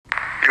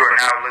You are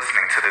now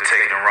listening to the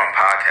Take It and Run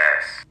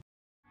podcast.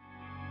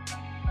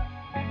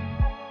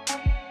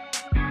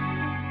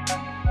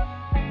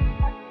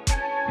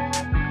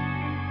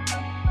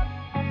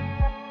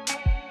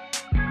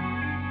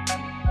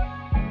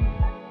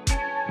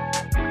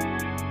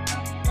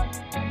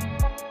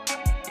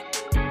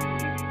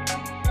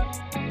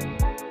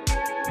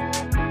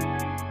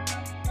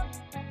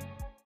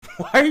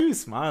 Why are you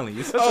smiling?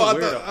 You're such a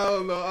weirdo. I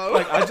don't know.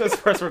 Like, I just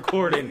pressed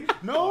record and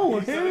no,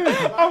 him.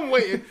 I'm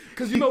waiting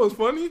because you know what's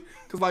funny?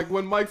 Because like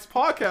when Mike's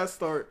podcast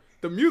start,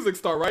 the music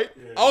start, right?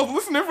 Yeah. I was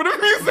listening for the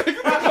music.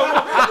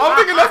 I'm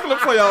thinking that's gonna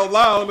play out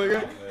loud,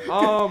 nigga.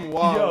 I'm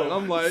wild. Yo,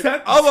 I'm like, look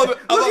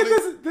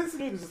at this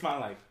nigga just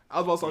smiling like.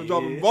 I was about to start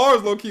dropping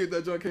bars low key if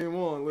that joint came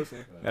on.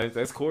 Listen.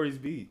 That's Corey's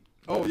beat.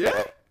 Oh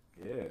yeah.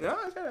 Yeah.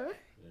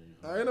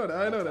 I know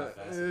that.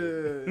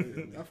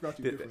 Yeah. I forgot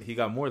you. Different. He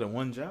got more than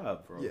one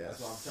job, bro. Yeah. That's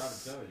what I'm trying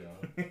to tell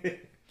y'all.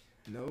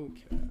 No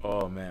cap.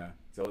 Oh man.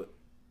 So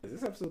is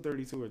this episode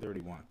 32 or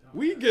 31?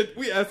 We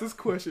ask this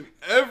question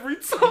every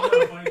time. You know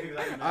the funny thing is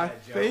I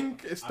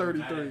think it's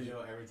 33. I'm mad at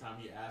Joe every time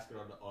he asks it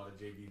on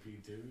the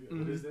JVP too.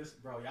 What is this,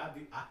 bro?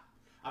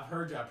 I've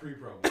heard y'all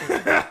pre-pro.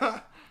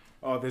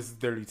 Oh, this is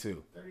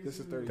 32. This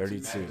is 32.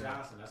 Magic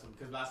Johnson.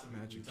 Because last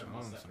time you talking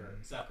about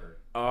Sucker.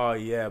 Oh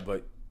yeah,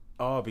 but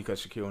because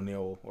Shaquille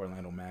O'Neal,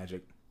 Orlando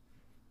Magic.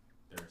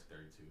 There's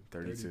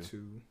 32.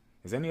 32.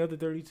 Is any other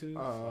 32?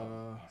 Outside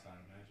of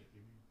Magic,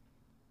 you mean?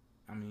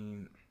 I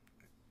mean,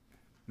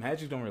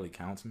 Magic don't really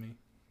count to me.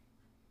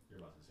 You're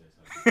about to say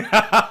something.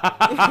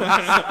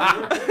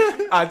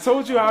 I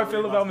told you how I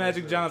feel about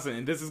Magic Johnson,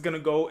 and this is gonna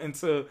go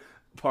into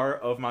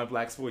part of my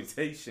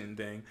blaxploitation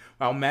thing.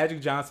 How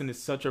Magic Johnson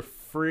is such a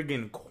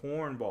friggin'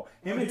 cornball.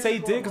 Him and Tay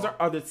Diggs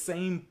are the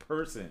same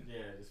person.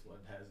 Yeah, this one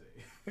has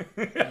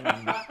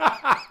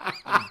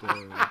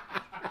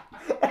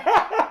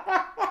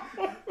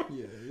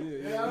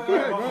Yeah. Go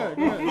ahead.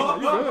 You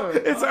good.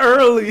 It's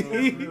early.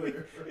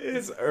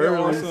 It's I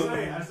early.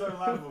 started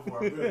laughing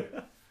before. I'm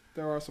good.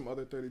 There are some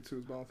other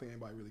 32s, but I don't think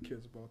anybody really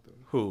cares about them.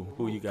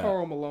 Who you got?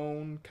 Karl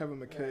Malone, Kevin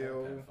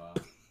McHale,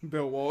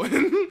 Bill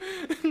Walton.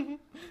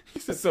 He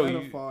said So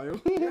pedophile.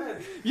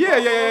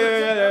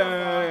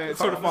 Yeah.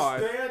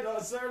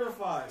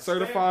 Certified.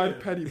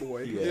 Certified petty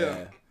boy.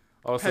 Yeah.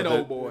 Also,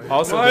 Pedo boy.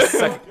 Also,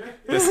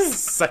 the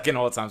second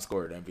all-time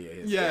scorer in NBA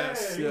history.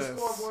 Yes. He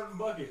scored more than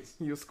buckets.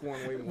 He was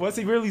scoring way more. Was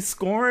he really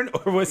scoring,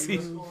 or was he?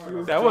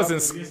 Scoring. That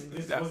wasn't.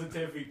 This wasn't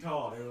 10 feet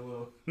tall. They were a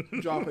little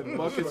dropping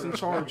buckets and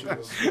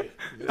charges.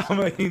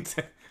 I mean,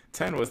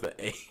 10 was the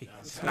age,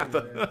 not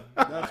the.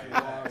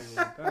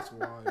 That's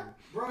wild.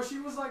 Bro, she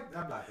was like,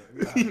 I'm not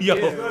Yo,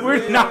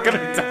 we're not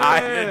gonna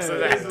dive into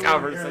that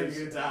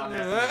conversation.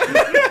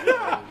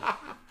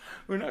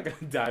 We're not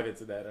gonna dive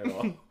into that at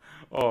all.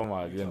 Oh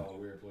my goodness.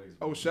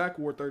 Oh, Shaq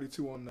wore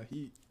 32 on the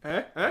Heat.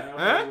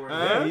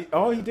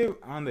 He did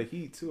on the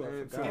Heat too.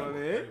 I forgot.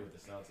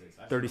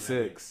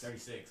 36.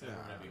 36.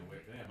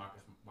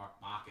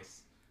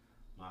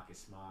 Marcus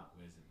Smart,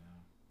 where is it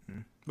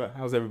now? But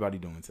how's everybody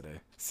doing today?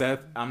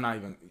 Seth, I'm not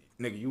even.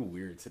 Nigga, you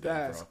weird today,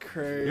 That's bro.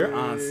 crazy. You're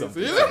on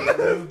something. A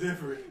little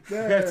different.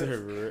 That's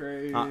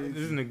crazy.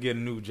 This is gonna get a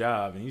new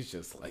job, and he's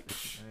just like,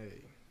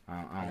 hey,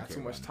 I don't I got care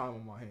too much about time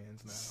on my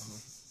hands now.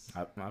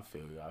 I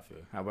feel you.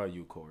 How about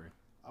you, Corey?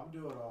 I'm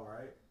doing all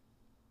right.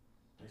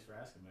 Thanks for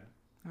asking, man.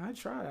 I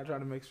try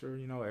to make sure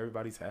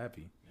everybody's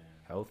happy,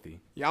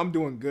 healthy. Yeah, I'm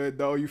doing good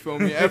though. You feel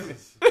me?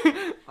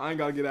 I ain't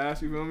gotta get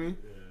asked. You feel me?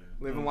 Yeah.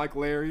 Living like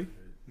Larry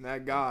and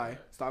that guy.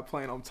 Stop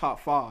playing on top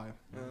 5.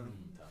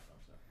 Top.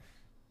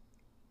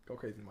 Go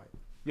crazy, Mike.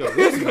 Yo,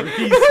 there's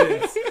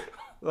reasons.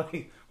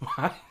 Like,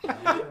 why? I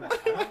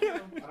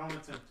don't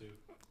attempt to.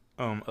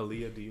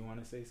 Aaliyah, do you want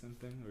to say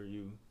something, or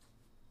you?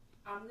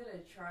 I'm gonna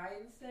try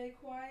and stay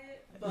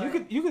quiet.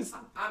 But You could.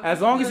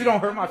 As long as you don't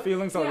hurt my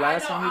feelings. So Yeah,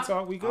 last I know, time we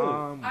talked, we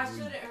good. I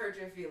shouldn't hurt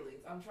your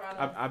feelings. I'm trying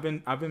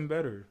to. I've been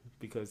better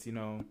because And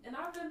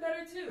I've been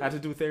better too. I had to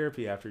do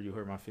therapy after you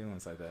hurt my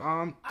feelings like that.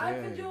 I've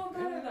been doing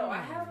better though.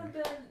 I haven't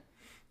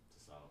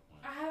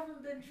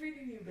been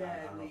treating you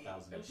badly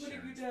and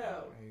putting you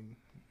down.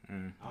 I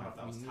don't know if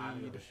that was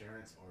timing of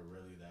assurance or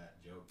really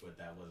that joke, but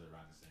that was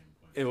around the same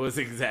point. It was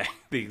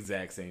the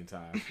exact same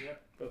time.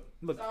 Yep. But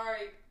look,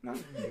 Sorry.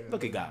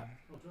 look at God.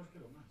 Oh, George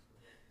Kittle, nice.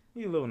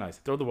 He's a little nice.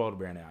 Throw the ball to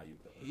Brandon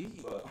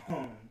Ayuk. But,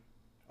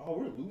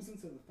 we're losing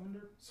to the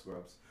Thunder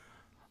scrubs.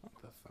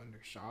 The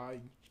Thunder shy.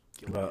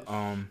 But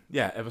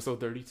episode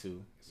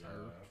 32.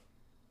 Sir.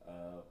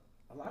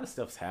 A lot of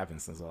stuff's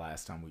happened since the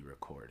last time we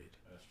recorded.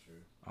 That's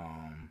true.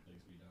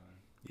 Things be done.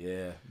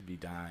 Yeah, be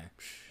dying.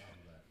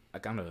 I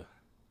kind of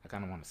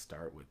want to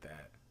start with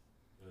that.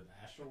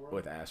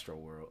 With Astro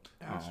World.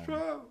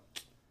 Astro.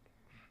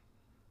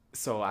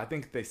 So I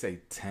think they say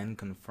 10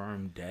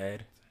 confirmed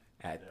dead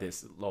at the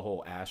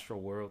whole Astro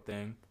World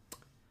thing.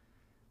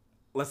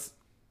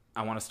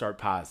 I want to start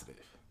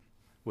positive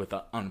with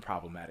the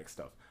unproblematic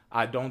stuff.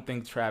 I don't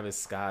think Travis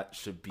Scott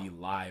should be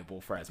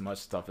liable for as much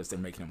stuff as they're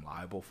making him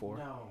liable for.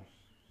 No.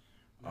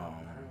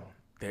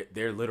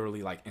 They're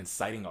literally like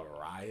inciting a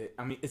riot.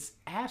 I mean, it's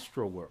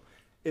Astro World.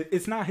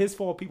 It's not his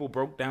fault people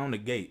broke down the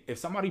gate. If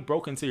somebody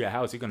broke into your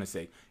house, you're going to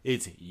say,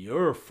 it's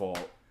your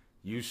fault.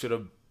 You should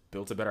have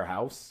built a better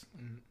house.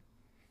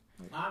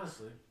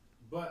 Honestly.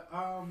 But,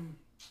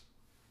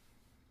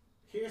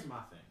 here's my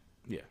thing.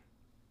 Yeah.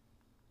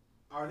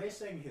 Are they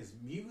saying his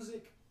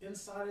music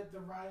incited the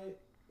riot,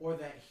 or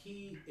that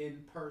he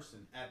in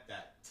person at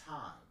that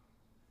time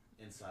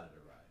incited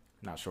the riot?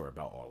 Not sure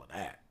about all of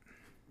that.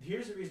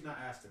 Here's the reason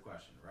I asked the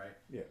question, right?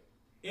 Yeah.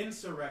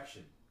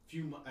 Insurrection.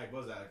 What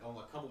was that? Like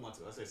only a couple months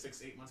ago. Let's say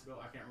 6-8 months ago.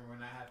 I can't remember when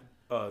that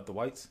happened. The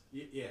whites?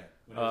 Yeah.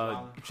 When it was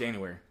violent.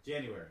 January.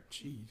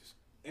 Jeez.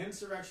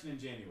 Insurrection in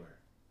January.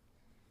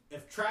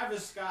 If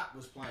Travis Scott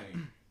was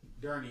playing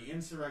during the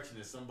insurrection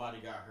and somebody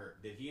got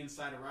hurt, did he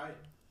incite a riot?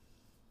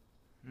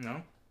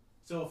 No.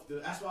 So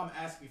that's why I'm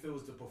asking if it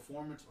was the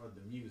performance or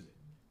the music,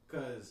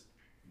 because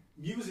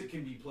music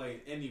can be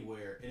played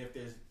anywhere, and if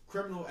there's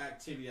criminal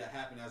activity that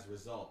happened as a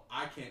result,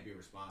 I can't be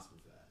responsible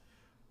for that.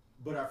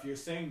 But if you're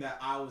saying that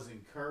I was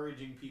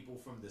encouraging people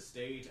from the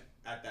stage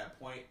at that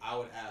point, I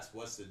would ask,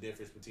 what's the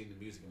difference between the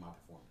music and my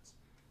performance?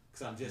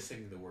 Because I'm just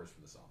singing the words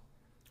from the song.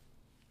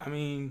 I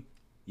mean,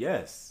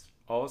 yes.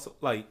 Also,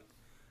 like,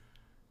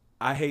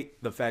 I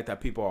hate the fact that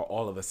people are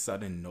all of a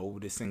sudden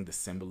noticing the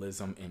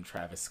symbolism in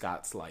Travis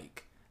Scott's,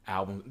 like,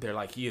 album. They're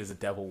like, he is a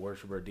devil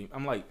worshiper.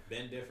 I'm like,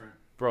 Been different.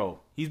 bro,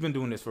 he's been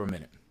doing this for a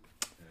minute.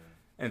 Yeah.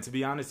 And to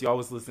be honest, y'all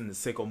was listening to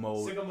Sicko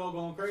Mode. Sicko Mode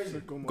going crazy.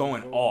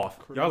 Going off.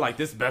 Y'all like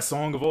this best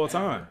song of all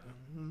time.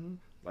 Mm-hmm.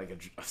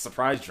 Like a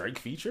surprise Drake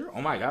feature?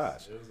 Oh my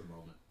gosh. It was a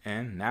moment.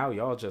 And now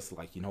y'all just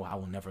like, I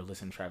will never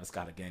listen to Travis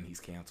Scott again. He's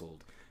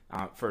canceled.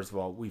 First of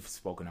all, we've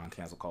spoken on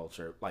cancel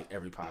culture. Like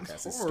every podcast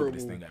is the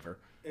stupidest thing ever.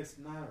 It's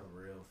not a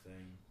real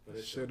thing, but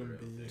it Shouldn't a real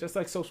be. thing. Just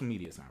like social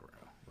media is not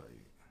real. Like,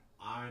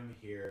 I'm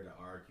here to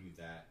argue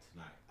that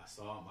tonight. I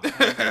saw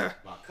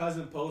my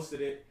cousin posted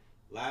it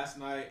last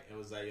night and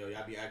was like, yo,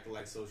 y'all be acting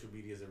like social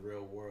media is a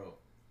real world.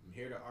 I'm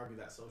here to argue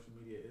that social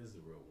media is the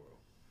real world.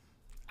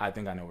 I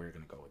think I know where you're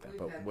gonna go with that, We've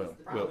but had we'll this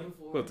debate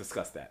before. we'll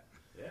discuss that.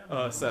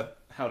 Yeah. Seth,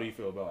 how do you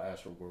feel about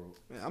Astro World?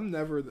 Man,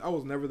 I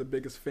was never the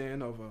biggest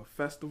fan of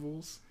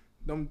festivals.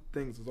 Them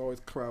things was always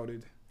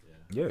crowded.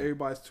 Yeah.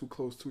 Everybody's too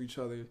close to each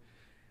other.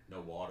 No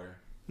water.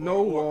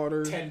 No Or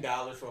water. $10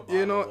 for a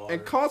bottle of water.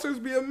 And concerts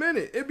be a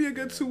minute. It'd be a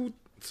good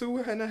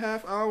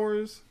 2.5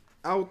 hours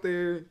out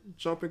there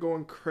jumping,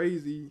 going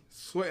crazy,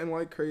 sweating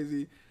like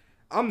crazy.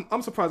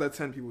 I'm surprised that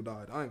 10 people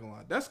died. I ain't gonna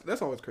lie.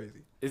 That's always crazy.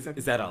 Is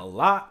that a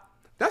lot?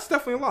 That's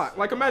definitely a lot.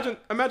 Like imagine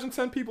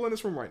 10 people in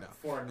this room right now.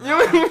 For a You know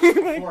what I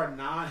mean? Like, for a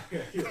non.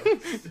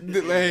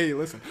 hey,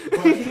 listen.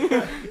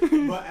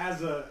 but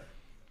as a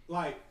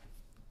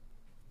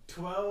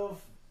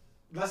 12.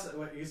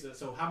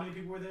 So how many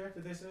people were there?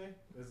 Did they say?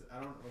 I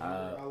don't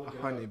remember. I'll look it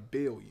up. 100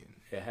 billion.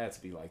 It had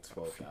to be like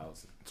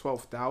 12,000.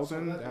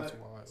 12,000. So That's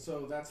wild.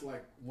 So that's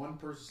like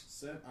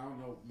 1%. I don't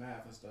know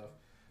math and stuff,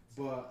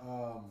 but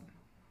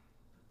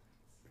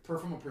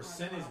from a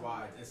percentage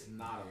wise, it's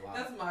not a lot.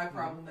 That's my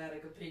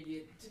problematic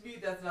opinion. To me,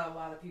 that's not a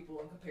lot of people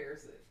in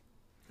comparison.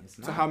 It's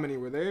So how many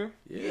were there?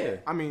 Yeah.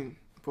 I mean,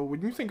 but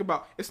when you think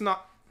about, it's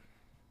not.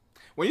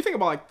 When you think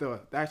about like the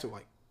actual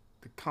like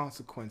the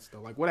consequence though,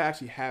 like what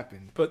actually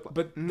happened. But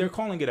they're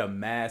calling it a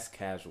mass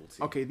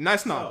casualty. Okay,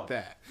 that's not So,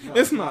 that. no,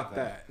 It's not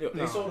that. Yeah,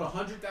 They No. sold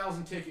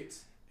 100,000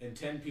 tickets and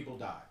 10 people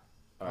died.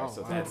 All right, Oh,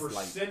 so wow. From a that's like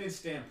percentage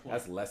standpoint,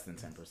 that's less than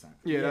 10%.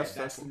 Yeah,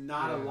 that's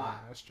not a yeah,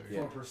 lot That's true. from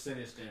a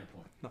percentage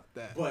standpoint. Not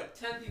that. But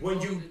 10 people when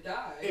need you to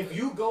die. if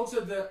you go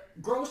to the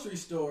grocery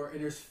store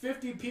and there's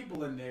 50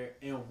 people in there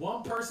and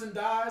one person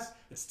dies,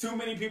 it's too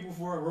many people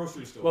for a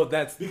grocery store. Well,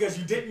 that's because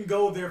you didn't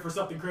go there for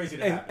something crazy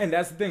to happen. and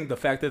that's the thing. The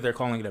fact that they're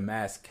calling it a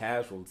mass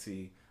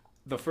casualty.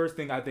 The first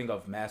thing I think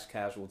of mass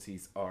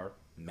casualties are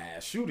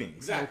mass shootings.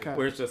 Exactly. Okay.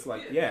 Where it's just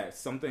like,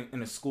 something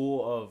in a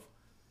school of,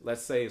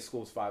 let's say a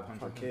school's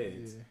 500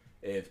 kids.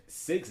 If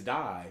 6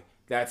 die,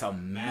 that's a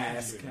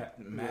mass shooting.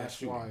 mass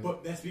shooting. Why?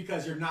 But that's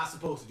because you're not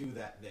supposed to do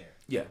that there.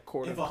 Yeah.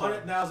 According If to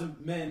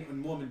 100,000 men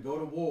and women go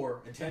to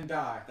war and 10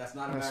 die, that's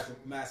not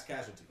a mass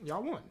casualty.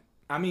 y'all won.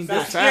 I mean,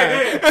 That's this,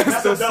 sad. That's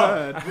It's so a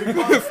dub.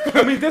 sad.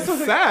 I mean, this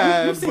was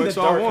sad, you've seen but the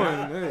y'all Dark won.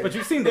 Knight, Yeah. but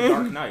you've seen the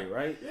Dark Knight,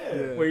 right? Yeah.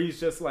 Yeah. Where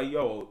he's just like,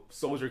 yo,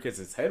 soldier gets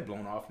his head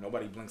blown off,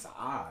 nobody blinks an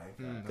eye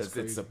that's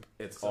because crazy.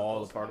 it's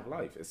all a part of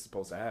life. It's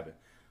supposed to happen.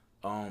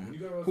 When you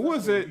go to a Who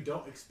was festival, it? You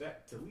don't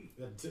expect to leave.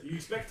 You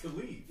expect to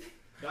leave,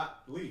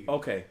 not leave.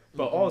 Okay,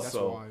 but that's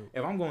also, why-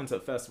 if I'm going to a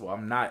festival,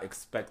 I'm not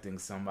expecting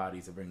somebody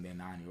to bring their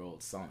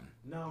 9-year-old son.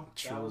 No, that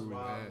True, was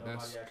wild. man. Nobody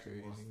That's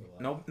actually wants crazy.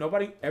 to lie.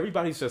 Nobody.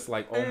 Everybody's just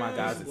like, oh my Eh,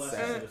 God, Peace and it's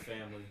blessings sad. to the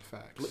family.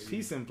 Facts.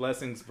 Peace and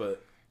blessings,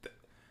 but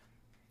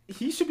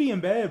he should be in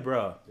bed,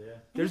 bro. Yeah.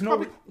 There's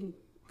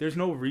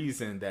no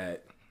reason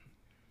that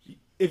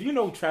if you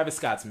know Travis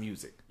Scott's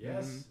music.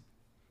 Yes.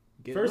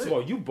 First of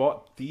all, you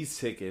bought these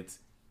tickets.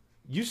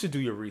 You should do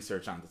your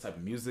research on the type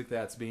of music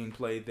that's being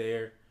played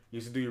there. You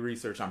should do your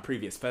research on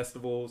previous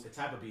festivals. The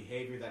type of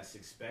behavior that's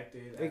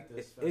expected at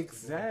this festival.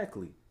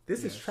 Exactly. This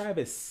is Yes.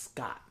 Travis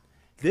Scott.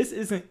 This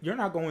isn't. You're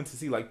not going to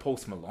see like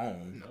Post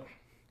Malone.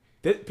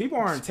 No. People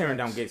aren't tearing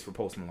down gates for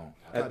Post Malone,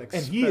 I'd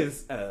and he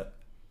expect- is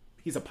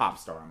he's a pop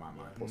star in my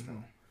mind. Post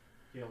Malone.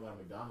 He don't let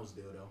McDonald's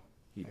do it though.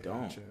 He Hey,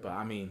 don't. chill. But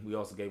I mean, we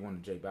also gave one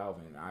to J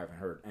Balvin. I haven't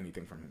heard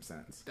anything from him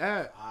since.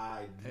 That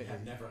I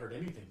have never heard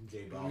anything from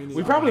J Balvin. Me We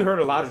neither. probably heard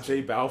a lot of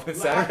J Balvin Like,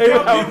 Saturday. I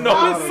I don't know.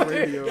 on the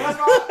radio. That's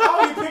why I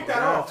only picked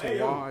that off. That's Hey,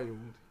 yo. wild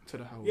to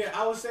the house. Yeah,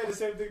 I was saying the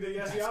same thing to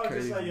Yes. I was just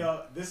crazy. like,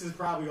 yo, this is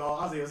probably all.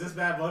 I was like, is this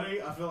Bad Bunny?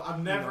 I feel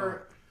I've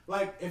never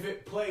like if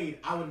it played,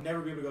 I would never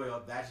be able to go,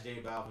 yo, that's J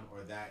Balvin or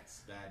that's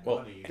Bad Well,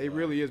 Bunny. They But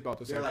really is about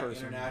the they're same like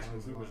person. international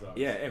superstars.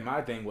 Yeah, and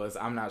my thing was,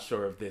 I'm not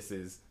sure if this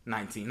is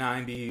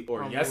 1990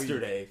 or I'm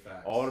yesterday.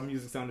 Facts. All the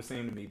music sound the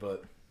same to me,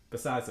 but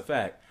besides the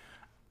fact,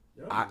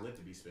 They don't even lit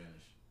to be Spanish.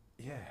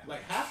 yeah.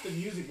 Like half the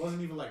music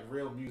wasn't even like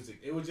real music.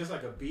 It was just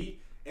like a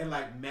beat and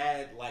like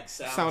mad like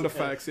Sound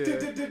effects, yeah.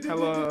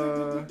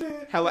 Hella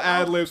Hella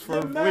ad-libs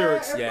for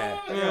lyrics. Yeah.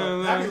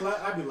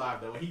 I'd be live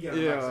though. When he get on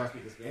the mic Yeah. and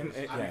speak Spanish,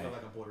 And- I'd yeah. feel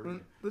like I'm Puerto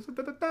Rican.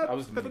 I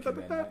was Dominican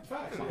then. Facts.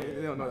 Yeah,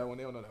 they don't know that one.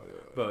 They don't know that one.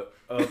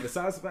 But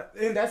besides the fact,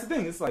 and that's the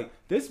thing, it's like,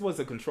 this was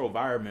a controlled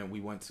environment we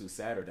went to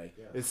Saturday.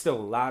 Yeah. There's still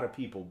a lot of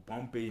people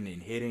bumping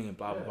and hitting and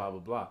blah, blah, Yeah. blah, blah,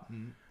 blah.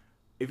 Mm-hmm.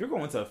 If you're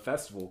going to a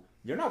festival,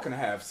 you're not going to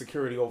have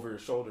security over your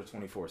shoulder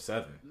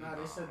 24/7. Nah,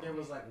 they said there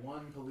was like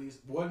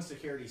one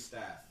security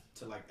staff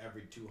to like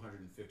every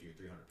 250 or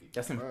 300 people.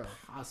 That's Wow.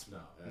 impossible.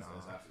 No, that's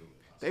absolutely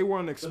impossible. They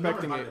weren't The number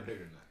expecting might it. have been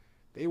bigger than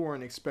that. They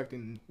weren't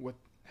expecting what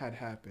had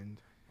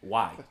happened.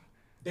 Why?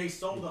 They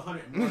sold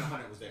 100 and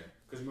 100 was there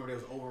because remember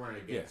they was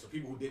overrunning again. Yeah. So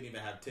people who didn't even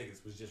have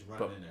tickets was just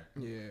running But- in there.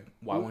 Yeah.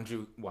 Why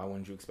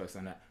wouldn't you expect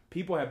something that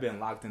people have been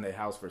locked in their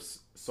house for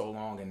so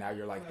long, and now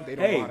you're like, They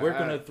don't know hey, how to we're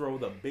gonna act. throw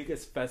the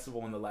biggest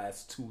festival in the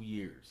last 2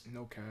 years.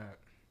 No cap.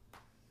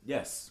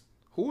 Yes,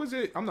 Who was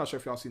it? I'm not sure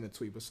if y'all seen the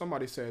tweet, but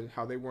somebody said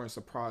how they weren't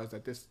surprised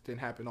that this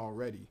didn't happen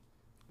already.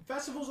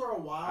 Festivals are a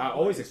wild. I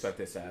always place. expect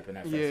this to happen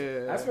at Yeah.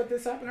 festivals. I expect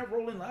this to happen at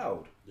Rolling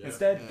Loud. Yeah.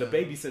 Instead, the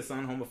babysit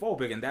son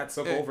homophobic, and that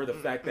took over the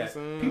fact that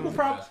people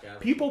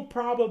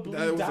probably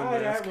That was a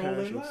died mass at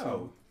Rolling casualty.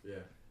 Loud. Yeah,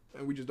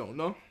 And we just don't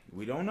know.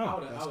 We don't I know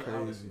would, That's I would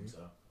crazy. assume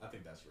so. I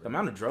think that's real. the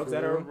amount of drugs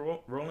that are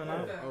rolling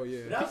out. Yeah. Oh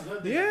yeah. But that's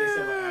another thing that they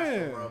said about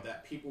Yeah. Astroworld,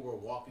 that people were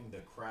walking the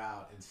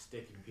crowd and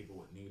sticking people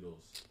with needles.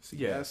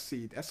 Yeah.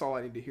 That's all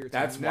I need to hear. To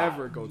That's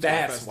never wild. go to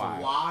That's a festival.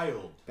 wild.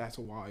 Wild. That's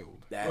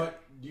wild. That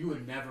But you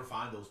would never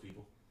find those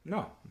people. no.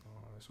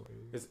 Oh, that's what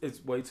it is.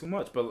 It's way too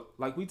much. But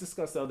like we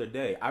discussed the other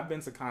day, I've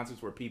been to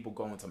concerts where people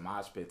go into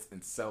mosh pits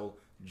and sell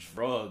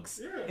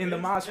drugs in the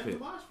mosh In the pit.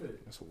 mosh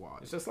pit. That's wild.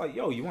 It's just like,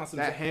 yo, you want some?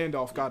 That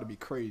handoff got to be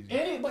crazy.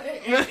 But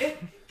it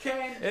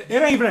can. It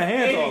ain't even a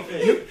handoff.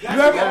 Anything. You That's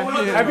ever, the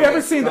one have you ever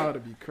seen Got the?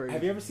 to be crazy.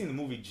 Have you ever seen the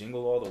movie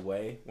Jingle All the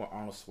Way with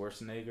Arnold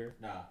Schwarzenegger?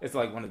 Nah. It's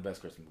like one of the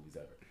best Christmas movies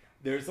ever.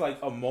 There's like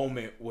a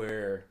moment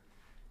where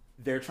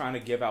they're trying to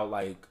give out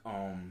like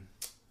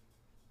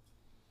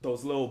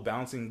those little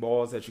bouncing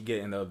balls that you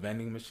get in the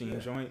vending machine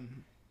joint,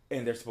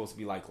 and they're supposed to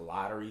be like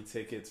lottery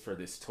tickets for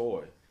this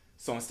toy.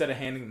 So instead of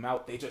handing them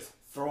out, they just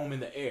throw them in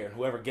the air, and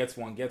whoever gets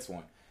one gets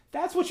one.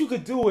 That's what you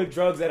could do with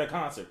drugs at a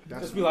concert.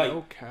 That's Just be like,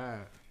 no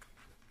cap.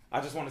 I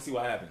just want to see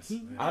what happens.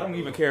 I don't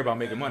even care about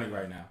making money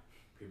right now.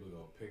 People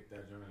go pick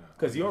that joint up.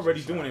 Because you're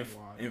already doing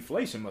Wild.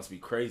 inflation must be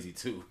crazy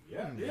too.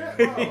 Yeah.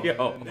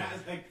 Yo.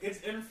 That's like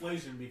it's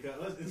inflation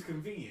because it's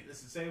convenient.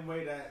 It's the same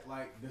way that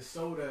like the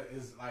soda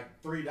is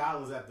like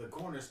 $3 at the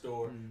corner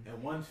store and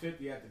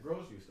 $1.50 at the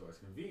grocery store. It's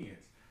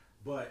convenience.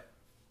 But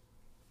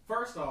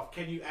first off,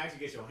 can you actually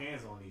get your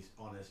hands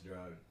on this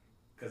drug?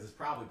 Because it's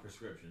probably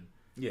prescription.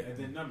 Yeah. And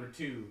then number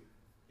two,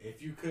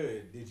 if you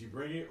could, did you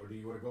bring it or do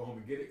you want to go home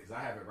and get it? Because I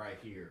have it right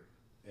here,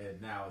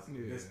 and now it's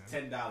this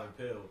 $10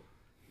 pill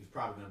is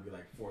probably going to be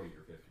like 40 or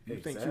 50. You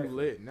think Exactly. you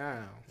lit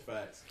now?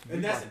 Facts. You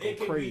And that's about to go it.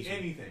 Can crazy. be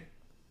anything.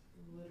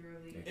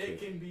 Literally. It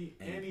can be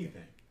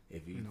anything.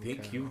 If you No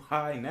think cap. you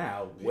high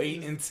now,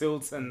 wait until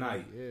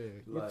tonight. Yeah. You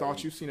Like-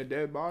 thought you seen a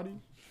dead body?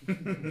 Yeah,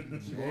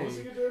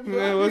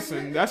 Man,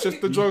 listen, that's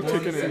just the drug Wanna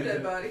kicking see in.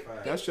 that body?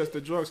 That's just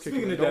the drugs kicking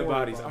Speaking in. of dead Don't worry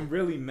bodies, about I'm it.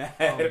 really mad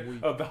I'm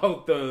weak.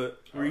 about the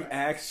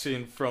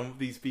reaction from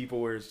these people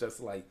where it's just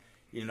like,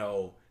 you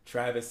know,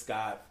 Travis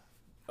Scott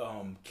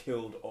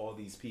killed all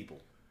these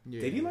people.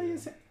 Yeah. Did he lay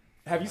his hand?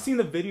 Have you seen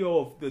the video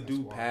of the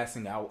dude wild.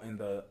 passing out in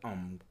the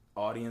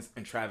audience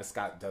and Travis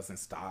Scott doesn't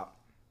stop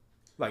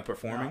like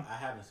performing? I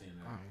haven't seen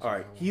that. All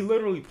right, he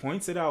literally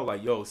points it out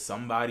like, yo,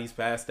 somebody's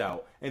passed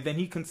out. And then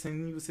he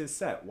continues his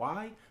set.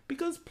 Why?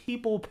 Because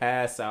people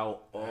pass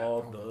out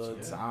all the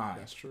time.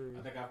 That's true.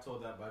 I think I've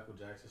told that Michael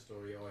Jackson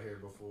story all here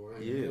before.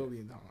 Yeah.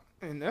 Million times.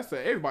 And that's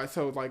everybody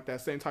tells like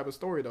that same type of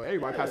story though.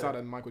 Everybody passed out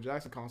at a Michael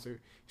Jackson concert. You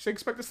should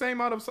expect the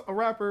same out of a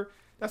rapper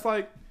that's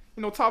like,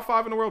 you know, top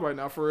 5 in the world right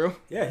now for real.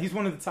 Yeah, he's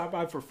one of the top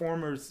 5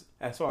 performers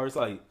as far as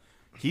like,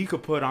 he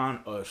could put on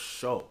a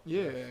show.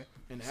 Yeah.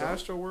 In the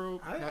Astro World,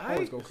 that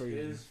always go It crazy.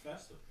 is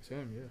festive. It's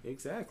him, yeah.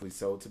 Exactly.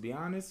 So to be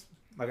honest,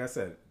 like I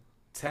said,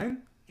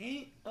 10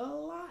 ain't a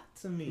lot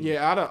to me.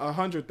 Yeah, out of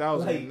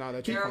 100,000, Like, now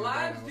that you Their come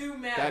lives down, do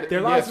matter.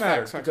 Their Yes, lives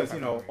matter facts, because, facts, you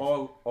know, facts.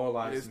 all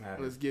lives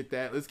matter. let's get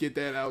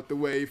that out the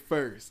way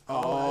first.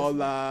 All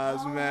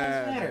lives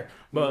matter.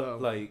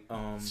 But like,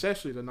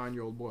 Especially the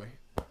 9-year-old boy,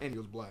 and he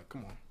was black.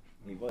 Come on,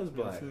 he was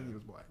black. He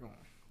was black. Come on.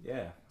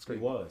 Yeah, he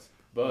crazy. was.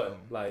 But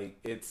like,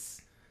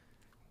 it's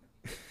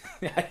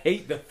I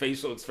hate the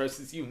facial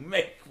expressions you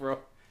make, bro.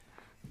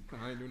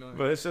 I ain't do nothing.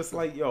 But it's just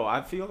like, yo,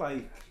 I feel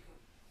like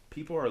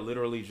people are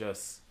literally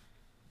just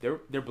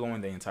they're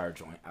blowing the entire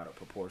joint out of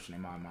proportion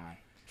in my mind.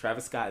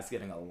 Travis Scott is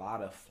getting a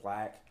lot of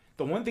flack.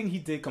 The one thing he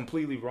did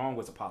completely wrong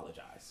was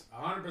apologize.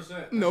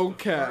 100%. No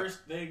cap. First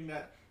thing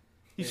that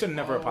He should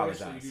never always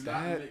say, apologize. you do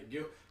not admit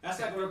guilt.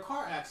 That's like with a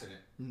car accident.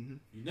 Mhm.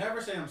 You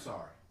never say I'm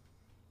sorry.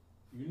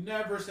 You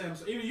never say I'm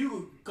sorry. Even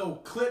you go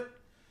clip.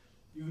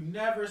 You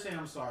never say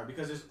I'm sorry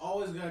because there's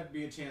always going to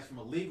be a chance from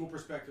a legal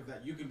perspective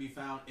that you can be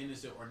found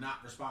innocent or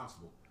not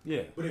responsible.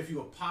 Yeah. But if you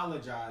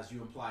apologize,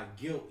 you imply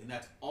guilt, and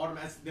that's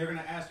automatic. They're going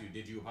to ask you,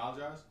 "Did you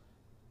apologize?"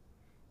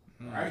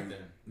 All right, then.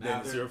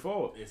 Then it's your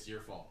fault. It's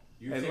your fault.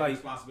 You And take like-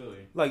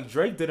 responsibility. Like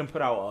Drake didn't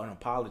put out an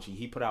apology.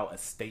 He put out a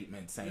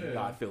statement saying, Yeah.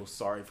 "Yo, I feel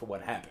sorry for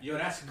what happened." Yo,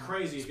 that's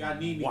crazy. If y'all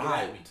need me, get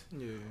at me. Wild.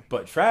 Yeah.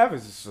 But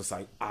Travis is just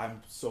like,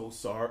 "I'm so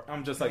sorry."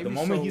 I'm just like, the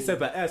Maybe moment he so- said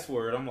the S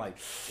word, I'm like,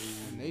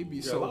 And they be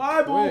You're so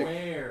liable. quick.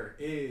 Where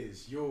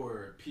is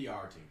your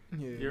PR team?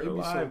 Yeah, "You're they be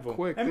liable." so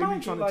quick. And They be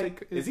mind you, trying like,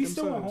 to take is he it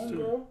still a themselves, too.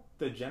 homegirl?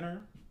 The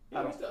Jenner?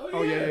 I don't.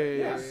 Oh, yeah,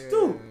 yes. yeah.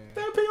 Dude,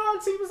 their PR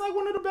team is like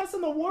one of the best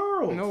in the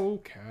world. No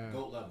cap.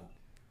 Goat level.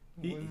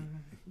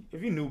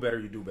 If you knew better,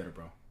 you do better,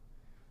 bro.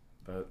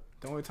 But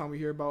The only time we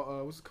hear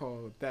about what's it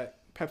called, that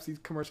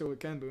Pepsi commercial with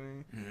Kendall,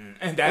 and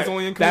That's that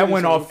only in that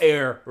went commercials. off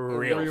air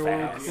real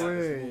fast. Yeah,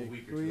 this quick.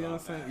 week or You two know what I'm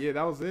out saying? back. Yeah,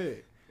 that was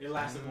it. It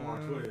lasted more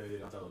on Twitter than it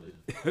did on television.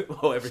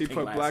 Well, She everything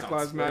put lasts Black on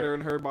Lives Twitter. Matter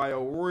in her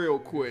bio real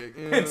quick.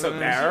 You know And what took I'm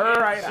that saying?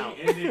 right out.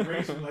 She ended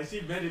racial, like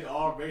she mended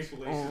all racial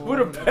relations. Oh, With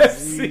a But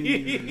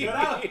Pepsi.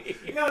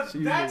 that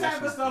She's type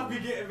the of stuff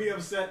worst. be getting me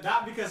upset,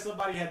 not because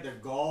somebody had the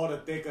gall to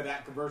think of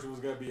that commercial was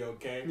gonna be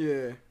okay,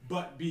 Yeah.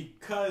 but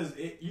because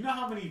you know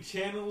how many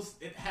channels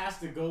it has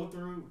to go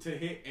through to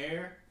hit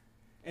air,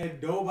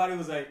 and nobody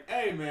was like,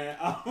 "Hey man,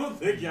 I don't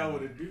think y'all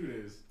want to do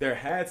this." There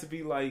had to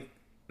be like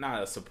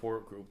not a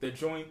support group. The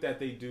joint that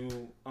they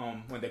do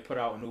when they put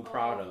out a new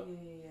product.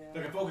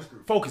 Like a focus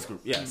group. Focus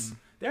group, yes.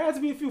 There had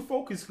to be a few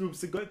focus groups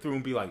to go through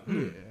and be like,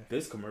 Yeah.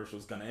 this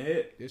commercial's gonna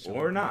hit This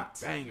or should not.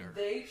 be a Banger.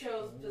 They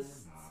chose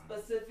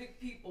specific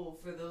people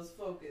for those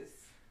focus.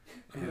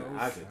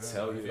 I could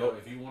tell If you.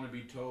 if you want to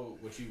be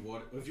told what you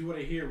want, if you want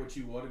to hear what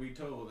you want to be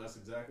told, that's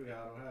exactly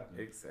how it'll happen.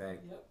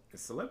 Exactly. Yep.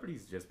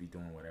 Celebrities just be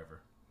doing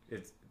whatever.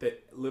 It's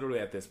that literally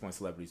at this point,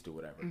 celebrities do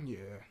whatever Yeah.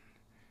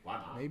 Why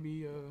not?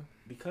 Maybe.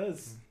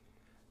 because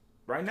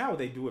right now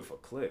they do it for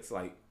clicks.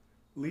 Like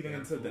leading They're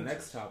into the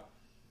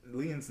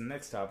influencers.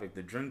 next topic,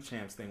 the Drink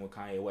Champs thing with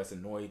Kanye West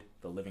annoyed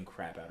the living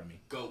crap out of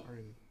me. Goat.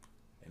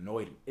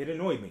 It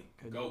annoyed me.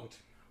 Goat.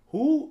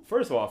 Who?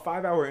 First of all, a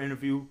 5-hour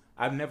interview.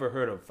 I've never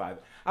heard of 5.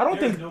 I don't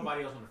There's think.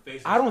 nobody else on the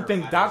face. I of don't the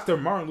think earth. Dr.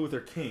 Martin Luther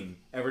King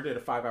ever did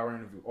a 5-hour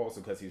interview. Also,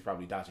 because he's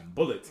probably dodging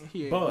bullets.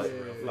 He ain't- But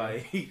yeah.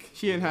 like, He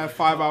didn't have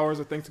 5 hours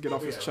of things to get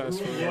off his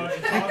chest. We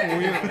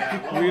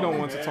man. don't We don't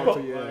want to talk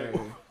to you. Like,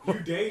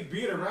 Yeah. you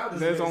being around this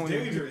There's man only-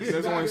 is dangerous. there's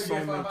You're not only gonna so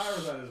get 5 much-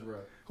 hours out of this, bro.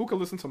 Who could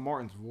listen to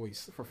Martin's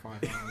voice for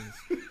 5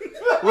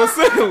 hours?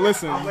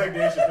 listen. I blame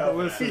Dave Chappelle.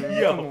 Listen. For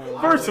that. yo, Come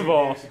on. first of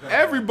all,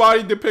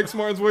 Everybody depicts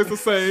Martin's voice the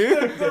same.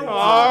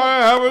 I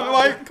have it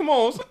like, come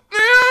on.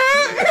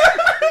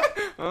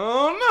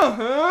 Oh no,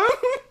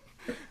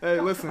 huh? Hey,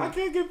 listen. I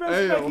can't get past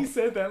Hey, the fact yo. he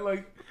said that.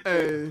 Like,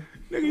 Hey,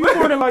 nigga, you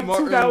born in like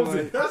Martin,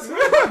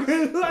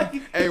 2000.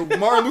 like, hey,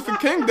 Martin Luther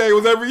King Day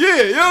was every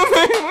year. You know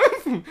what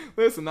I'm saying?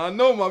 Listen, I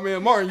know my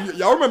man Martin.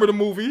 Y'all remember the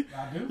movie?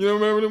 I do. You know,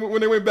 remember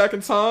when they went back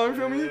in time?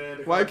 Feel me? Yeah,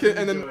 the White kid,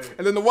 cartoon and joint.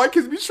 then the white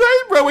kids betrayed,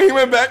 bro. When he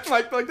went back,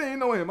 like they didn't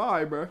know him. All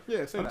right, bro.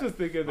 Yeah, say I'm that. just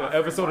thinking the My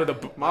friend episode of the.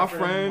 Martin. My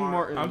friend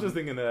Martin. I'm just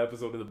thinking the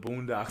episode of the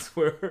Boondocks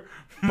where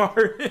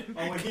Martin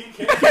Oh, when he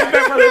came came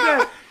back from the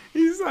dead.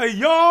 He's like,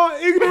 y'all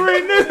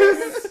ignorant.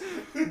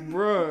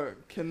 Bruh,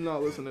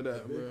 cannot listen to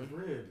that, Big bro.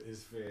 Rib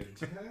is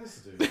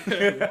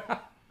fantastic.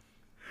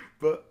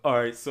 But all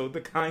right, so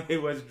the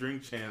Kanye West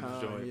Drink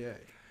Champs joint. Yeah.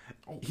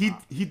 Oh,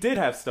 He did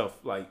have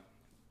stuff like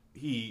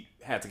he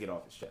had to get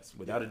off his chest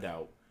without a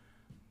doubt.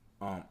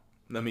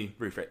 Let me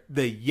rephrase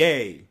the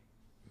Yay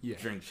Yeah.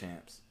 Drink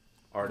Champs,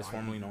 artist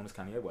formerly known as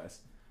Kanye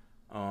West.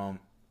 I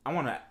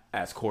want to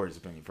ask Corey's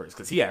opinion first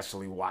because he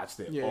actually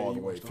watched it Yeah, all you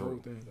the way watched the whole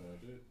through.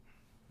 thing.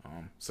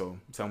 So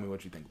tell me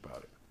what you think about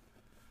it.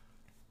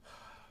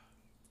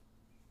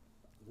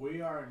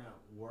 We are in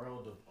a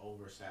world of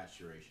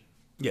oversaturation.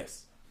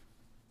 Yes.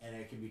 And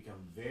it can become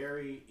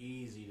very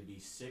easy to be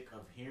sick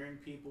of hearing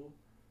people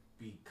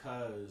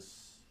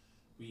because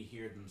we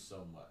hear them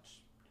so much.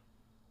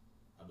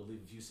 I believe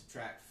if you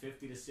subtract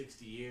 50 to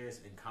 60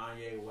 years and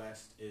Kanye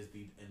West is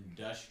the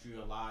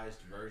industrialized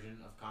version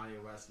of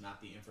Kanye West,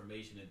 not the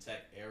information and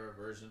tech era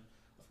version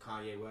of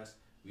Kanye West,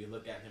 we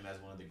look at him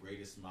as one of the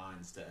greatest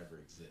minds to ever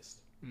exist.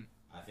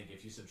 I think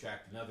if you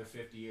subtract another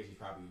 50 years, he's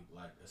probably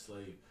like a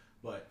slave.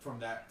 But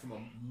from a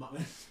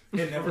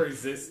It never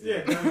existed. yeah,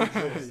 it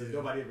never exists.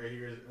 Nobody ever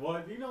hears.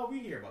 Well, you know, we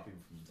hear about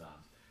people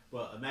sometimes.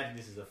 But imagine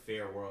this is a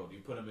fair world. You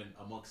put him in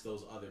amongst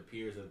those other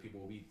peers of the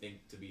people we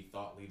think to be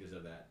thought leaders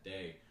of that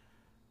day.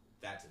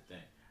 That's a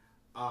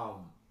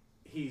thing.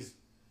 He's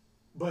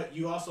But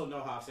you also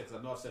know how I've said, because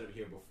I know I've said it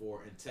here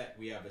before, in tech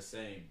we have a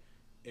saying,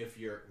 if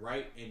you're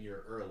right and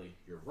you're early,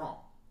 you're wrong.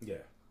 Yeah.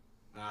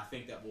 And I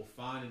think that we'll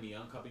find in the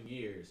upcoming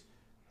years,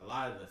 a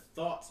lot of the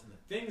thoughts and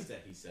the things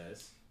that he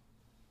says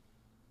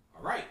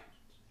are right.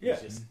 Yeah.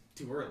 He's just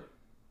too early,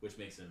 which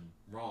makes him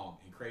wrong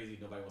and crazy.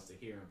 Nobody wants to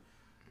hear him.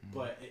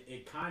 But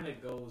it kind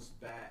of goes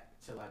back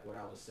to like what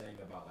I was saying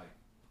about like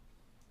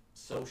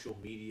social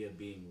media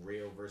being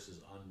real versus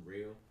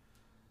unreal.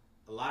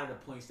 A lot of the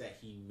points that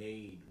he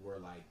made were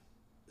like,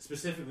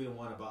 specifically the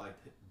one about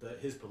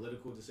like his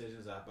political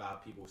decisions,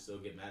 about people still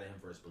get mad at him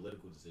for his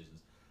political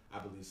decisions. I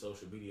believe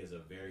social media is a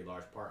very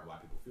large part of why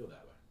people feel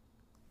that way.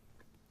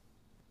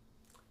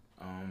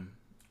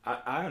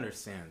 I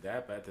understand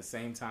that, but at the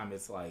same time,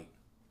 it's like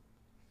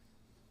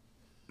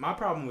my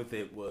problem with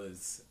it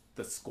was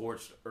the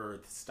scorched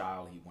earth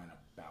style he went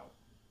about.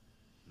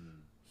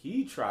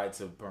 He tried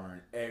to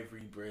burn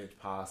every bridge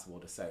possible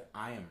to say,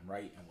 I am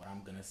right in what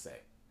I'm going to say.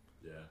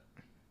 Yeah.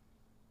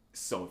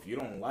 So if you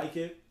don't like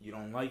it, you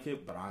don't like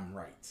it, but I'm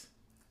right.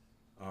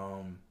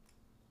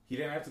 He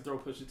didn't have to throw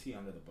Pusha T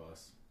under the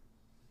bus.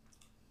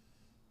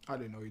 I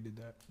didn't know he did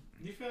that.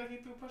 Do you feel like he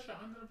threw Pusha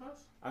under the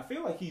bus? I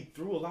feel like he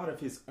threw a lot of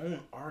his own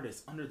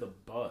artists under the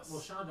bus.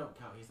 Well, Sean don't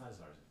count. He's not his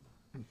artist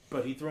anymore.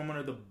 But he threw him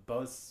under the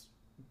bus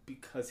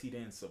because he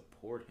didn't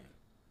support him.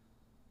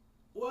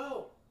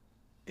 Well,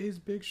 Is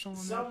Big Sean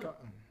that guy?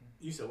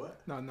 you said what?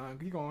 No,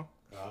 keep going.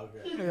 Oh,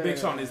 okay. Yeah, Big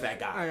Sean is that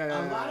guy.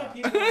 A lot of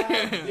people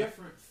have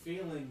different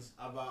feelings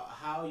about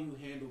how you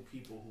handle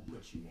people who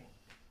put you on.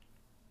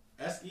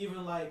 That's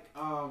even like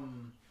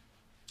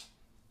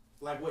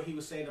what he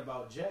was saying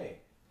about Jay,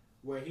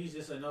 where he's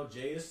just like, no,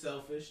 Jay is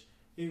selfish.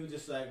 He was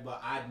just like,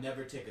 but I'd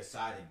never take a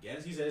side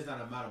against. He said it's not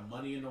an amount of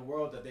money in the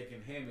world that they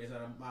can hand me. It's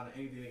not an amount of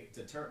anything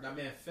to turn. That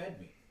man fed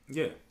me.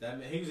 Yeah. That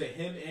man, he was like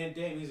him and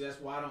Dame. He said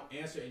that's why I don't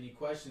answer any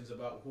questions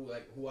about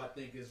who I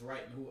think is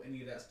right and who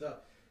any of that stuff.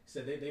 He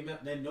said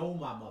they know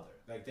my mother.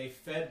 Like they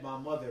fed my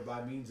mother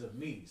by means of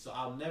me. So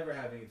I'll never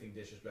have anything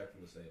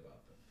disrespectful to say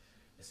about them.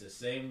 It's the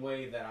same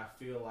way that I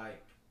feel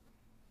like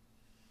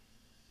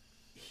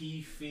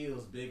he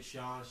feels Big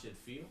Sean should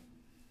feel.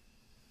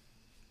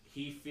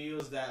 He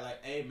feels that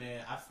like, hey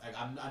man,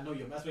 I know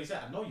your. That's what he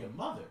said. I know your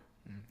mother.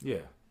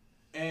 Yeah.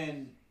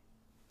 And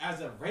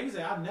as a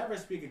raiser, I never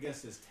speak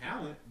against his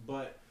talent,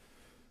 but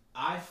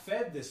I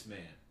fed this man.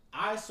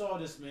 I saw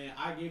this man.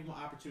 I gave him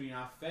an opportunity. And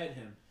I fed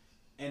him.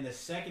 And the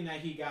second that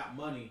he got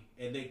money,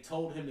 and they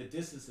told him to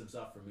distance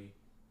himself from me,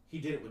 he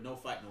did it with no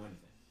fight, no anything.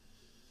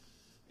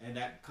 And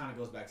that kind of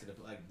goes back to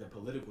the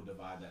political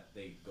divide that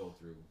they go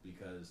through,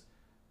 because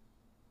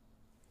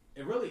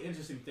a really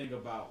interesting thing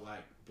about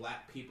like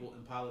black people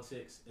in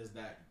politics is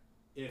that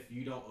if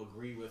you don't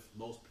agree with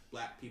most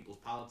black people's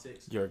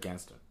politics, You're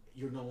against him.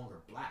 you're no longer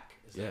black.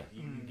 It's like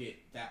you get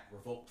that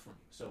revoked from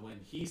you. So when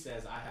he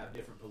says I have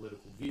different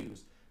political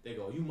views, they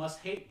go, you must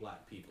hate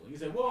black people. And you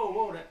say,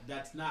 whoa,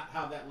 that's not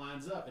how that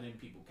lines up. And then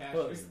people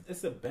castrate Well, him.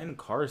 it's a Ben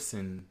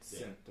Carson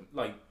symptom.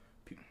 Like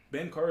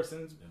Ben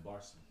Carson's Ben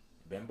Barson.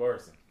 Ben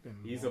Barson.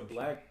 He's a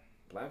black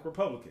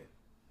Republican.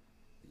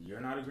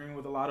 You're not agreeing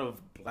with a lot of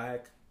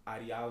black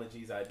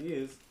ideologies,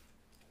 ideas.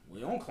 We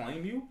don't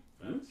claim you.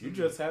 You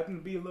just happen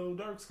to be a little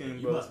dark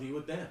skinned. You must be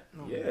with them.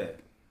 Yeah.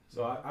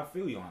 So I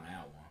feel you on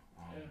that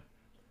one.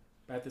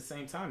 But at the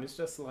same time, it's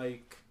just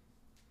like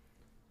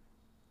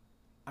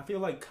I feel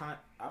like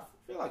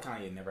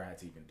Kanye never had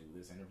to even do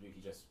this interview.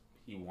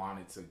 He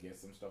wanted to get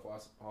some stuff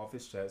off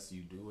his chest.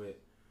 You do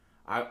it.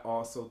 I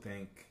also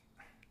think,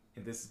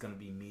 and this is gonna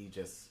be me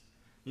just,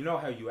 you know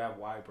how you have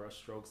wide brush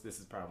strokes. This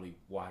is probably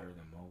wider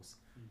than most.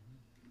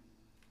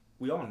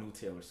 We all knew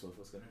Taylor Swift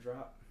was gonna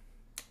drop.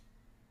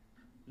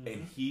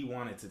 And he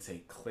wanted to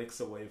take clicks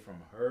away from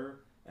her.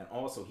 And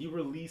also, he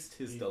released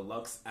his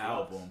deluxe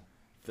album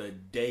the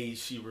day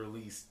she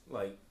released,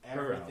 like,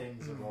 her album.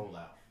 Everything's a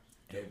rollout.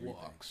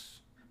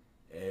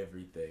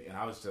 Everything. And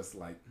I was just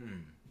like,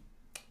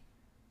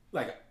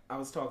 Like, I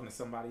was talking to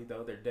somebody the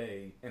other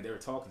day, and they were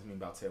talking to me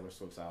about Taylor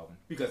Swift's album.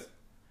 Because,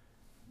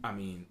 I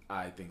mean,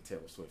 I think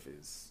Taylor Swift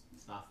is...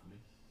 It's not for me.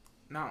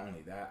 Not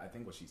only that, I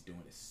think what she's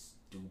doing is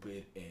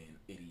stupid and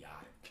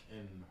idiotic.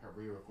 And her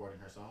re-recording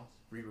her songs?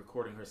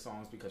 Re-recording her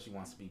songs because she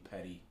wants to be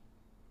petty.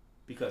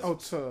 Because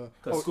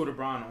Scooter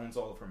Braun owns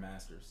all of her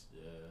masters.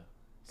 Yeah.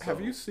 So,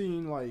 have you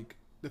seen like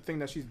the thing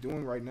that she's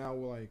doing right now?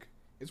 With, like,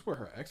 it's with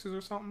her exes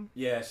or something.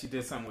 Yeah, she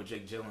did something with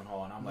Jake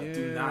Gyllenhaal, and I'm like,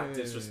 do not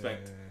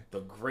disrespect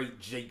the great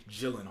Jake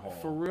Gyllenhaal.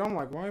 For real, I'm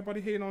like, why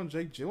everybody hating on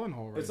Jake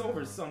Gyllenhaal right It's now?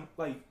 over some,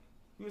 like,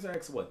 he was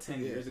ex, 10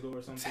 years ago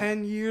or something?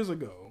 10 years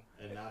ago.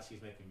 And now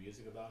she's making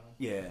music about him?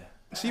 Yeah.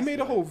 She made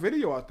a whole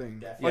video, I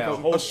think.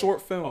 Definitely. Like a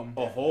short film.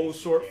 A whole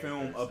short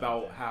film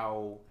about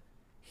how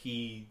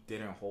he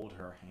didn't hold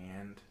her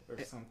hand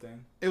or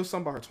something. It was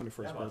something about her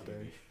 21st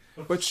birthday.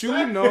 But But you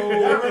Y'all know,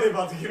 really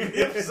about to get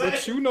me upset.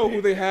 but you know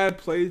who they had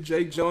play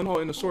Jake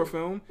Gyllenhaal in the short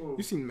film?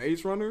 You seen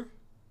Maze Runner?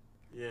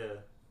 Yeah.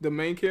 The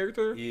main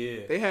character?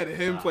 Yeah. They had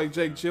him play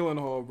Jake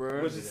Gyllenhaal,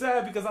 bro. Which is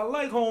sad because I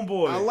like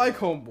Homeboy. I like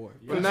Homeboy.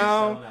 But You're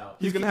now selling out.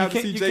 he's going to have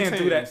to see Jake's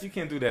can't do hands. that. You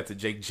can't do that to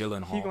Jake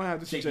Gyllenhaal. He's going to have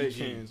to see Jakey Jake's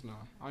G. hands now.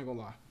 I ain't going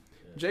to lie.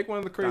 Jake, one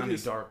of the Donnie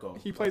craziest. Darko.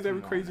 He plays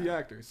every Come on crazy now.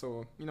 actor,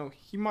 so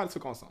he might have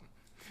took on something.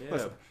 Yeah,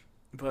 Listen.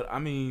 but I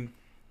mean,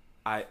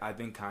 I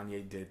think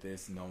Kanye did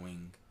this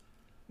knowing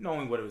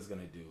what it was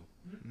gonna do.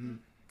 Mm-hmm.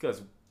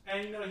 Because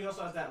And he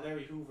also has that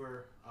Larry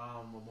Hoover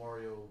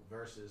Memorial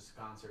versus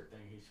concert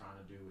thing he's trying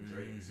to do with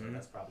Drake, so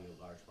that's probably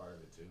a large part of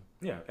it too.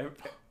 yeah,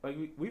 like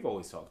we've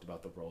always talked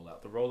about the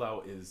rollout. The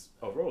rollout is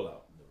a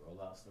rollout. The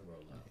rollout's the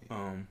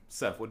rollout.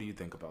 Seth, what do you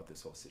think about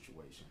this whole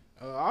situation?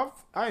 I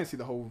didn't see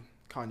the whole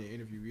Kanye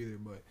interview either,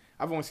 but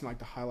I've only seen like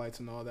the highlights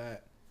and all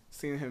that.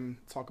 Seen him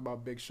talk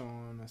about Big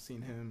Sean. I've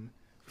seen him.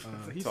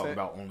 He Talk said,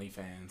 about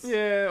OnlyFans.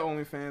 yeah,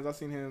 OnlyFans. I've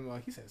seen him.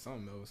 He said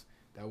something else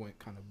that went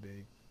kind of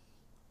big.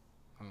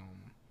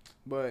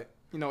 But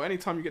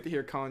anytime you get to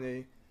hear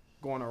Kanye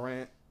go on a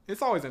rant,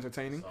 it's always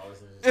entertaining.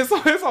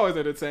 It's always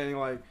entertaining.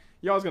 Like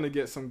you're always gonna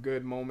get some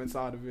good moments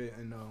out of it,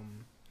 and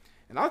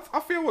I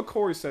feel what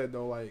Corey said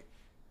though. Like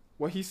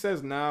what he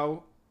says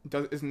now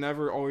is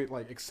never always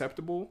like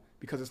acceptable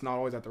because it's not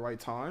always at the right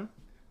time.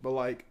 But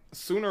like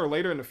sooner or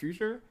later in the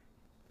future,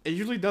 it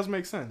usually does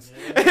make sense.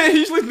 Yeah. It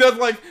usually does.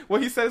 Like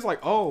what he says, like,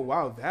 oh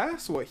wow,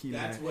 that's what he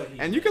That's meant. what he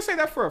And you meant. can say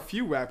that for a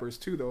few rappers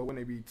too, though, when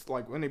they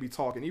be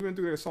talking, even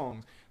through their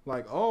songs.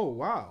 Like, oh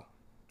wow,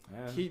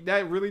 Yeah.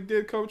 that really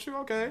did coach you,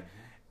 okay?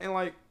 And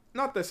like,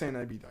 not that saying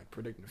that'd be like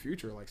predicting the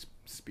future, like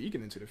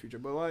speaking into the future,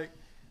 but like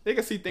they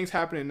can see things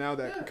happening now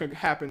that could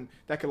happen,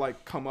 that could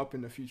like come up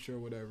in the future or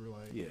whatever,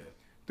 like Yeah.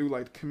 through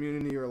like the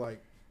community or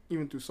like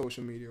even through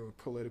social media or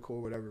political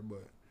or whatever.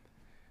 But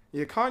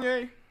yeah,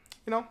 Kanye,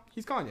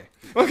 he's Kanye.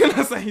 What can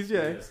I say? He's He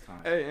is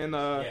Kanye. Hey, and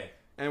Yeah.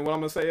 and what I'm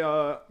gonna say,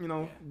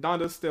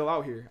 Donda's still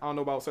out here. I don't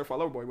know about Certified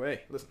Lover Boy, but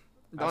hey, listen,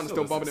 I Donda's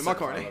still listen bumping to in my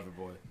car. Certified Hey,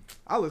 Lover Boy.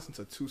 I listened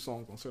to 2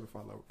 songs on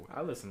Certified Lover Boy.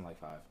 I listen to like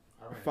 5.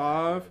 I ran it 5.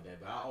 back the other day,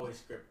 but I always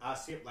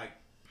skip like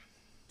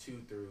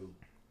 2 through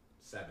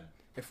 7.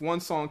 If one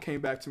song came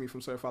back to me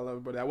from Certified Lover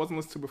Boy that I wasn't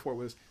listening to before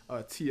was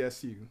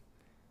TSU.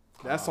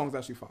 That song's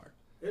actually fire.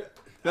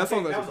 That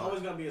song was actually fire.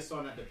 always gonna be a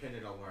song that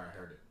depended on where I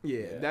heard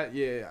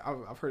it.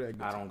 I've heard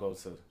that. I don't go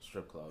to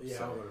strip clubs. Yeah, I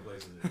so. don't go to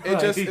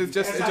places. It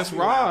just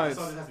rides.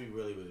 That song has to be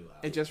really, really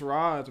loud. It just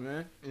rides,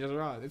 man. It just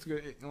rides. It's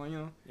good.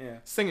 Yeah.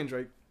 Singing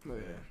Drake. But,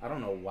 I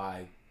don't know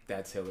why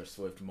that Taylor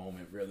Swift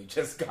moment really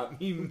just got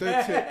me Bro,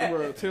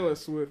 mad. Taylor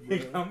Swift. Bro.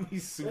 It got me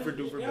super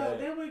duper Yo, mad.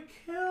 they would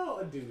kill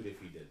a dude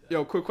if he did that.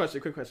 Yo, quick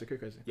question.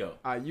 Yo,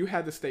 You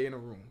had to stay in a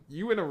room.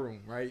 You in a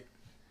room, right?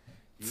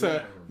 You in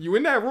that room. You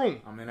in that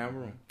room. I'm in that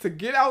room. To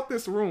get out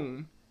this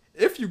room,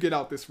 if you get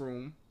out this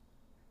room,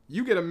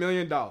 you get $1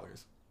 million.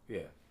 Yeah.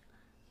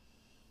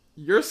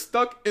 You're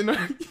stuck in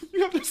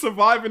you have to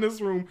survive in this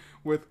room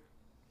with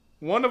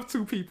one of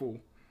 2 people.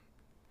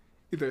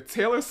 Either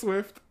Taylor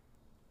Swift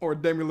or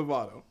Demi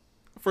Lovato.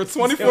 For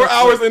 24 Taylor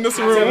hours Swift. in this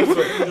Taylor room.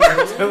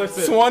 Swift. Taylor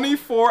Swift.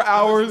 24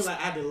 hours. I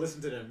had to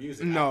listen to their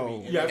music.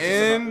 No. You have to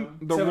In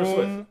the Taylor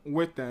room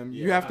with them.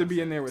 You Yeah, have to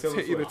be in there with Taylor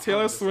either Swift.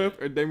 Taylor 100%.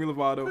 Swift or Demi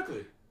Lovato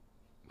Quickly.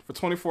 for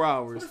 24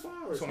 hours. 24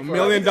 hours. $1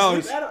 million.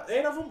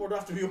 8 of them, or do I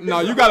have to be awake? No,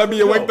 you gotta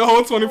be awake the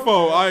whole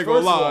 24. I ain't gonna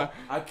First of all, lie.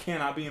 I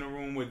cannot be in a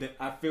room with them.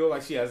 I feel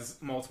like she has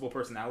multiple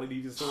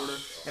personality disorder,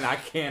 and I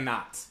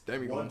cannot.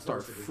 Demi One gonna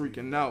start person is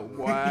freaking out,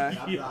 boy.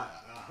 I'm not,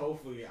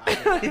 hopefully,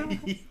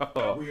 I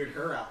Yo. weird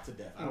her out to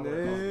death. I don't want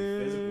to cause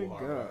any physical harm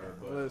to her,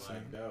 but Listen.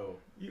 like, no,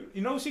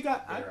 You know she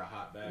got. they're a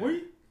hot bag. Were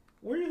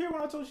you here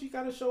when I told you she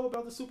got a show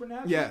about the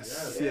supernatural?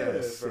 Yes,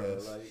 yes, bro.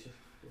 yes. Like,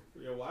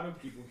 Yo, why do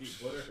people keep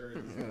putting her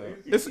in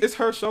this It's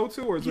her show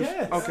too, or is it?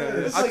 Yes. Okay,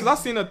 It's because like I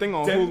seen a thing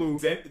on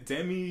Hulu.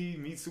 Demi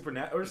meets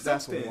Supernatural or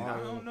That's something. I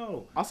wild. don't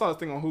know. I saw this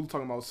thing on Hulu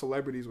talking about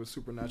celebrities with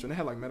Supernatural, and they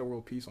had like Meta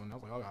World Peace on it. I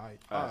was like, all right.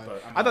 Alright,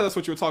 but, I thought that's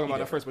what you were talking He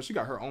about at different. first, but she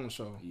got her own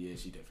show. Yeah,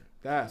 she different.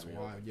 That's Yeah.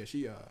 wild. Yeah,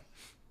 she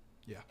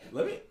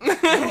Let me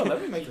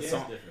let me make She the is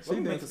song. different. Let me She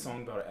make a does.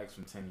 song about an ex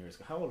from 10 years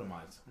ago. How old am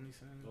I?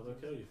 27. Well, they'll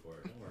kill you for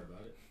it. Don't worry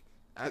about it.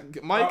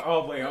 Mike.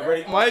 Oh wait,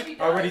 already. Mike- She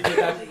I already does.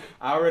 did that.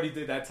 I already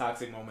did that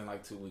toxic moment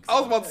like 2 weeks. I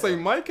was ago. about to say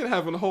Mike can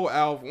have a whole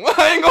album.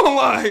 I ain't gonna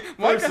lie.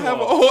 Mike First can of have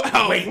a all, whole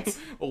album.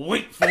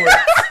 wait for it.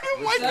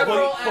 Mike Several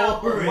Wait for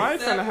albums. it. Mike can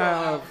Several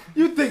have. albums.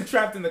 You think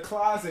Trapped in the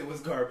Closet was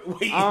garbage?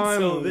 Wait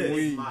until I'm this.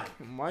 weak. Mike.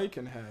 Mike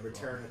can have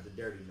Return of the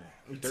Dirty Mac.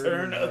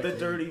 Return of the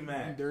Dirty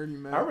Mac. Dirty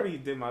Mac. I already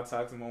did my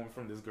toxic moment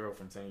from this girl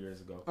from 10 years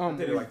ago. I I'm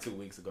did it weak. like 2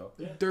 weeks ago.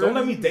 Dirty Don't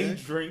let me day Mac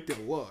drink.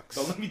 Deluxe.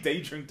 Don't let me day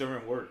drink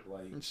during work.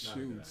 Like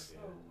Shoots.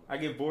 I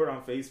get bored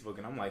on Facebook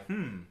and I'm like,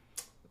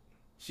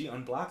 she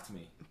unblocked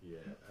me. Yeah.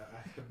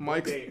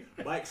 Mike's-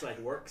 Mike's like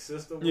work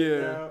system. Yeah.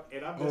 Yeah. Down,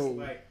 and I'm just Oh.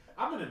 like,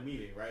 I'm in a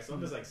meeting, right? So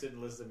I'm just like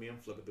sitting listening to me. I'm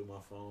flipping through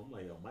my phone. I'm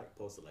like, yo, Mike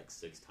posted like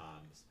 6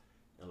 times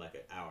in like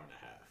an hour and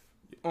a half.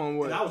 On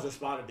what? And I was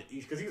responding to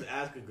each because he was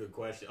asking good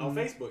questions on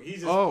Facebook.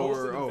 He's just Oh,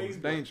 posting on or,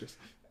 Facebook. dangerous.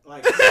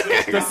 Like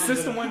 6 The times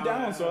system in went an hour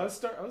down, and a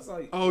so half. I was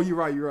like, Oh, you're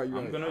right. You're I'm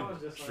right. I gonna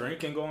was just like-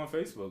 drink and go on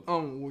Facebook.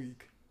 I'm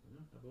weak.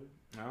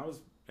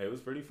 It was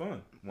pretty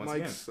fun. Once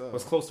Mike's, again,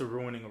 was close to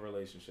ruining a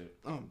relationship.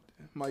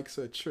 Mike's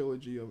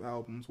trilogy of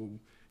albums will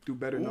do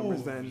better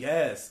numbers Ooh, than.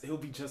 yes, it'll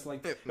be just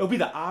like it'll be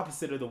the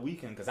opposite of the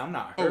weekend because I'm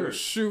not Oh hurt.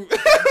 shoot!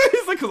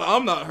 He's like, cause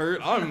I'm not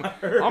hurt.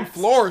 I'm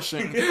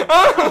flourishing.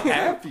 I'm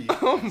happy.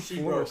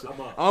 She broke.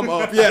 I'm up. I'm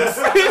up.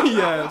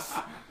 Yes,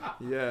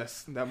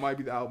 yes. That might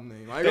be the album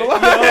name. I ain't Yo,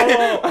 gonna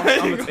lie.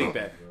 I'm gonna take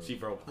that. She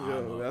broke.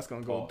 Yo, that's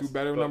gonna go do Pause.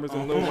 better numbers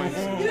than Lil Wayne.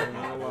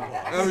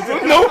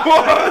 Pause. No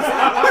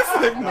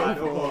pause. Like, no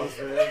No pause.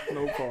 pause, man.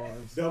 No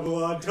pause.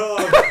 Double on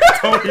top.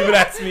 Don't even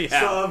ask me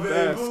how.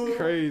 That's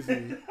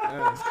crazy.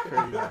 That's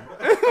crazy.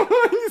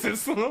 He said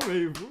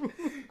something.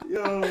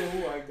 Yo, oh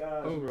my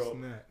gosh, Oh bro.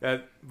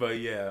 snap. But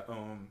yeah,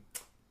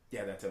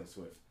 that's Taylor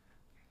Swift.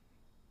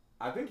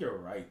 I think you're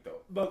right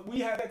though. But we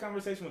had that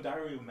conversation with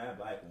Diary of a Mad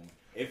Black Woman.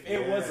 If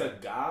it was a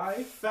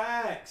guy,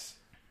 Facts.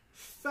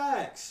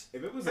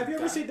 if it was Have a you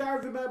guy, ever seen Diary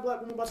of a Mad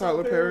Black Woman by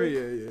Tyler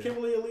Perry, yeah.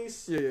 Kimberly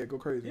Elise? Yeah, go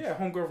crazy. yeah,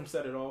 homegirl from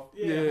Set It Off.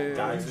 Yeah.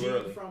 Died too Jean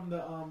early. from the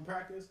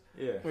practice.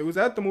 Yeah. Wait, was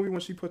that the movie when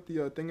she put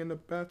the thing in the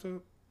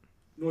bathtub?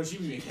 No, what you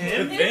mean?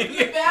 Him She in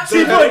the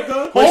put-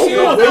 bathroom. Oh, He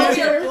yeah, was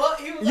yeah. on your book.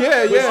 He was Yeah, on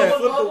yeah. the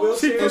Flip the bubble.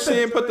 wheelchair. And she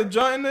didn't put the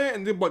joint in there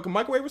and did like a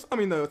microwave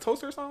the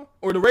toaster or something?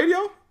 Or the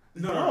radio?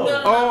 No.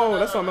 No. Oh,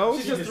 that's something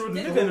else? She just threw the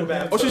She nigga in the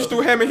bathroom. Oh, she just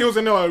threw Hammer Heels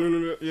in there.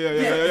 Like,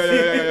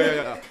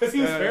 yeah. Because he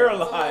was Yeah.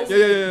 paralyzed.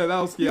 Yeah, that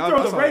was, He yeah. threw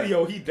I the saw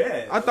radio, he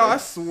dead. that. I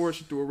swore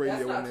she threw a radio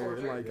That's in not there.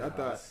 torture. Like, I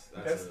thought,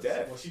 That's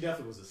death. Well, she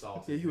definitely was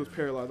assaulted. yeah, he was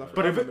paralyzed.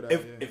 But I if remember that,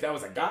 yeah. if that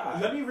was a guy,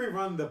 Let me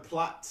rerun the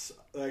plots,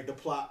 like the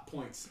plot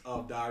points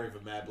of Diary of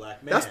a Mad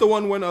Black Man. That's the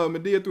one when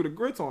Medea threw the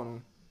grits on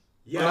him.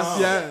 Yes.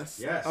 Yes.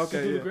 Yes. she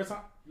Okay, threw the yeah. grits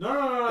on.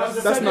 No.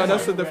 That's not-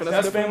 that's the different-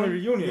 That's the different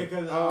Family one? Reunion.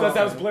 Because Because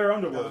that was Blair That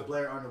was Underwood.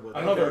 Blair Underwood.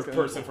 Another Okay.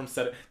 person from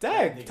Set It. That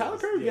Dang, nigga Tyler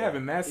was- Perry be yeah.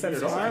 having mad Set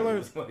It Off.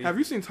 Tyler, Like- have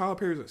you seen Tyler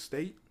Perry's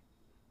Estate?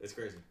 It's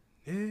crazy.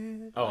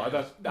 Yeah. Oh, I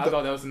thought that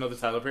was another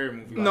Tyler Perry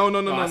movie. No.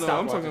 I I'm stopped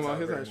talking watching about Tyler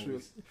his Perry actual.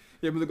 movies.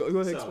 Yeah, but go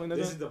ahead, So explain that.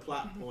 this is the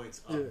plot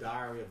points of Yeah.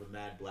 Diary of a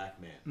Mad Black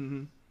Man.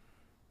 Mm-hmm.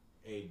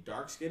 A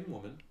dark-skinned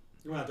woman,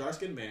 a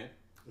dark-skinned man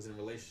is in a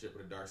relationship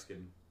with a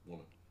dark-skinned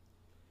woman.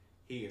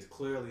 He is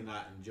clearly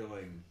not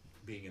enjoying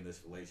being in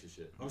this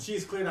relationship. She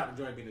is clearly not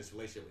enjoying being in this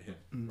relationship with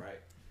him, right?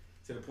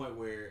 To the point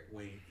where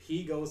when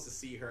he goes to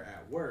see her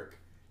at work,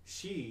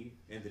 she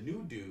and the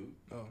new dude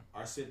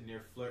are sitting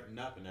there flirting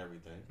up and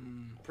everything.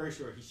 I'm pretty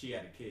sure she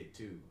had a kid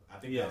too. I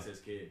think that was his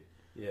kid.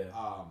 Yeah.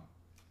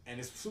 And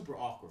it's super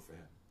awkward for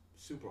him.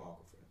 Super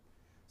awkward for him.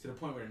 To the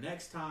point where the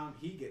next time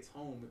he gets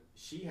home,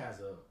 she has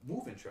a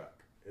moving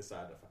truck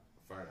inside the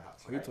front of the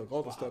house. He right? took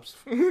all the Spot. steps.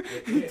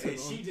 And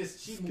she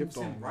Skipped moves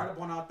him on, right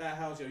up on out that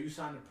house. Yo, you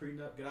signed a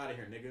prenup. Get out of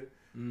here, nigga.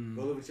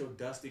 Go live with your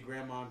dusty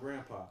grandma and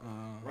grandpa.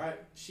 Right?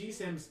 She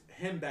sends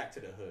him back to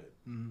the hood.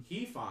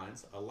 He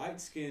finds a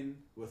light-skinned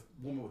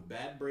woman with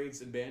bad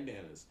braids and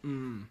bandanas,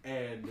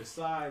 and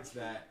decides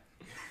that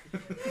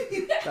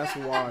That's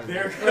wild.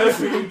 they're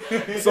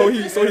gonna be. So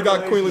he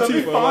got Queen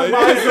Latifah. find Like,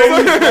 my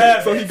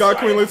baby so he got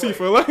Queen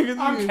Latifah. Like,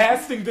 I'm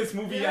casting this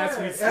movie as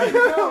we speak.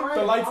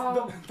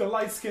 The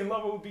light skinned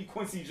lover would be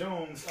Quincy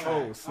Jones.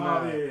 oh Oh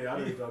snap. yeah, I know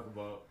what you're talking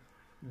about.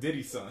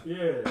 Diddy's son.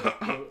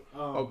 Yeah.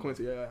 Oh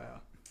Quincy, yeah.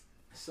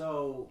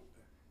 So,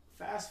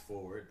 fast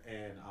forward,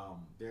 and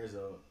there's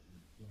a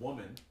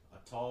woman,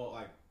 a tall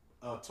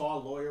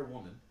lawyer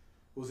woman,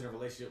 who's in a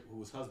relationship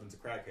whose husband's a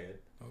crackhead.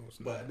 Oh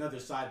snap. But another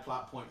side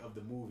plot point of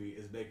the movie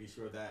is making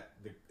sure that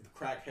the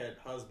crackhead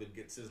husband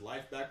gets his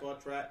life back on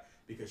track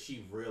because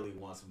she really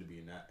wants him to be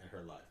in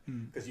her life.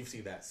 Because you've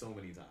seen that so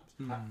many times.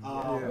 Yeah,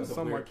 that was a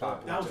something weird like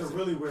plot. That was a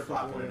really weird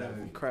plot point in that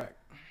movie. Crack.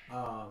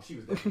 She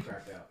was definitely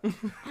cracked out.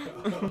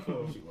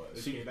 She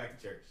was. She came back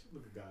to church.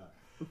 Look at God.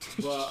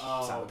 But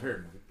Tyler Perry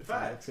movie.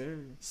 facts.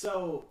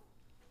 So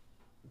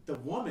the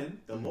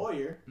woman, the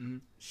lawyer,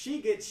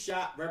 she gets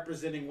shot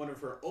representing one of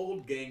her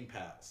old gang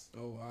pals.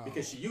 Oh wow.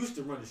 Because she used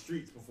to run the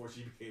streets before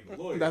she became a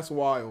lawyer. That's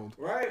wild.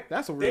 right.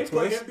 That's a They real put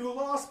twist. him through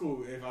law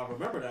school, if I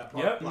remember that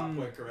Yep. plot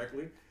point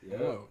correctly.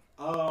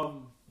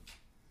 Whoa.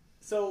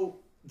 So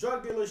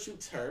drug dealer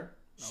shoots her.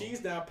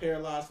 She's now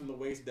paralyzed from the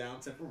waist down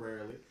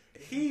temporarily.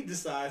 He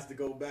decides to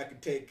go back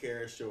and take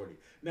care of Shorty.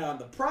 Now, in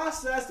the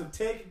process of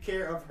taking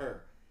care of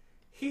her,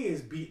 he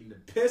is beating the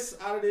piss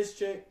out of this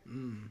chick.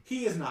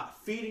 He is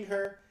not feeding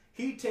her.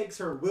 He takes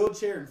her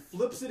wheelchair and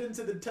flips it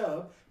into the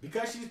tub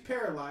because she's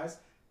paralyzed.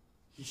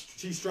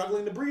 She's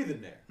struggling to breathe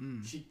in there.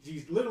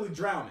 She's literally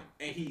drowning,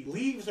 and he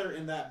leaves her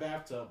in that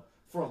bathtub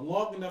for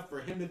long enough for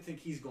him to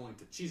think she's going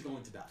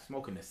to die.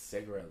 Smoking a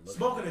cigarette.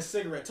 Smoking a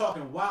cigarette,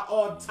 talking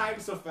all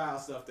types of foul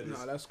stuff to this,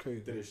 Nah, that's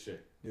crazy. to this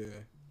shit. Yeah.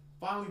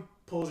 Finally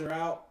pulls her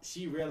out.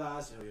 She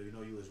realized, oh, you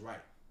know, you was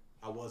right.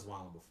 I was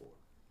wilding before.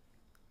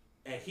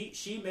 And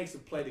she makes a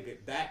play to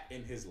get back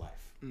in his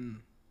life.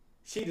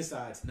 She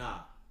decides, nah,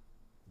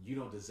 you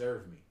don't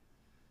deserve me.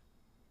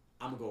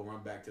 I'm going to go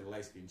run back to the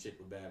light-skinned chick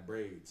with bad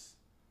braids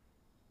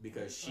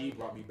because she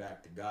brought me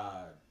back to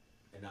God,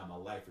 and now my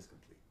life is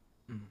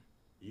complete.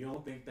 You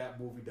don't think that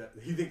movie does?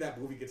 You think that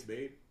movie gets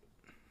made?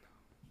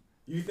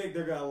 You think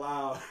they're gonna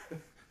allow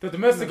The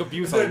domestic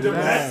abuse. The alone.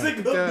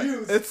 domestic Yeah,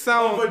 abuse it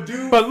sound- of a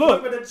dude But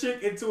look- flipping a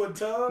chick into a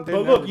tub. They But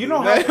look, never you do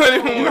know that. how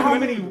you know how They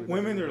many never do that.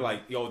 women are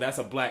like, yo, that's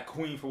a black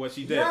queen for what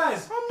she did.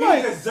 Yes, I'm he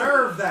like,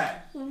 deserved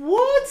that.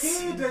 what?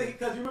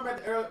 Because you remember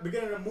at the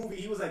beginning of the movie,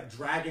 he was like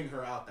dragging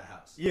her out the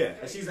house. Yeah.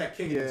 And she's like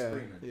kicking and Yeah,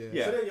 screaming.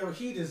 yeah. So then,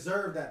 he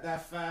deserved that.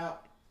 That foul.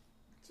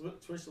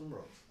 Twitch some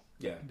ropes.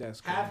 Yeah. That's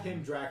Have crazy.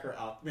 him drag her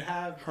out.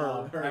 Have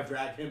Her. her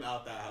drag him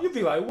out the house. You'd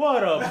be like,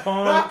 what up,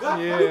 punk?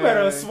 Yeah. You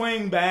better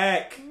swing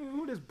back.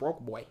 Who this broke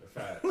boy?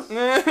 Facts. Like,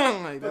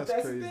 But that's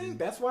that's crazy. the thing.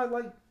 That's why,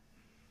 like,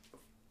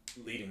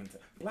 leading into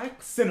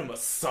black cinema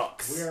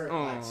sucks. We're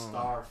Oh. like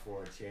starved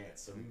for a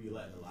chance, so we be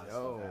letting a lot of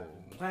Yo. stuff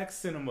happen. Black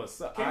cinema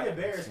sucks. Kenya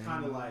Bear is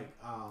kind of like,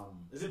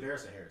 is it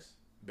Barris or Harris?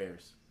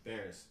 Bears.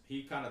 Barris.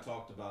 He kind of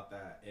talked about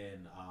that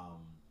in,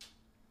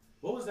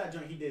 what was that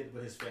joint he did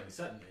with his family?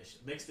 Sutton-ish,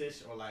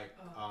 mixed-ish, or like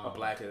A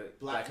black not AF.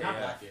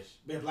 blackish,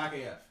 but black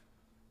AF.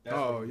 That's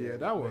Oh, what he yeah, did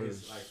that with was-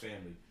 his, like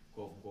family,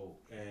 quote unquote.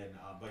 And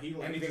but he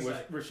like Anything just with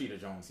like, Rashida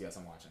Jones, yes,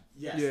 I'm watching.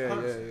 yes, Yeah,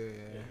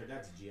 100%. yeah. Her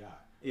dad's a GI.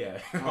 Yeah.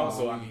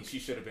 Also, I mean, she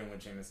should have been with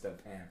Jim instead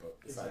of Pam, but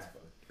besides,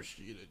 Exactly.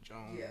 Rashida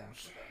Jones. Yeah.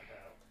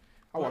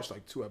 I watched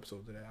like 2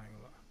 episodes of that. I ain't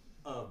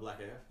gonna lie. Black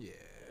AF. Yeah,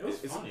 It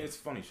was it's funny. it's a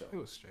funny show. it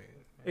was straight.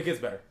 It gets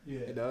better.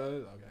 It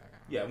does. Okay.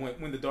 Yeah,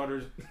 when the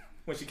daughter,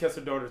 when she catch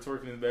her daughter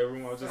twerking in the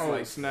bedroom, I was just Oh,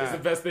 like, snap. it's the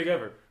best thing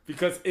ever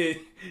because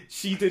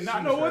she did not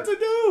She know was what hurt. to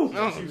do.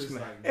 Oh, She was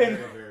snap. like And-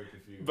 very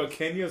confused. But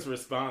Kenya's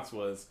response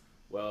was,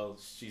 well,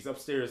 she's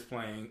upstairs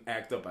playing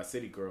Act Up by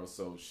City Girls,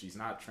 so she's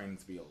not trained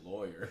to be a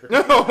lawyer.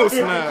 Oh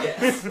snap!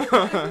 Yes.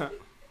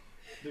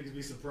 Niggas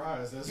be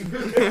surprised. That's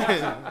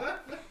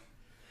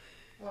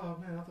oh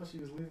man, I thought she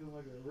was living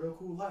like a real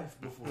cool life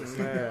before.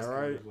 Yeah,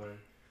 right.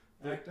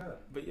 Act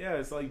up. But yeah,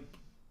 it's like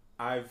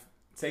I've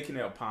taken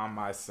it upon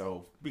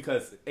myself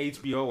because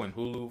HBO and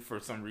Hulu, for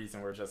some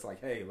reason, were just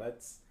like, hey,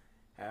 let's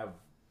have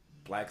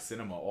black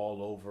cinema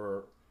all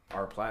over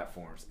our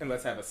platforms and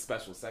let's have a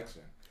special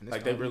section. And it's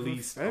Like they not even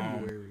released,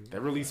 February.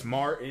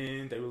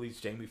 Martin, they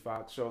released Jamie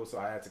Foxx show, so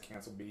I had to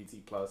cancel BET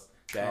Plus.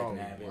 Dag Oh,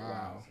 nabbit,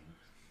 wow.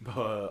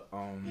 But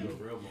You a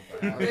real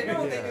motherfucker. They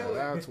know what they Yeah, doing.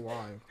 that's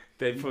wild.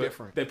 they Be put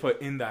different. they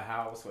put In the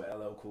House with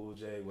LL Cool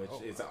J, which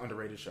Oh, is an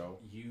underrated show.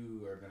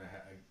 You are gonna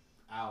have.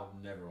 I'll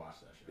never watch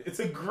that show. It's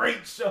a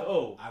great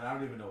show. I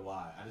don't even know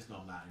why. I just know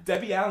I'm not. Into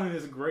Debbie Allen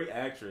is a great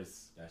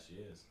actress. that she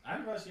is. I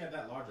didn't realize she had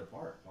that larger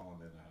part on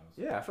in the house.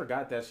 Yeah, I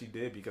forgot that she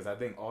did because I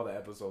think all the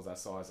episodes I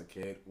saw as a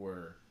kid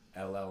were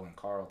LL and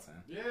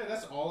Carlton. Yeah,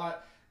 that's all I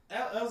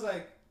was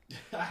like,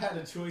 I had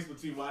a choice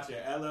between watching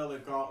LL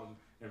and Carlton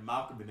and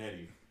Malcolm and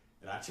Eddie,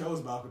 and I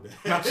chose Malcolm and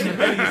Malcolm Eddie.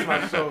 and Eddie's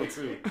my show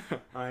too.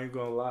 I ain't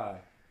gonna lie.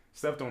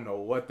 Steph don't know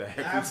what the heck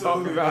we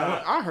Absolutely talking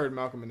about. not. I heard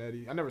Malcolm and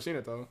Eddie. I never seen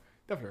it though.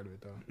 Definitely heard of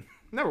it though.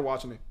 Never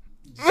watching it.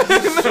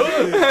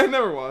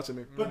 Never watching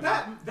it. But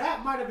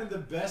that might have been the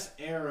best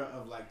era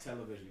of like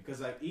television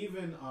because like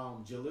even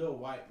Jaleel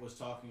White was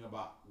talking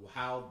about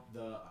how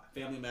the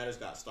Family Matters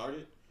got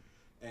started,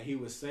 and he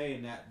was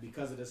saying that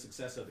because of the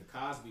success of the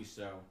Cosby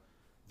Show,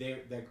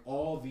 they like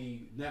all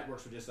the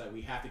networks were just like,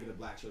 we have to get a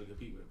black show to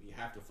compete with it. We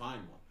have to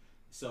find one.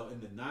 So in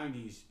the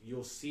 '90s,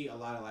 you'll see a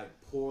lot of like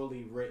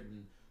poorly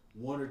written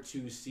 1 or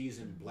 2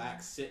 season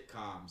black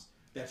sitcoms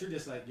that you're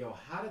just like, yo,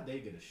 how did they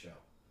get a show?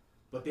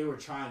 But they were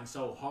trying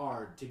so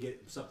hard to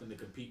get something to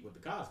compete with the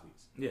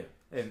Cosbys. Yeah,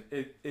 and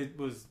it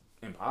was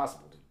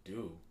impossible to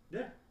do.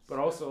 Yeah. But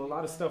also a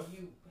lot of stuff.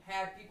 You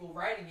have people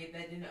writing it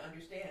that didn't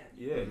understand.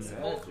 Yeah,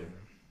 exactly.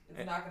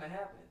 It's not gonna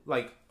happen.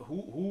 Like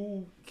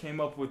who came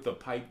up with the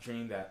pipe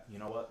dream that, you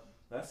know what?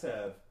 Let's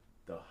have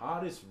the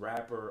hottest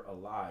rapper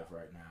alive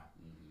right now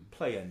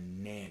play a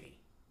nanny.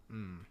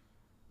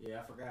 Yeah,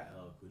 I forgot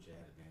LL Cool J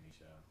had a nanny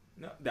show.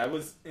 No, that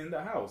was In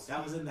the House.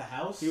 That was in the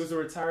house? He was a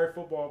retired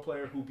football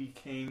player who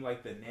became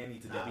like the nanny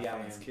to Debbie Nah,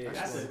 Allen's man.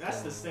 kids.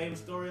 That's the same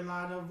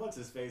storyline of what's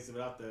his face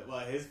about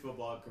his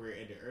football career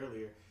ended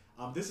earlier.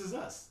 This Is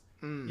Us.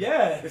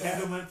 Yes.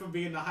 Kevin went from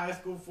being a high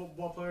school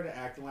football player to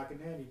acting like a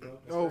nanny, bro.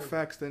 That's Oh, crazy.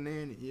 facts the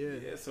nanny. Yeah.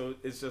 Yeah, so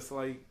it's just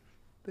like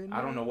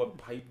I don't know what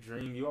pipe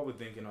dream you all were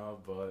thinking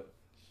of, but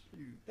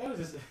That was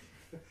just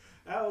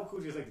LL Cool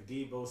J is like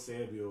the Debo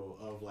Samuel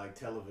of like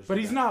television. but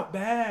he's not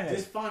bad.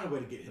 Just find a way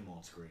to get him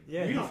on screen.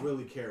 Yeah, you he's- don't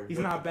really care he's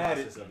what not the bad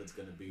process of it's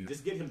gonna be.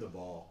 Just get him the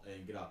ball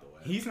and get out the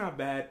way. He's not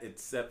bad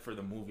except for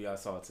the movie I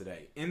saw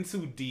today.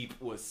 Into Deep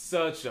was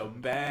such a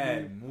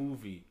bad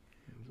movie.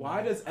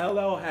 Why does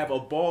LL have a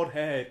bald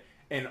head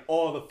and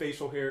all the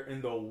facial hair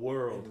in the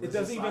world? It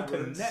doesn't even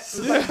connect.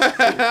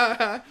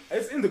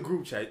 It's in the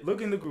group chat.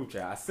 Look in the group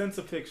chat. I sent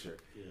a picture.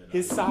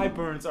 His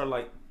sideburns are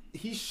like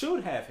he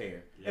should have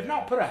hair. If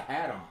not, put a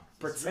hat on.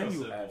 Pretend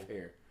you real have simple.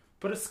 hair.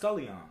 Put a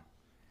Scully on.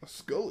 A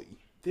Scully.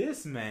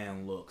 This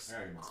man looks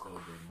Very much so,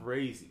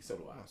 crazy. So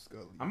do A I.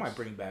 Scully. I might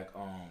bring back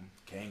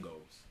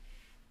Kangos.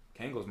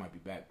 Kangos might be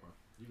back, bro.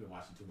 You've been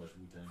watching too much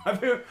Wu-Tang.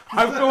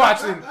 I've been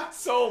watching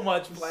so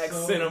much black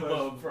So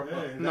cinema, much, bro.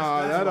 man.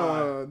 Nah,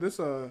 That's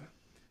that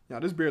yeah,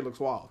 this beard looks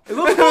wild. It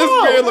looks This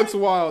wild. beard looks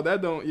wild.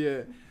 That don't,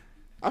 yeah.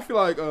 I feel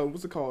like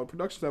what's it called?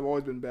 Productions have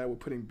always been bad with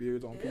putting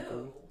beards on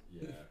people.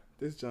 Ew. Yeah.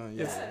 This John,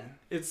 It's, yeah.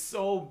 it's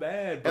so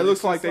bad. It but looks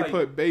it's like just they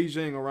put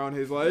Beijing around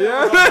his like They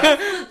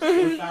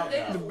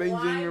The Beijing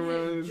lined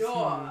around his his-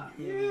 jaw.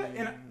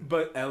 Yeah,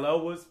 but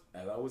LL was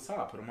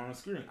hot. Put him on the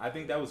screen. I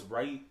think that was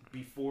right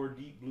before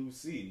Deep Blue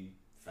Sea.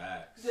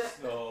 Facts.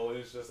 So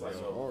it's just like,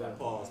 That's hard.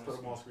 Pause. Put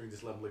him on screen.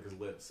 Just let him lick his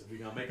lips. If we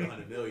gonna make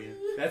 100 million,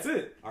 that's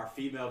it. our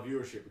female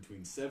viewership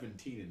between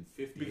 17 and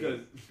 50.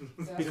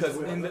 Because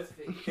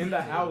in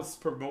the house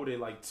promoted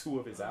like 2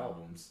 of his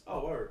albums.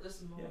 Oh, word. This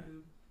is Yeah.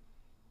 dude.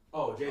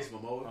 Oh, Jason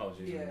Momoa. Oh,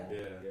 Jason Yeah.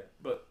 Momoa. Yeah.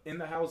 But in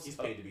the house, He's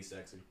paid to be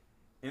sexy.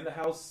 in the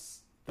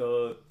house,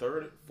 the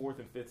 3rd, 4th,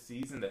 and 5th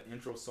season, the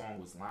intro song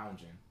was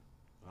 "Lounging"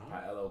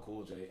 by LL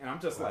Cool J, and I'm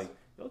just like,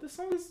 yo, this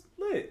song is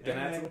lit. Then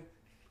And that's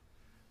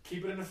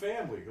keep it in the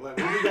family. Like,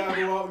 what we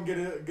gotta go out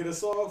and get a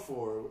song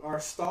for? Our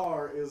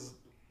star is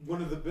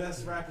one of the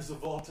best rappers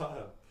of all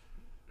time.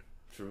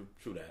 true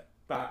that.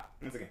 But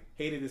once again,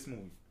 hated this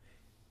movie.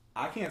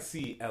 I can't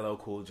see LL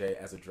Cool J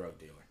as a drug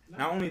dealer.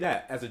 Not only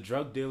that, as a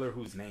drug dealer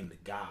who's named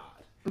God.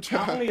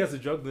 Not only as a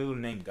drug dealer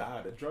named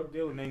God, a drug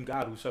dealer named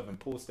God who's shoving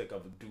pool stick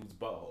up a dude's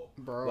butthole.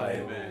 Bro. Like,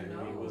 Hey, man, he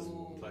No. was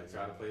like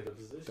trying to play the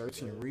position.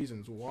 13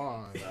 reasons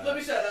why. Let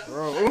me shut up.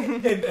 Bro.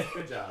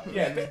 Good job.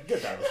 yeah, good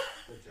job.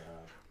 Good job.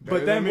 But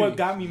Better then than what me.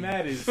 got me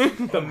mad is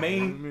the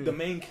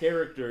main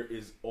character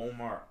is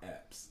Omar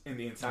Epps, and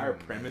the entire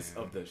premise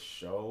of the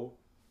show,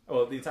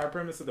 well, the entire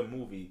premise of the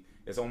movie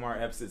is Omar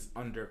Epps is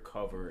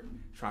undercover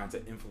trying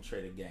to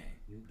infiltrate a gang.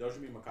 Don't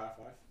you mean Makai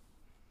 5?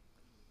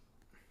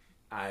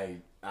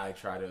 I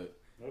try to.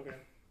 Okay.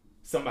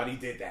 Somebody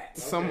did that,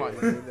 Somebody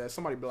did that.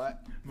 Somebody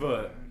black.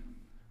 but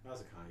That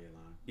was a Kanye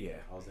line. yeah,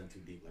 I was in too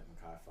deep like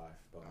Makai 5,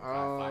 but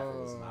Makai 5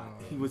 was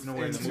not. he was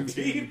nowhere in the Too movie.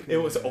 deep. It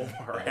was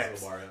Omar That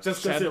was Epps, Omar Epps.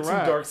 just because Chad they're the two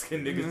Rap. dark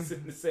skinned niggas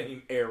in the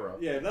same era.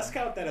 Yeah, let's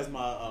count that as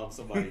my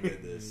somebody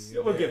did this.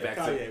 Yeah, we'll get back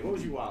to Kanye, it. what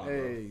was you wilding,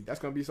 Hey, that's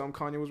gonna be something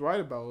Kanye was right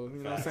about.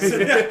 You know what I'm bro?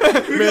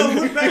 saying? We gonna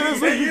look back in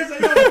 10 years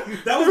and go,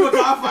 that was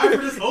Makai 5 for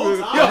this whole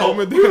time. Yo,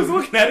 Yo, we was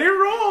looking at it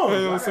wrong. You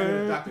know I what I'm gotta hear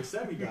saying? Dr.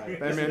 Sebi guy. That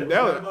He was right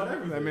Mandela, about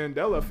everything. that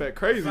Mandela effect,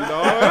 crazy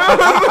dog.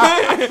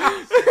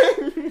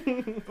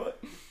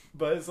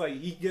 But it's like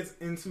he gets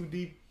in too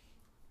deep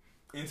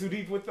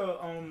with the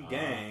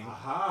gang,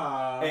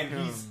 Aha. and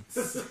he's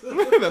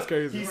That's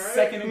crazy. he's Right.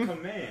 second in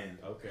command.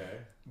 Okay.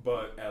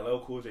 But LL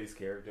Cool J's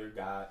character,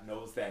 God,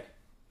 knows that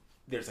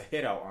there's a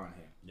hit out on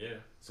him. Yeah.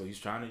 So he's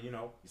trying to,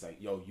 he's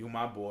like, yo, you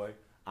my boy.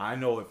 I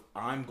know if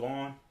I'm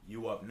gone,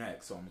 you up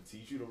next. So I'm going to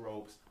teach you the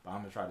ropes, but I'm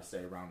going to try to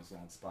stay around as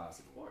long as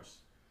possible. Of course.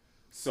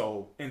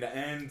 So in the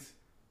end,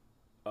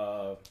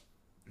 I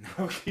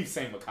keep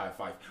saying Makai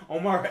Fife.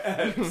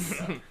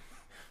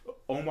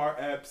 Omar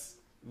Epps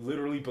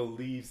literally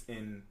believes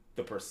in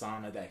the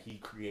persona that he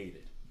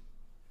created.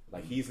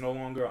 Like, he's no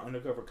longer an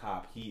undercover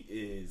cop. He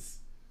is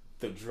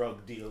the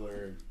drug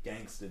dealer,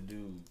 gangster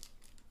dude.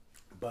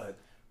 But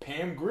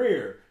Pam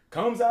Grier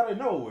comes out of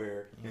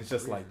nowhere and it's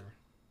just like,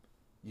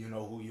 you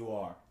know who you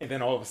are. And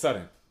then all of a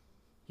sudden,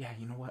 yeah,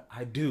 you know what?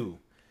 I do.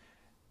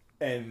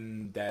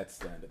 And that's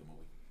the end of the movie.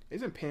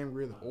 Isn't Pam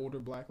Grier the older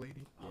black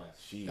lady?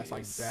 She That's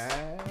like is-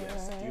 bad.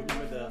 Yes. Do you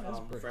remember the That's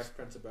bricks. Fresh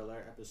Prince of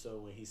Bel-Air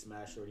episode when he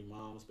smashed Shorty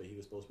Moms, but he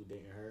was supposed to be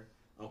dating her?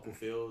 Uncle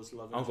Phil's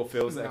love Uncle interest?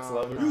 Phil's Nah,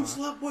 ex-lover. nah. You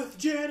slept with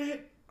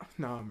Janet.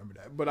 No, I remember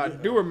that, but I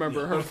do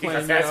remember her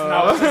playing. That's when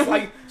I was just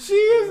like, she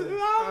is. I'm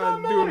I not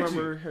do mad at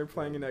remember her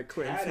playing in that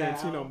Quentin Cat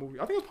Tarantino out. movie.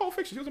 I think it was Pulp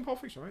Fiction. She was in Pulp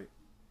Fiction, right?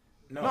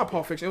 you. No, Not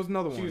Pulp Fiction. It was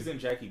another one. She was in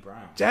Jackie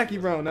Brown. Jackie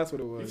Brown. That's what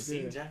it You've was.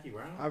 seen Yeah. Jackie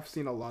Brown? I've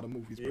seen a lot of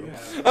movies, bro.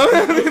 Yeah.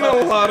 I've seen a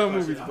lot of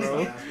movies,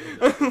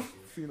 bro.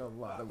 Seen a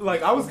lot of.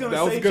 Like, I was gonna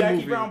That was say a good Jackie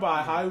movie. Brown, but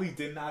I highly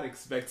did not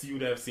expect you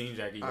to have seen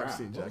Jackie Brown. I've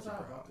seen What was Jackie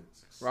that Brown. about?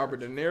 Robert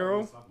De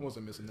Niro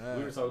wasn't missing that.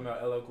 We were talking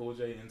about LL Cool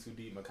J, In Too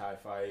Deep, Makai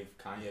Fife,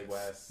 Kanye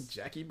West.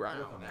 Jackie Brown.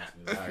 Don't ask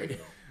me that.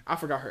 I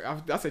forgot her.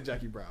 I said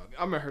Jackie Brown.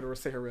 I meant her to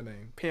say her real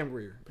name. Pam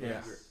Grier. Yeah,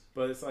 Pam Grier.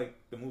 but it's like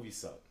the movies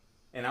suck.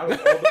 And out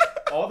of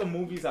all the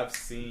movies I've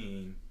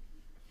seen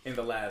in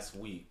the last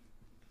week,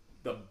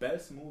 the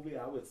best movie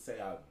I would say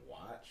I've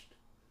watched,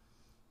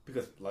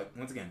 because like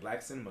once again,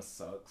 black cinema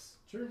sucks.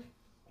 Sure.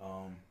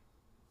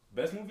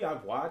 Best movie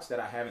I've watched that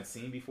I haven't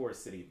seen before is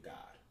City of God.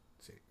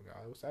 See, God,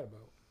 what's that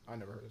about? I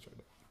never heard this right.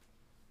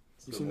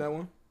 It's You the seen mo- that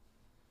one?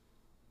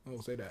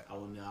 Oh, say that. I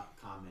will not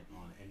comment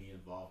on any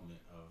involvement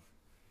of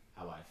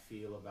how I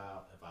feel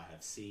about if I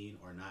have seen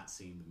or not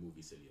seen the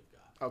movie City of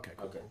God. Okay,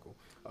 cool, Okay. cool,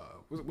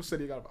 cool. What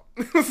city you got about?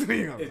 What city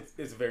you got about?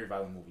 It's a very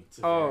violent movie. It's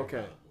a Oh, very okay.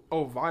 violent movie.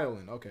 Oh,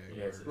 violent. Okay.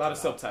 Yeah, it's a lot of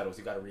about- subtitles.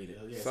 You got to read it.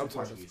 Yeah, it's in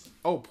Subtitles. Portuguese.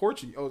 Oh,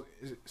 Portuguese. Oh,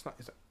 is it? It's not.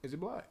 Is it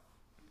black?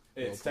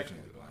 It's Oh,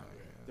 technically Portuguese.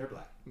 black. They're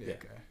black. Yeah. Yeah.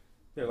 Okay.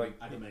 They're like,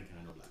 I Dominican,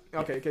 I know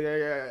black. Okay. Okay.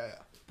 Yeah.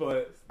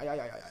 but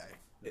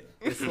Yeah.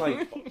 it's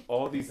like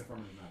all these Except for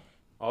me, no.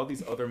 all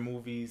these other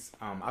movies.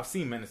 I've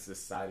seen Menace to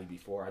Society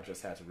before. I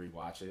just had to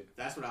rewatch it.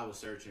 That's what I was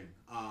searching.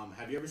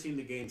 Have you ever seen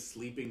the game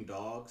Sleeping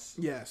Dogs?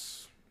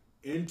 Yes.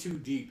 In Too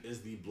Deep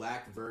is the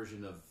black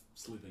version of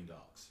Sleeping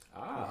Dogs, Ah,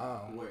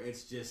 Wow. where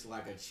it's just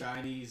like a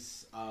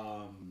Chinese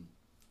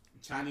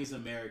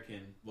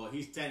American. Well,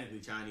 he's technically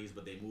Chinese,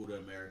 but they moved to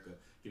America.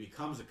 He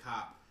becomes a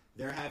cop,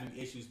 they're having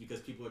issues because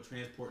people are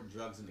transporting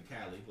drugs into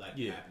Cali, like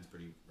Yeah. happens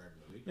pretty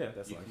regularly. Yeah,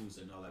 that's like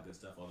Yakuza and all that good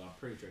stuff. Although I'm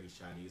pretty sure he's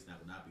Chinese, and that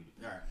would not be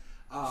all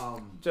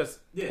right. just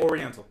Yeah.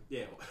 Oriental.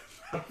 Yeah,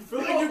 I feel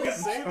like you can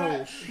say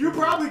that. Oh, You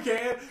probably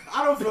can.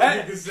 I don't feel like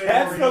you can say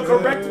That's the Oriental.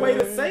 correct way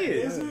to say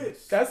it. Is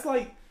it? That's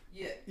like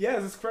Yeah.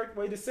 yeah, it's the correct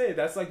way to say it.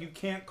 That's like you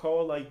can't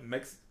call like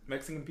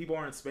Mexican people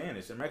aren't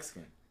Spanish. They're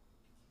Mexican.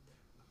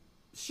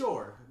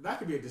 Sure, that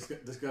could be a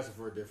discussion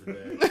for a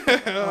different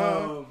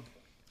day.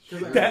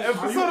 'Cause, like, That are you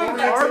episode of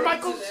Oriental-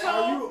 Carmichael Show?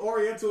 Are you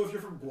Oriental if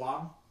you're from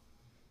Guam?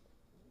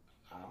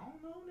 I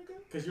don't know, nigga.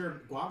 Because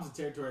Guam's a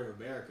territory of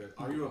America.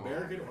 Are you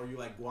American or are you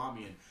like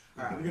Guamian?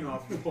 All right, we're getting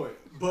off the point.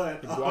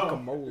 But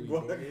Guacamole.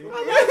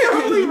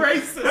 Really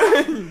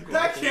racist.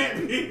 that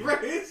can't be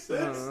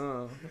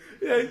racist.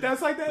 Yeah,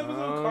 that's like that episode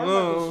of Uh,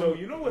 Carmichael show.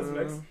 You know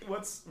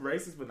what's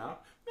racist but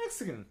not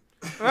Mexican.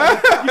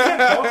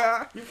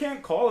 You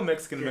can't call a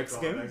Mexican Can't call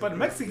a Mexican, but Mexican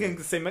Mexican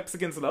can say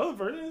Mexicans love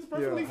her. It's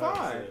perfectly Yeah.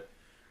 fine.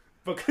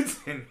 But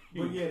continue.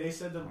 But yeah, they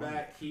send him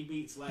back. He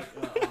meets like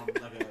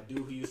a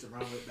dude he used to run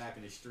with back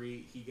in the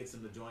street. He gets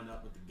him to join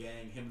up with the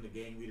gang. Him and the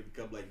gang leader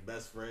become like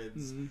best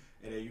friends. Mhm.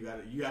 And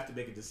then you have to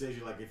make a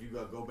decision like if you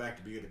gotta go back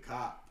to being a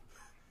cop,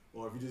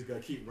 or if you just gotta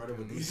keep running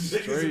with these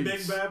niggas and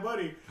big bad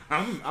buddy.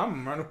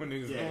 I'm running with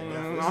niggas. Yeah,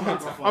 man.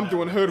 definitely. I'm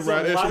doing hood So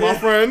radish why- with my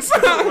friends.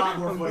 It's a lot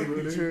more funny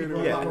when you choose.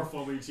 Yeah. A lot more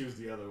fun when you choose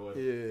the other one.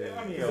 Yeah. I mean, Because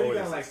then you gotta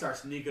always. like start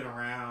sneaking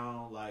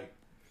around. Like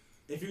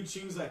if you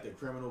choose like the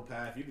criminal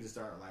path, you can just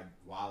start like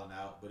wilding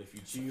out. But if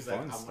you choose like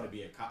Fun I want stuff. to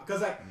be a cop,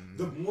 because like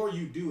the more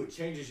you do, it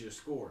changes your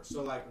score.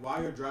 So like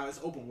while you're driving, it's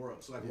open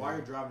world. So like while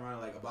you're driving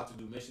around like about to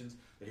do missions,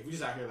 like if you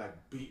just out here like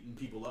beating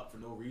people up for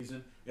no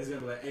reason, it's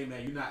gonna be like, hey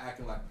man, you're not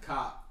acting like a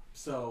cop.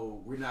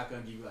 So we're not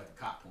gonna give you like the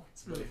cop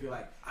points. But if you're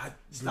like I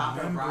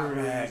stopping remember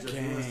robberies that or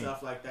doing game.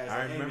 stuff like that, it's I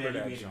like, hey remember man, you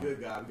that being a jump.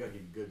 good guy, we gotta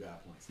give you good guy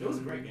points. It was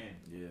a great game.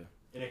 Yeah,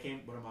 And it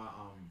came one of my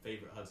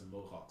favorite Hudson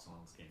Mohawk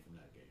songs came from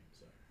that game.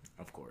 So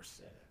of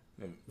course. yeah.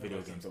 The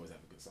video games always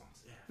have good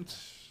songs. Yeah.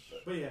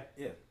 But yeah,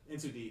 Yeah.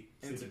 Into Deep,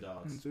 Stupid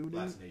Dogs, Into Deep.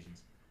 Blast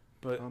Nations.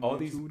 But I'm all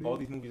being these too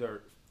deep. movies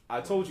are.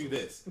 I told you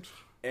this.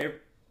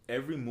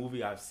 Every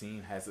movie I've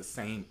seen has the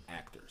same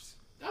actors.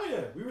 Oh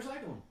yeah, we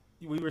recycle them.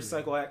 We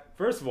recycle act.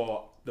 First of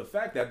all, the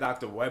fact that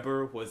Dr.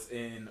 Weber was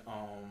in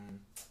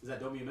Is that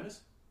Don't Be a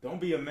Menace? Don't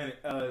Be a Menace.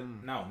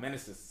 No,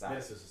 Menace to Society.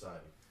 Menace to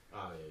Society.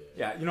 Oh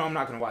yeah. Yeah, you know I'm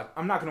not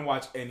gonna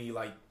watch any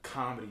like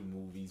comedy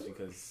movies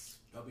because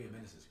Don't Be a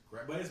Menace is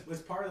great, but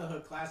it's part of the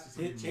hood classics.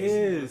 it Chasing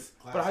is. the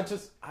But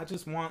classics. I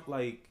just want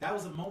like that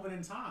was a moment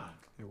in time.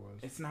 It was.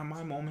 it's not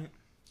my moment.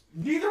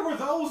 Neither were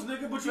those,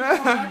 nigga. But you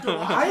come back to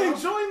I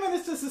enjoy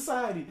Menace to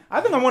Society. I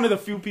think I'm one of the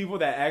few people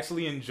that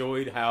actually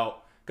enjoyed how.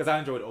 Because I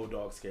enjoyed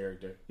O-Dog's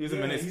character. He was a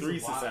Menace 3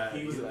 Society.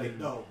 He was like,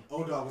 no,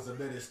 O-Dog was a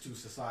menace to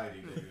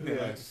society. Nigga.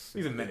 Yeah, Like,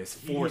 he's a menace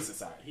he for need-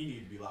 society. He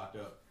needed to be locked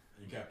up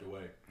and kept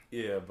away.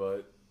 Yeah,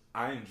 but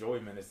I enjoy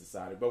Menace to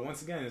Society. But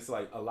once again, it's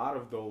like a lot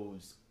of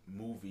those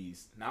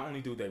movies, not only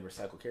do they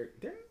recycle characters,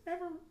 they're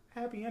never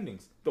happy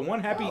endings. The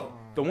one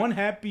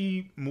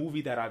happy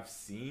movie that I've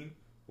seen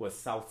was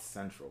South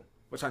Central,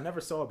 which I never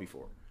saw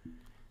before.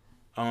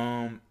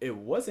 It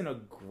wasn't a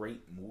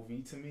great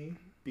movie to me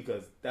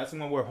because that's the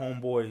one where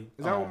Homeboy.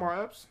 Is that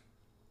Omar Epps?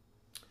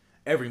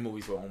 Every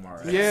movie's with Omar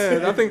Epps.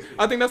 Yeah, I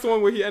think that's the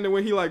one where he ended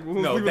when he like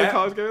was No, leaving that- the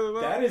college together.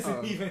 That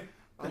isn't even.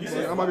 I You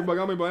said might be what?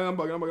 bugging. I'm You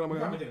probably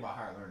bugging. think about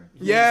higher learning.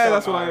 Yeah,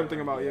 that's what Higher I am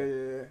thinking about.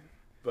 Learning, Yeah.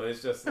 But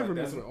it's just like, Every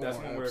that's movie with one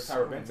Omar where Epps.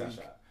 Tyra Banks got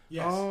shot.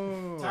 Yes.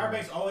 Oh. Tyra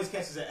Banks always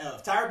catches an L.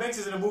 If Tyra Banks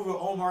is in a movie with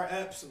Omar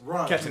Epps,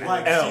 run. Catching an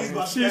like, L. She's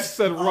about to She catch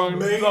said a run.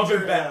 major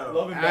Loving L.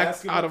 Act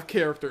basketball. out of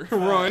character.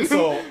 Run.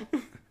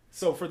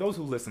 So for those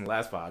who listened to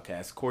last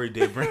podcast, Corey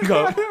did bring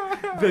up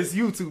this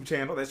YouTube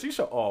channel that you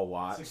should all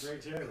watch, It's a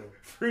great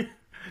channel.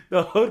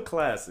 the Hood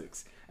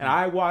Classics, and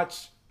I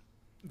watched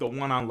the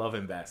one on Love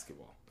and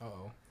Basketball.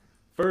 Oh.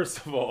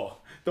 First of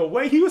all, the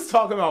way he was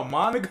talking about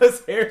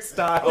Monica's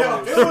hairstyle,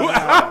 Yo, it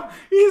was-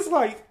 he's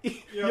like,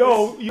 Yo,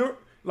 yo, you're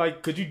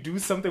like, could you do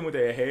something with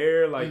their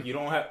hair? Like, you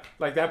don't have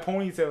like that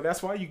ponytail.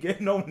 That's why you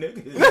get no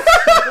niggas.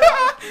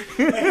 And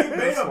he made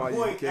That's a why you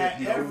point get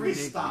at no every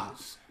niggas. stop.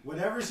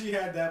 Whenever she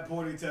had that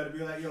ponytail, to be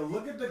like, yo,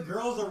 look at the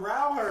girls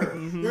around her.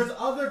 Mm-hmm. There's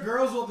other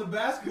girls on the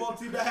basketball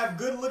team that have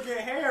good looking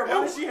hair.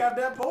 Why does she have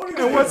that ponytail?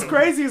 And what's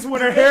crazy is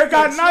when her hair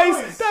got Good nice,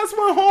 choice. that's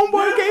when Homeboy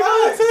Good gave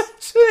her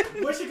advice.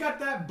 attention. When she got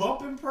that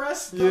bump and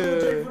press, Yeah.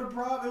 double J for the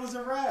prom, it was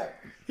a wrap.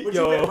 But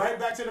Yo. you went right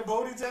back to the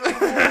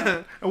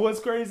ponytail. And what's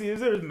crazy is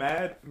there's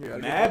mad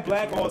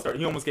black all-star.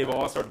 He almost gave an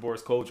all-star to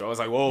Boris Kocher. I was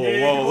like, whoa,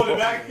 Yeah, whoa, you pulled it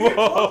back.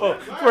 whoa.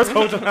 Boris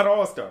Kocher not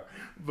all-star.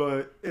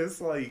 But it's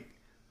like,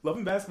 Love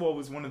and Basketball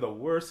was one of the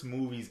worst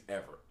movies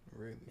ever.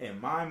 Really?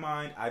 In my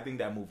mind, I think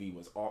that movie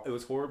was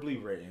horribly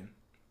written.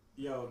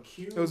 Yo,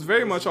 Q. It was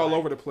very much all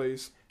over the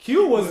place.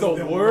 Q was the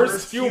the worst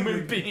worst human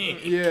human being.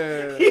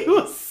 Yeah. He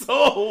was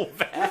so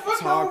bad. For no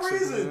Toxic,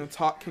 reason. man.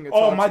 King of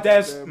Oh,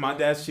 toxic. my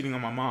dad's cheating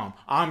on my mom.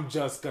 I'm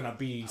just gonna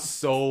be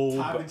so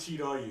Time to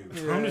cheat on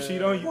you. I'm to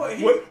cheat on you. Boy,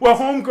 he- Well,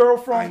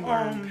 homegirl from I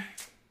learned.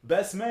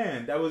 Best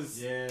Man. That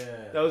was Yeah.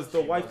 the She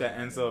wife was. that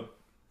ends up,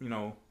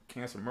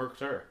 cancer murked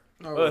her.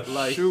 Oh,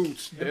 Like-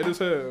 shoot, dead as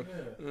hell.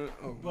 Yeah.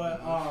 Oh.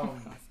 But I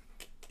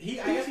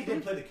guess he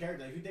didn't play the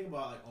character. If you think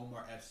about like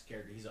Omar Epps'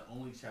 character, he's an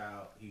only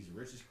child. He's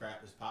rich as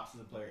crap. His pops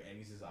is a player, and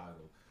he's his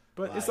idol.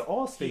 But Like, it's an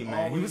all-state man.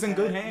 He always was in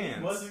good had- hands.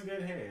 He was in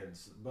good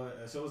hands,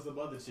 but so was the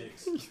other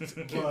chicks.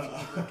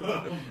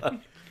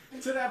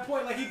 But to that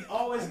point, like he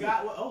always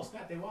got what. Oh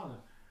snap! They won.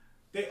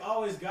 They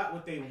always got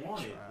what they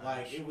wanted.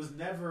 Like it was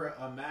never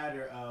a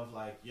matter of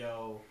like,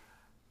 yo,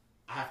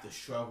 I have to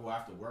struggle, I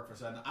have to work for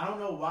something. I don't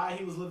know why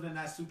he was living in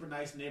that super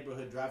nice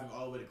neighborhood, driving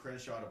all the way to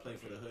Crenshaw to play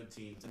for the hood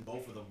teams, and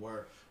both of them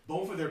were.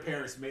 Both of their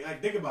parents made.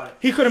 Like think about it.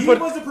 He couldn't He put-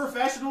 was a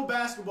professional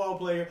basketball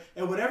player,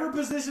 and whatever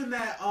position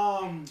that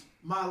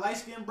my light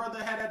skinned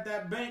brother had at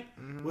that bank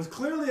was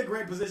clearly a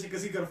great position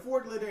because he could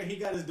afford to live there. And he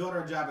got his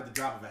daughter a job at the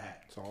drop of a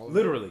hat. It's all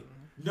Literally.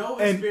 No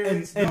And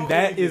experience. and no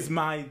that anything. is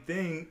my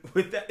thing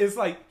with that. It's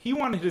like he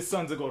wanted his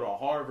son to go to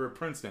Harvard,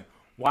 Princeton.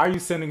 Why are you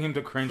sending him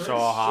to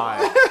Crenshaw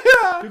High?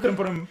 You couldn't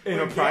put him in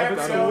a private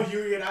Gabrielle school.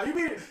 Union.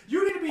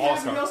 You need to be All-star.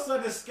 having your son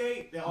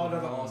escape.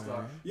 Another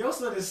all-star. Your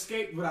son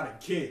escaped without a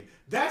kid.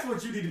 That's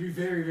what you need to be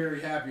very,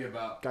 very happy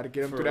about. Got to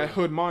get him For through that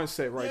real. hood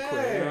mindset right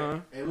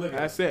quick. Hey, look,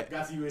 That's at it.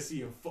 Got to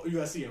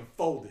USC and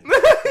folded.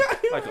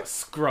 Like a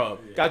scrub.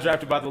 Got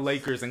drafted by the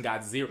Lakers and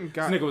got zero. This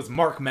nigga was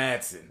Mark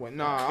Madsen. Well,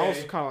 nah, I was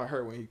Okay. kind of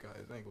hurt when he got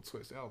his ankle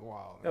twisted. That was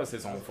wild. That was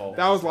his own fault.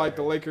 That was like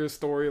the Lakers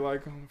story,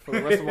 like for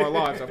the rest of our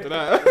lives after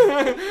that.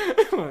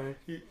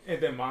 Like,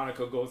 And then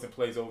Monica goes and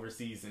plays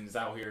overseas and is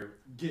out here.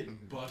 Getting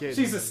buckets. Get-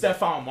 She's a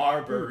Stephon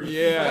Marbury.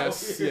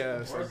 yes,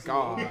 yes,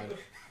 God.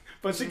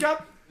 But she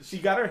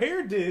got her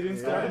hair did and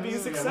started being Yeah,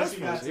 once she successful.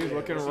 got She's to-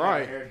 looking once she got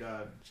right. her hair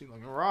done, She's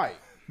looking right.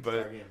 But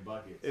started getting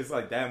buckets. it's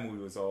like that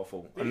movie was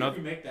awful. They need Another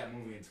to make that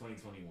movie in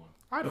 2021.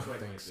 I don't That's what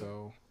think I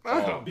so.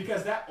 Oh.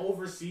 Because that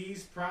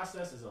overseas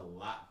process is a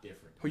lot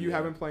different. Who you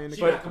haven't playing the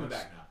She's games? not coming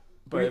back now.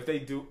 But if they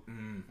do,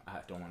 I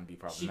don't want to be Now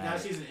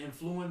problematic. she's an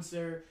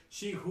influencer.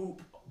 She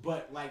hoop,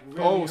 but like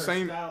really Oh, her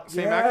same style.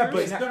 same Yeah, actors.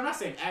 but It's- they're not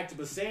same actor,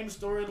 but same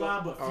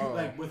storyline, but Oh.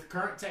 like with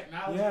current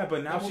technology. Yeah,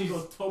 but now that movie she's-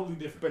 goes totally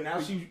different. But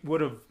now she would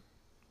have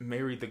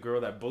married the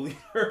girl that bullied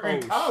her Oh,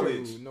 in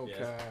college. shoot, no Yeah,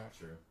 cap. that's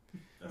true.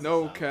 That's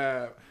No solid.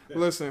 cap.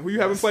 Listen, who you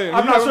haven't played?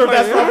 I'm not sure if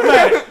that's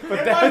problematic, but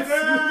But that's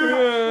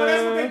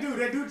that's what they do.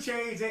 They do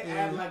change. They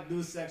add like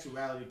new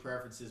sexuality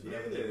preferences,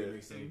 whatever they do.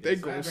 Mix anything. They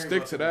So gonna that very stick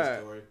well to could be the that.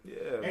 story.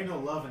 yeah. Ain't no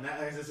love in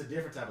that. It's a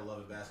different type of love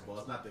in basketball.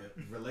 It's not the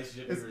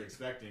relationship we were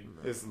expecting.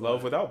 It's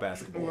love without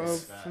basketball. Love,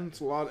 Fact.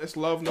 it's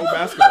love, no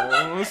basketball.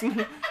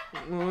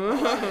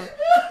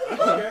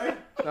 Okay.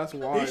 That's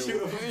wild. He's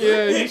shooting.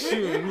 Yeah,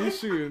 he's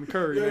shooting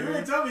Curry. Yo, you nigga.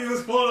 didn't tell me he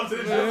was pulling up to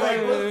the gym. Yeah,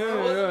 Like,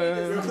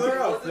 what's yeah. clear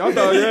out. Y'all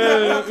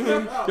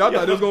thought, y'all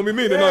thought this was gonna be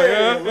me tonight,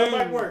 Yeah, yeah? let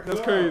Mike work.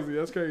 That's Clear out. crazy.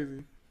 That's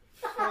crazy.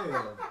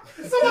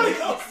 Somebody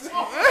else.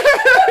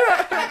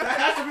 That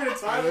has to be the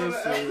title of the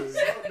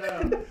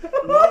episode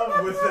now.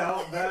 Love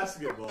without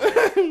basketball.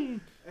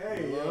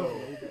 Hey,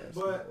 yo.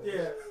 But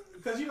yeah,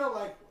 because you know,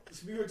 like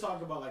we were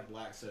talking about like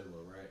Black Cinema,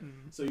 right?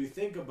 So you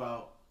think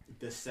about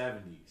the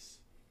 '70s,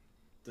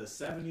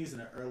 and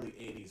the early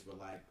 '80s were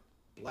like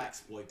black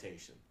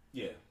exploitation.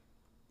 Yeah.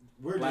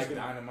 We're Black just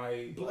gonna,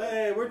 Dynamite.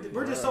 Hey,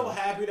 we're just so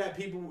happy that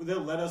people they'll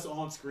let us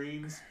on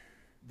screens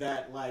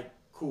that like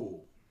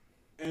cool,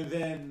 and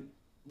then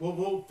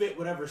we'll fit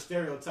whatever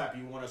stereotype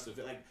you want us to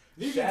fit. Like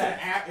you get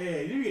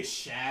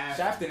Shaft.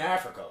 Shaft in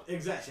Africa.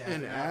 Exactly. Shaft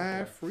In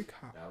Africa.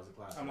 That was a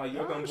classic. I'm like,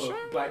 you're gonna put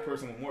a black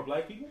person with more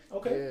black people?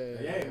 Okay.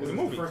 Yeah. yeah, it was a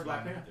the movie. first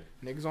Black Panther.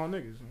 Niggas on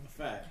niggas.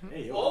 Fact.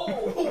 Hey yo.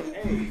 Oh,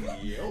 Hey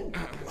yo.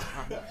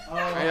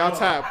 Hey, I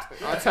tapped.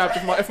 I tapped.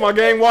 If my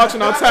gang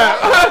watching, I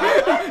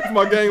tap. If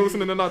my gang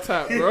listening, then I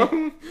tap,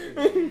 bro.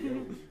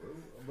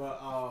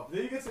 But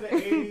then you get to the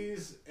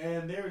 '80s,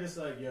 and they were just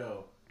like,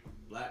 "Yo,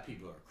 black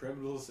people are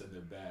criminals and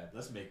they're bad.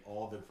 Let's make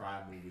all the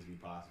crime movies we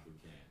possibly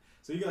can."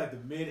 So you get like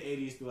the mid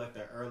 '80s through like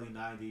the early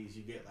 '90s.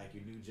 You get like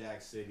your New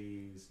Jack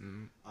Cities.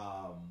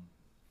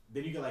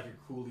 Then you get like your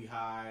Cooley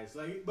Highs.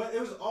 Like, but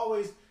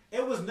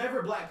it was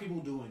never black people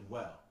doing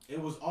well.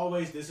 It was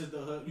always this is the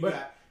hood. You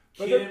got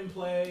Kid and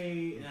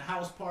Play and a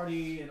House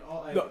Party and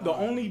all. Like, the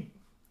only,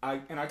 I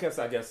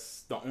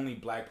guess the only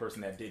black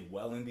person that did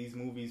well in these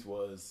movies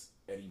was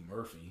Eddie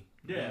Murphy.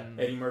 yeah.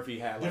 Eddie Murphy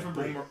had like Different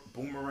breed.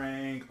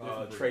 Boomerang,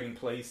 Different breed. Trading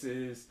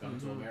Places, Coming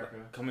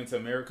to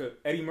America.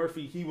 Eddie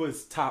Murphy, he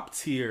was top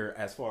tier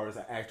as far as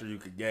an actor you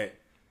could get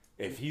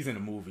if he's in a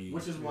movie.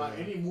 Which is why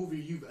any movie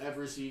you've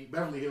ever seen,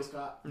 Beverly Hills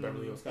Cop,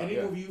 Beverly Hills Cop, any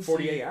yeah. movie you've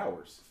 48 seen,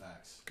 hours.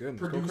 facts. Goodness,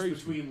 go Produced crazy.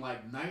 between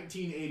like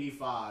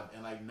 1985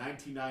 and like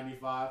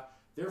 1995,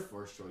 their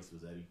first choice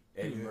was Eddie.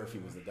 Eddie Murphy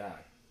was the guy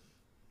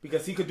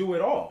because he could do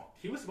it all.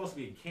 He was supposed to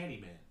be in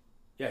Candyman.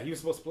 Yeah, he was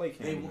supposed to play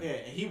They, Candyman. yeah,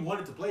 and he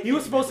wanted to play. He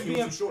was Candyman, supposed but to he be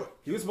was in. too short.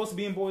 He was supposed to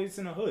be in Boys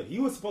in the Hood. He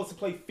was supposed to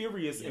play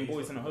Furious Yeah, in he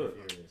Boys in the was Hood.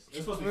 supposed to be Furious. It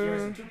was supposed to be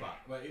Furious and Tupac,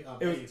 but It was-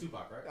 Eddie and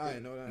Tupac, right? I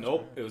didn't know that.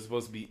 Nope, it was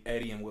supposed to be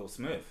Eddie and Will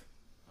Smith.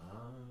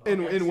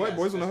 In what?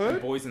 Boys in the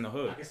Hood? Boys in the I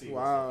Hood. can see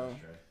Wow.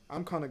 That's right.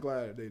 I'm kind of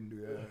glad they didn't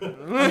do that.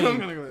 I'm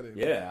kind of glad they didn't.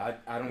 Yeah,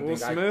 I don't Will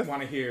think I Smith?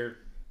 want to hear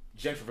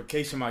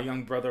Gentrification, My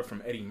Young Brother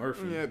from Eddie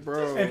Murphy. Yeah,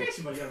 bro. I just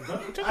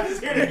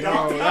hear the Yo,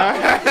 dog.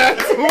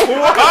 that's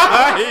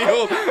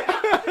wild.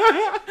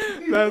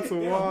 That's They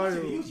don't want you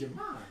to wild. use your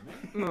mind,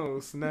 man. No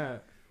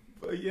snap.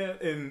 But yeah,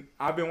 and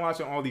I've been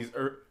watching all these.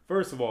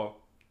 First of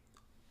all,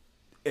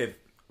 if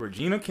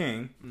Regina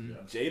King,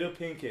 Jada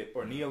Pinkett,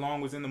 or Nia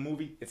Long was in the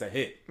movie, it's a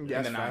hit in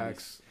That's the 90s.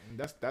 facts.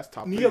 That's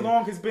top. Nia 3.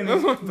 Long has been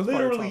That's in probably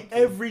literally top 3.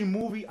 every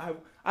movie.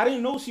 I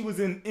didn't know she was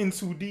in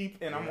Too Deep,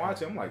 and I'm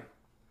watching. I'm like,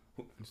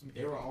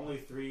 There were only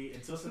 3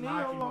 until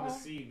Sanaa came on the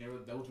scene.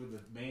 Those were the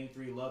main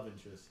 3 love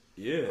interests.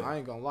 yeah. I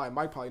ain't gonna lie.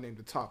 Mike probably named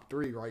the top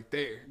 3 right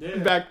there. Yeah.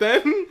 Back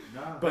then.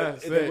 Nah, But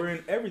That's they it. were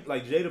in every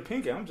like Jada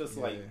Pinkett. I'm just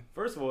like, Yeah.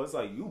 first of all, it's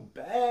like you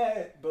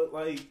bad, but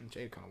like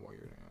Jade kind of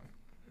warrior.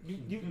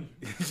 you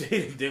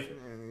Jada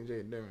different. Man,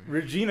 Jade different.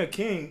 Regina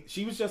King,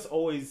 she was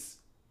always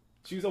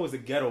a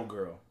ghetto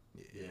girl.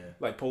 yeah.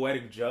 Like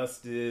Poetic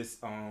Justice,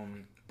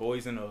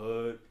 Boys in the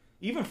Hood,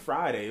 even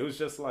Friday. It was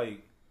just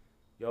like,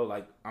 yo,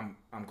 like I'm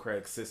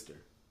Craig's sister.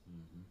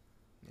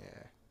 Yeah.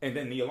 And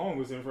then Nia Long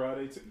was in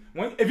Friday too.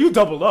 If you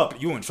double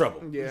up, you in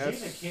trouble. Yeah. Regina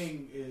that's-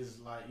 King is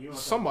like, you want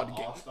to talk Somebody about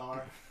get-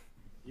 all-star?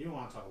 You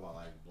want to talk about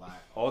like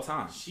black All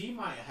time. She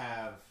might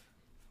have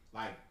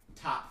like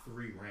top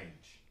 3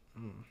 range.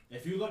 Mm.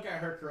 If you look at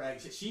her career,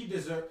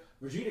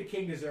 Regina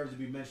King deserves to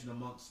be mentioned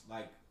amongst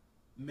like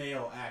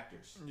male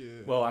actors. Yeah.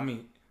 Well, I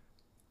mean,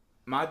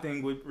 my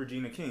thing with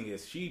Regina King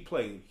is she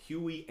played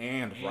Huey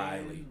and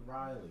Riley.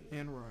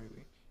 And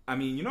Riley. I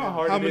mean, you know how And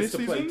hard how it many is to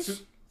play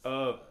seasons?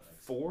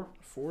 4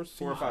 4 or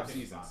 5 I think it's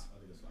seasons. fine. I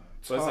think it's fine.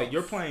 So it's like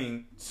you're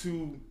playing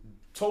 2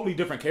 totally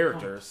different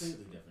characters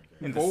Completely different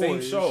in characters. the same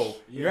Boys. show.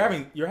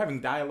 Yeah. You're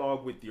having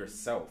dialogue with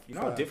yourself. You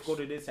know how Facts. difficult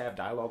it is to have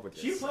dialogue with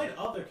She yourself. played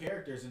other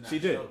characters in that She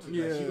did. show too.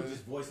 Like, she Yeah. would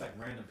just voice like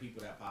random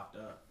people that popped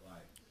up.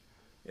 Like,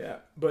 Yeah,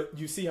 but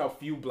you see how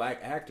few black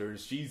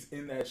actors. She's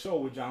in that show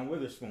with John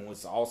Witherspoon,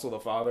 was also the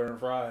father in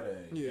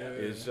Friday. Yeah.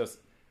 It's just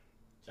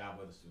John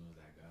Witherspoon was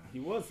that guy. he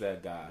was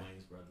that guy.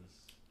 Wayne's brothers.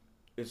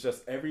 It's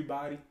just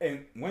everybody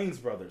and Wayne's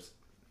brothers.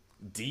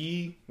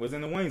 D was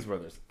in the Wayne's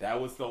brothers.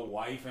 That was the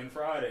wife in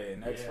Friday.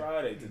 And next Yeah.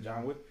 Friday to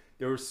John Wick.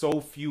 There were so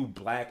few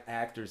black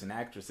actors and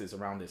actresses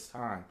around this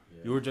time.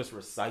 Yeah. You were just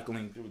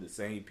recycling through the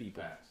same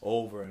people Facts.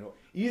 over and over.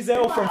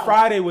 Ezel from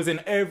Friday was in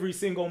every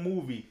single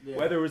movie, Yeah.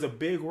 whether it was a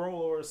big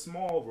role or a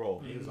small role.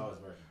 He was always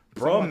working.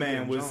 Bruh Somebody Man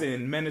named was John.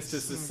 in Menace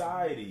to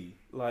Society.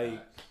 Like,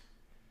 Facts.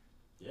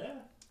 Yeah,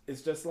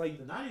 it's just like,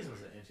 the '90s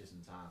was an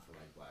interesting time for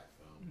like black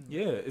film.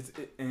 yeah,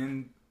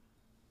 and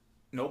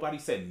nobody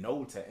said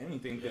no to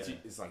anything because Yeah.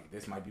 it's like,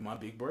 this might be my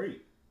big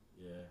break.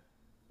 Yeah,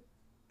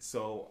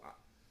 So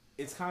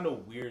it's kind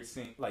of weird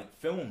seeing like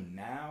film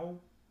now,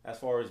 as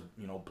far as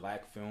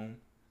black film.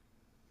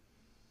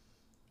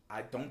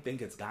 I don't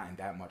think it's gotten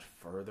that much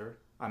further.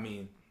 I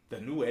mean,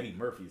 the new Eddie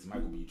Murphy is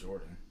Michael B.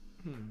 Jordan.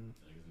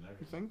 niggas never.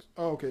 You think?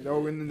 Oh, okay.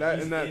 Oh, in that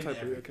He's in type of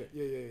everything. okay.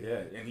 Yeah.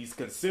 Yeah, and he's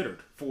considered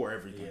for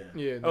everything.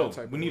 Yeah. Yeah. That Oh,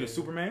 type we of need way. a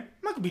Superman.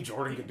 Michael B.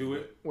 Jordan could do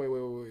it. Wait.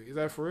 Is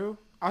that for real?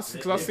 Because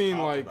They I seen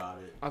talked like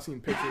about it, I seen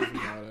pictures and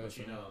all that. but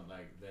you know,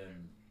 like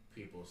then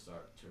people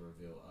start to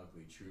reveal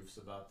ugly truths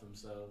about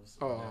themselves.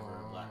 Oh.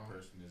 Whenever a black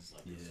person is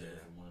like considered Yeah.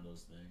 for one of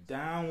those things.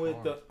 Down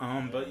with the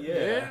but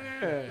Yeah.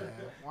 yeah,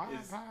 Wow.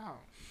 It's- Wow.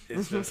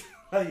 it's just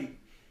like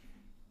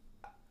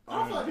I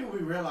don't feel like people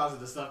be realizing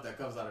the stuff that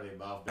comes out of their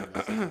mouth. During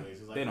those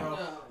situations. Like, They don't. bro,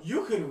 No.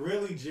 you could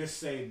really just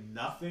say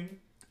nothing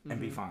and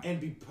be fine.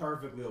 and be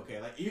perfectly okay.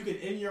 Like you could,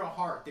 in your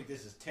heart, think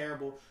this is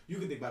terrible. You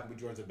could think Michael B.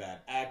 Jordan's a bad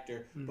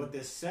actor, but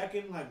the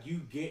second like you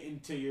get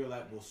into your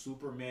like, well,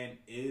 Superman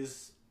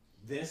is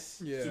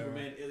this. Yeah.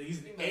 Superman, he's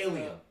an That's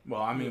alien. up.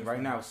 Well, I mean,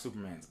 right now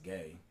Superman's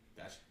gay.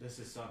 This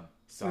is son.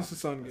 So, This is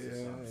son. That's Yeah.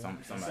 his son. some-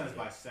 His somebody son's gay.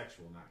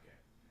 bisexual, not gay.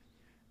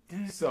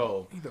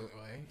 So Either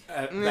way.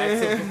 back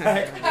to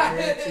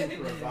black. To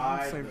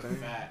provide Same the thing.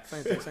 facts.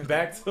 Same thing. Same thing.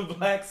 Back to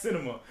black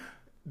cinema.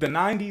 The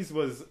 90s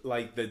was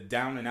like the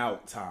down and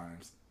out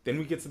times. Then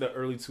we get to the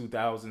early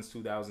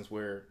 2000s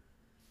where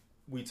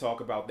we talk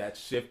about that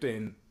shift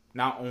in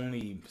not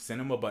only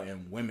cinema but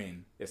in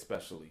women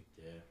especially.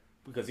 Yeah.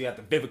 Because you have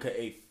the Vivica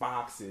A.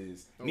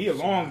 Foxes. Oh, Nia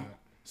shit. Long.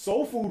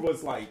 Soul Food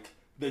was like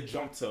the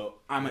jump to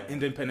I'm an Yeah.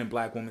 independent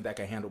black woman that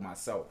can handle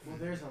myself. Well,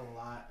 there's a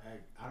lot.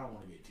 I don't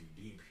want to get too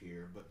deep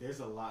here, but there's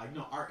a lot. You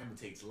know, art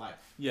imitates life.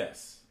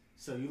 Yes.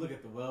 So you look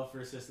at the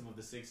welfare system of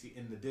the '60s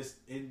in the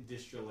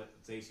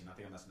industrialization. I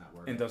think I'm not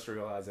word.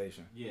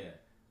 Industrialization. Yeah,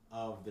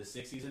 of the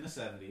 '60s and the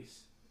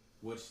 '70s,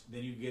 which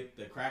then you get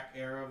the crack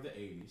era of the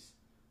 '80s,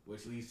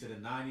 which leads to the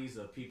 '90s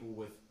of people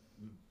with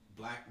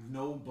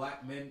no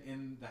black men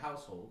in the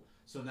household.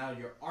 So now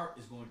your art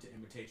is going to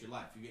imitate your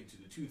life. You get into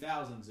the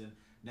 2000s, and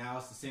now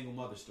it's the single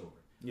mother story.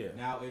 Yeah.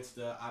 Now it's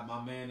the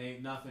my man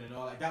ain't nothing and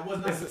all that. That was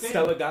not the thing.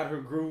 Stella got her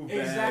groove back.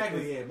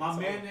 Exactly, yeah. My So-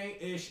 man ain't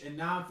ish, and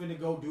now I'm finna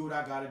go do what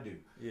I gotta do.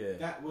 Yeah.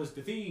 That was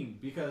the theme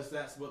because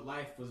that's what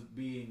life was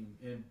being,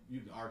 and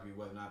you can argue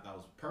whether or not that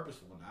was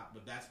purposeful or not,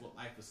 but that's what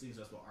life was seen, so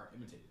that's what art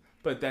imitated.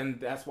 But then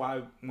that's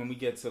why when we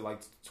get to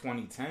like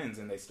 2010s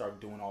and they start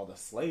doing all the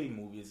slave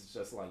movies, it's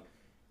just like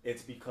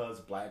it's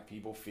because black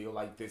people feel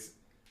like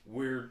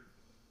we're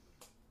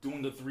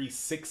doing the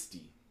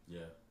 360 Yeah.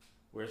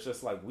 where it's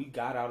just like we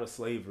got out of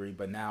slavery,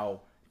 but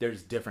now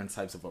there's different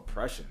types of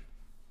oppression.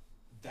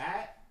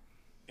 That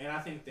And I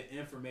think the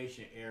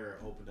information era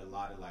opened a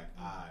lot of like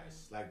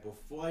eyes. Like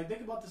before, like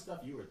think about the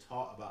stuff you were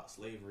taught about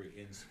slavery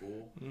in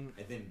school, and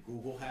then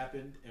Google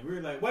happened, and we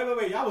were like,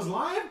 wait, y'all was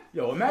lying?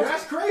 Yo, imagine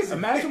that's crazy.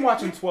 Imagine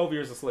watching 12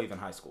 Years a Slave in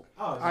high school.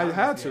 Oh, I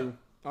had to.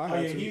 Oh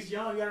yeah, he's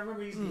young. You gotta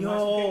remember he's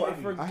Yo, I I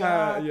forgot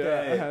had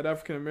that. I had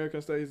African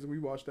American studies. We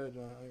watched that,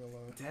 John. I ain't gonna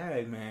lie.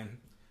 Dang, man.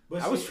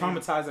 But I was see,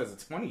 traumatized as a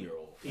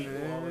 20-year-old.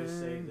 People always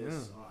say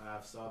this.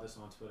 I saw this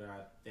on Twitter.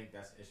 I think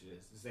that's the issue.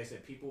 Is they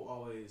said people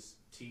always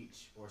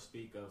teach or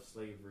speak of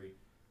slavery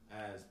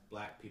as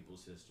black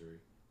people's history,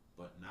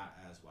 but not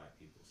as white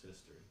people's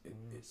history.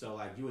 So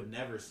like you would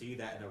never see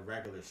that in a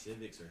regular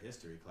civics or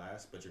history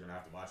class, but you're gonna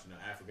have to watch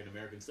African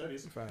American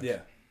studies. Facts. Yeah.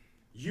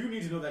 You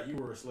need to know that you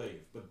were a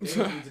slave, but they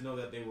don't need to know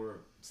that they were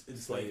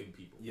enslaving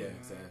people. Yeah,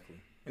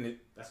 exactly. And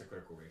That's a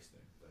critical race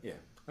thing. But. yeah,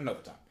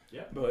 another time.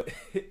 Yeah. But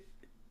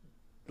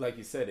like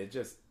you said,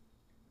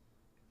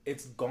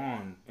 it's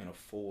gone in a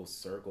full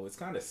circle. It's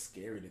kind of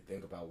scary to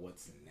think about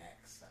what's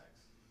next.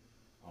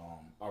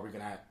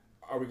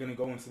 Are we gonna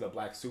go into the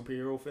black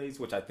superhero phase,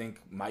 which I think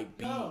might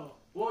be? Oh,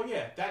 well,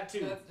 yeah, that too.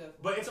 That's definitely-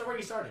 But it's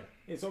already started.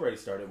 It's already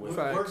started with.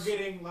 Facts. We're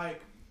getting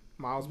like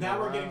Miles now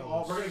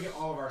Morales. we're gonna get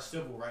all of our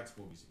civil rights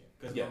movies again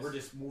because Yes. we're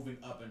just moving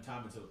up in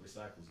time until it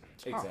recycles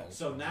again. Exactly.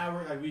 So now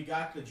we're like we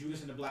got the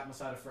Judas and the Black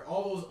Messiah,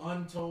 all those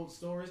untold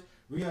stories.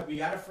 We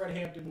got a Fred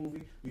Hampton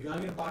movie. We're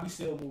gonna get a Bobby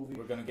Seale movie.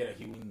 We're gonna get a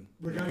Huey.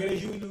 We're gonna get a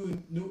Huey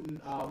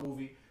Newton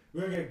movie.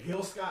 We're gonna get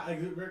Gil Scott. Like,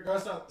 we're gonna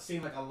start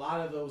seeing like a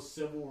lot of those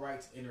civil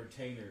rights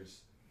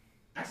entertainers.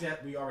 Actually,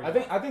 we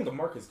already. I think the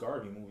Marcus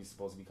Garvey movie is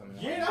supposed to be coming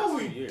out. Yeah, in that the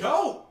would next be 2 years.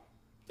 dope.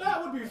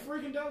 That would be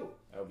freaking dope.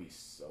 That would be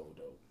so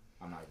dope.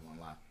 I'm not even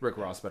gonna lie. Rick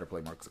Ross better play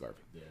Marcus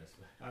Garvey. Yes.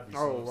 I'd be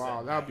Oh so wow,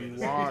 upset that'd when be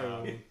that gets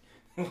wild.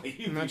 Like,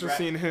 you Imagine be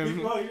seeing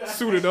him Well, that's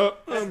suited extra-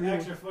 up. That's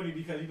extra funny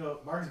because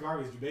Marcus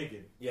Garvey is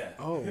Jamaican. Yeah.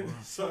 Oh,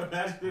 So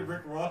imagine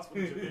Rick Ross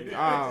from Jamaica.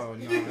 oh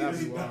no, that'd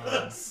be wild.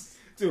 nuts.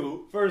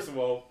 Dude, first of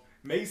all,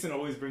 Mason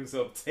always brings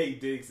up Tay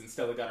Diggs and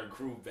Stella got her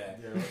groove back.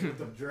 Yeah, with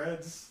the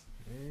dreads.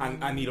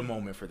 I need a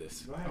moment for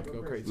this. Go ahead, Go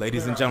go crazy.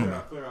 Ladies and Clear out,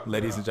 gentlemen, clear out.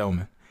 ladies and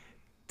gentlemen,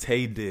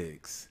 Tay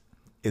Diggs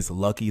is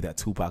lucky that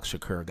Tupac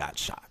Shakur got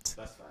shot.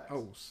 That's facts.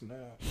 Oh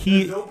snap. There's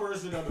He no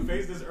person on the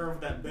face of this earth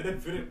that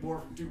benefited more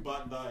from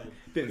Tupac dying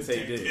didn't than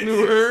say Tay Diggs. Diggs.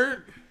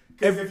 Word.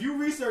 Because if you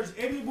research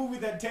any movie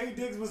that Tay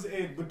Diggs was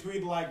in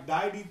between like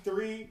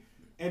 93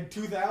 and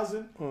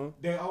 2000,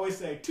 they always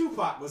say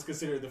Tupac was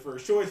considered the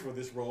first choice for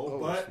this role, Oh,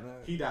 but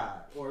snap. he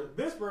died. Or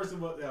this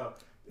person was.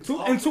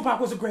 And Tupac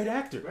was a great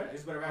actor. Right?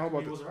 It's better I actor was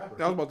than he was a about rapper.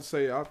 to, I was about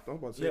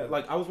to say. Yeah,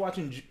 like I was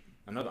watching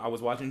I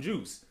was watching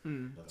Juice.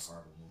 Another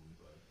horrible movie,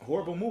 but.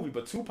 Horrible movie,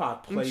 but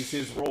Tupac plays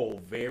his role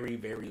very,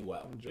 very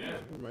well. Yeah.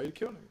 I'm ready to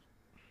kill niggas.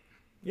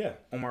 Yeah,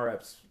 Omar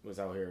Epps was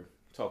out here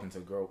talking to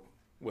a girl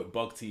with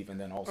buck teeth and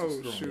then also Oh,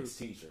 screwing shoot. his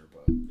teacher.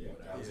 But Yeah,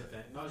 that was a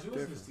thing. No, she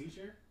wasn't his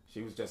teacher.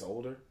 she was just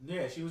older.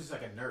 Yeah, she was just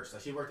like a nurse.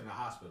 Like she worked in a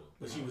hospital,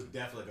 but she was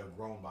definitely like a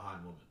grown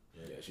behind woman.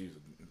 Yeah, she was.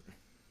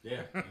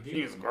 Yeah.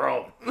 She was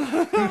grown.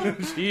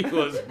 She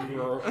was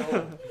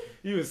grown.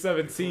 He was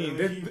 17.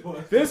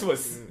 This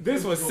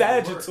was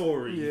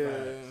Sagittary.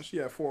 Yeah, she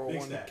had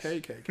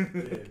 401k cake. Yeah,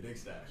 big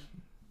stash.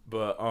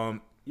 But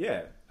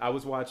yeah, I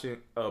was watching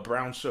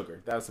Brown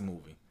Sugar. That's a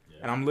movie, Yeah.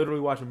 and I'm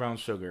literally watching Brown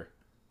Sugar.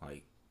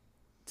 Like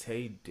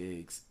Tay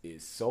Diggs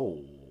is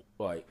so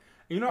like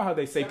you know how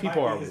they say That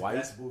people might are be his white,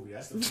 best movie.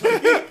 That's the funny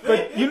thing.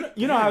 but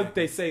you know how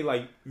they say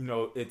like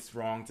it's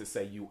wrong to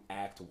say you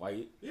act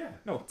white. Yeah.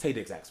 No, Tay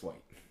Diggs acts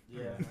white.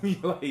 Yeah.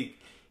 Like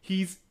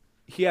he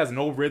has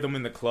no rhythm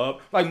in the club.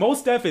 Like most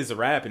stuff is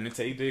rapping, and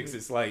Tay Diggs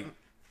is like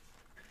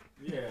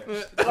Yeah.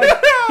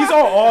 he's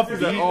all off The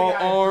beat. thing all I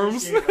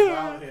arms. appreciate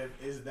about him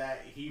is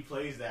that he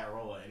plays that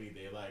role any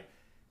day. Like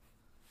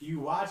you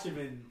watch him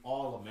in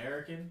All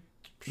American,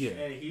 Yeah.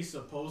 and he's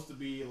supposed to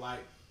be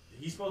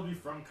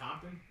from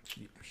Compton,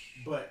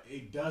 but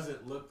it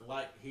doesn't look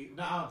like he.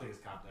 No, I don't think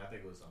it's Compton. I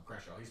think it was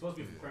Crenshaw. He's supposed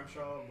to be from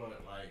Crenshaw, but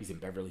like He's in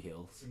Beverly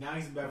Hills. now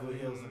he's in Beverly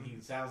Hills, and he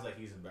sounds like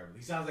he's in Beverly.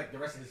 He sounds like the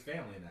rest of his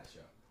family in that show.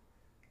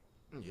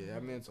 Yeah, I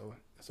mean,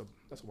 that's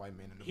a white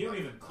man in the He don't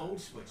black. even code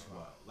switch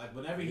well. Like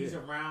whenever he's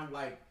around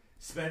like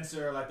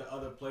Spencer, like the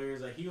other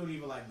players, like he don't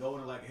even like go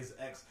into like his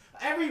ex.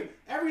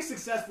 Every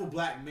successful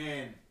black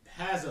man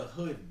has a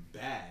hood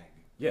bag.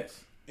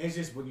 Yes, It's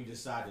just when you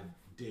decide to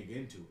dig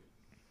into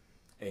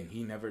it, and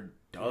he never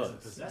he doesn't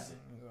does. possess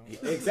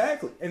it.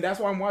 Exactly, and that's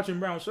why I'm watching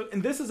Brown Sugar.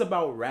 And this is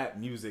about rap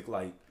music.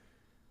 Like,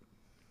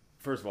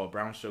 first of all,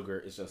 Brown Sugar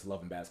is just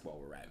loving basketball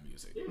with rap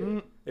music.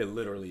 It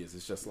literally is.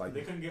 It's just like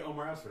They couldn't get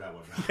Omar Epps for that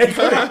one.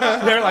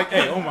 they're like,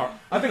 hey, Omar.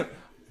 I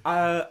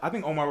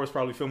think Omar was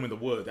probably filming The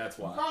Wood. That's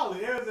why. Probably.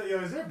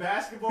 Is there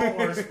basketball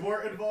or a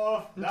sport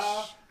involved? Nah.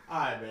 All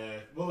right, man.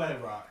 We'll let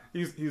him rock. He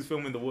was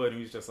filming The Wood, and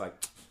he's just like,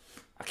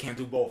 I can't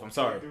do both. I'm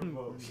sorry.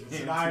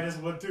 Sanaya just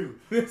one too.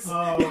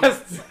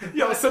 Yes.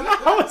 Yo, so now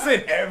I was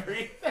in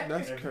everything.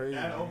 That's crazy.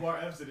 And Omar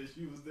Epps and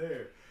she was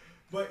there.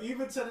 But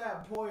even to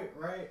that point,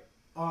 right?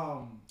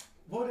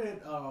 What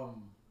did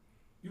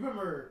You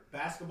remember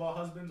Basketball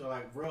Husbands or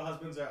like Real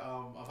Husbands of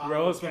Hollywood?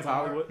 Real Husbands Kevin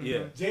Hollywood, Hart? yeah.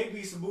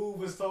 JB Smoove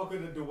was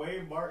talking to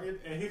Dwayne Martin,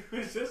 and he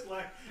was just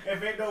like,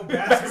 "If ain't no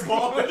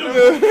basketball in the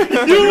movie,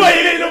 you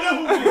ain't in the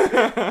movie."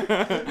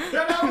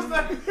 And I was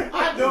like,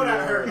 I know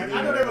that hurt. Like,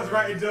 I know they was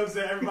writing jokes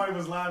and everybody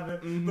was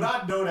laughing, but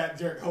I know that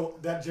jerk. I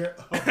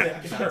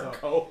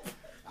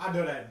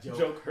know that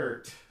joke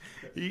hurt.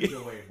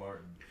 Dwayne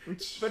Martin.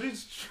 But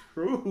it's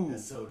true.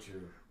 It's so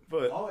true.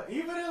 But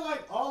Even in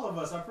like all of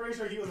us, I'm pretty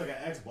sure he was like an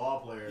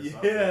ex-ball player. Or something.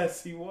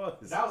 yes, he was.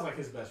 That was like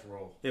his best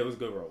role. It was a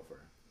good role for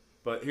him.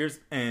 But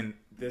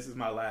this is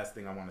my last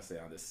thing I want to say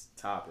on this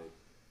topic.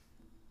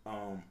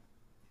 Don't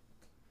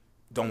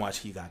watch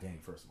He Got Game,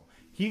 first of all.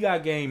 He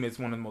Got Game is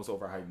one of the most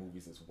overhyped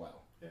movies as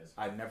well. Yes.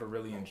 I never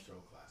really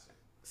enjoyed classic.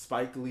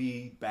 Spike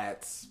Lee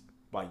bats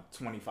like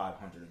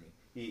 2,500 to me.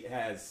 He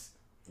has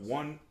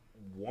one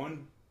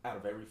out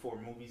of every 4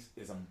 movies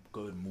is a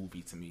good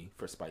movie to me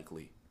for Spike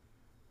Lee.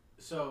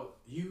 So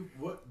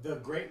what the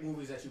great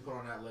movies that you put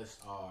on that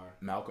list are?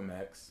 Malcolm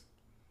X.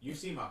 You've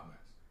seen Malcolm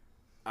X.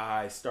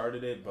 I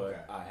started it, but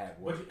Okay. I had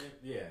work.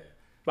 Yeah.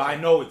 But I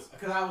know it's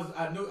Because I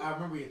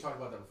remember you talked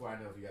about that before. I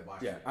know if you had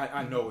watched it.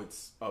 I know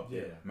it's up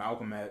there. Yeah.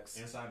 Malcolm X,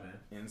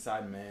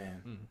 Inside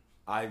Man.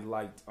 I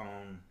liked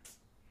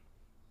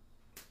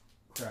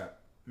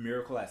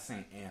Miracle at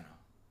St. Anna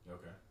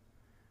Okay.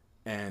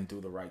 and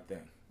Do the Right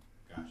Thing.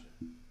 Gotcha.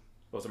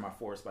 Those are my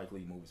 4 Spike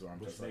Lee movies where I'm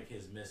Which just make like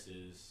his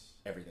misses.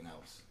 everything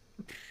else.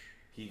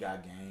 He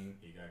Got Game.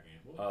 He Got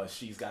Game.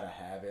 She's Gotta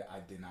Have It. I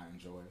did not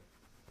enjoy.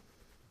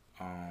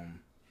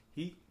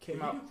 He came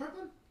Did out. he do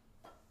Crooklyn?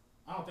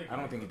 I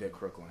don't think he did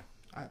Crooklyn.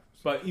 I,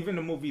 But even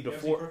the movie You ever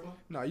seen Crooklyn?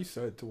 no, you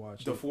said to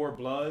watch The it. Four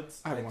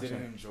Bloods, I I haven't watched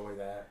didn't that. enjoy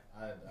that.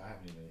 I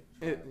haven't even.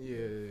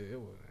 It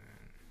was.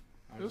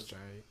 It was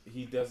straight.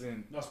 He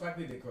doesn't. No, Spike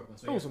Lee did Crooklyn.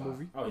 So It was a yeah,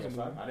 movie. Oh It was yeah, a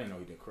 5. movie. I didn't know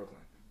he did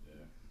Crooklyn. Yeah.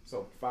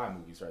 So 5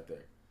 movies right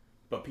there.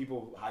 But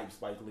people hype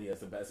Spike Lee as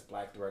the best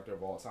black director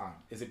of all time.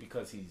 Is it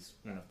because he's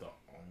one of the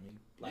only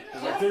black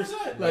Yeah, directors?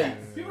 100%.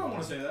 Like, People don't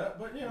want to say that,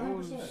 but yeah,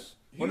 100%.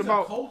 What He's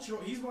about- a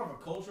cultural? He's more of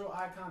a cultural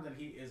icon than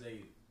he is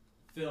a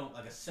film,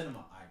 like a cinema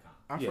icon.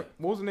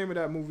 What was the name of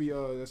that movie that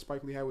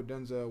SpikeLee had with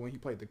Denzel when he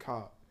played the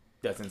cop?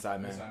 that's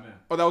Inside Man. Inside Man.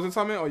 Oh, that was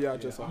Inside Man? Oh, yeah, I Yeah,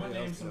 just saw I'm gonna it.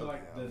 name some of Okay,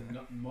 like okay.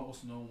 the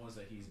most known ones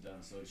that he's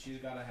done. So She's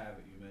Gotta Have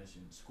It. You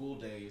mentioned School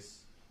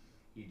Days.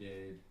 He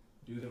did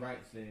Do the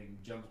Right Thing.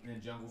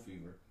 Jungle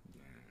Fever.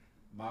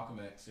 Malcolm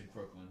X in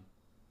Crooklyn.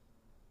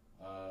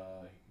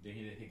 Then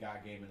he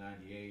got Game in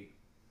 '98.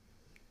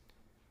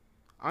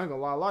 I ain't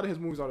gonna lie, a lot of his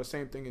movies are the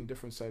same thing in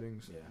different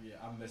settings. Yeah.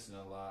 Yeah, I'm missing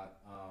a lot.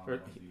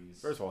 First, of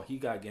these. first of all, He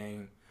Got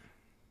Game.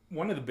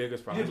 One of the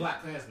biggest he problems. did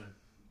Black Klansman.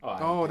 Oh,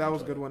 I that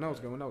was a enjoyed good it. one. That was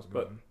a good one. That was a good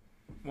But- one.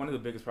 One of the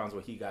biggest problems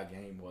with He Got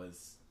Game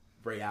was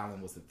Ray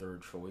Allen was the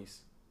 3rd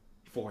choice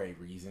for a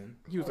reason.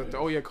 He was up there.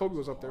 Oh, yeah, Kobe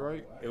was up there,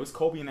 right? It was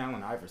Kobe and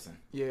Allen Iverson.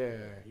 Yeah.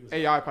 He was-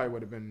 AI probably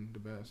would have been the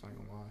best, I ain't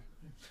gonna lie.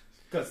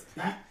 Because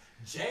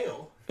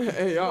Jail.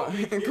 AI,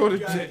 You go to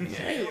got it.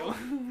 jail.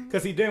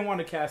 he didn't want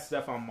to cast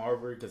Stephon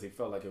Marbury because he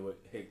felt like it would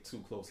hit too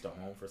close to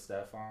home for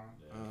Stephon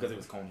because it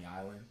was Coney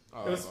Island.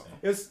 Oh.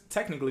 It was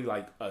technically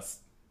like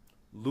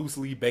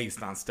loosely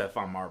based on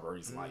Stephon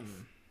Marbury's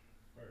life.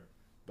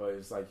 But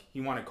it's like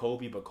he wanted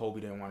Kobe, but Kobe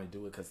didn't want to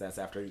do it because that's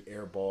after he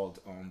airballed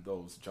on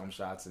those jump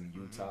shots in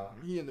Utah,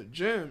 He in the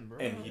gym, bro.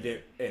 and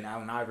And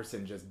Allen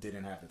Iverson just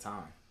didn't have the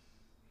time.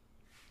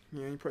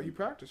 Yeah, he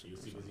practiced. He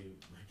was too busy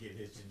getting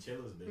his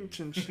chinchillas, baby.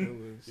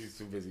 Chinchillas. He's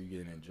too busy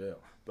getting in jail.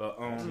 But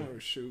Oh,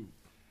 shoot.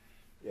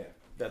 yeah,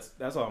 that's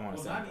all I want to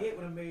Well, say. 98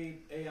 would have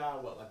made AI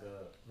what, like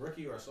a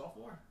rookie or a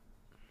sophomore?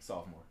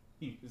 Sophomore,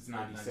 he was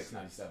 96,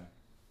 97.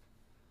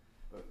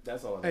 But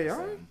that's all I AI?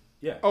 gotta say.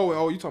 Yeah,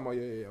 Oh, you talking about,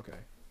 yeah, okay.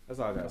 that's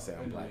all I gotta say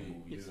on In the black league.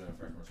 movies. He's a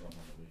freshman or sophomore in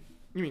the league.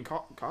 You mean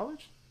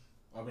college?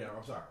 I mean,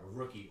 I'm sorry, a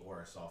rookie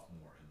or a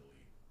sophomore in the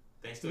league.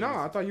 They still No, use-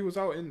 I thought he was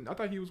out in. I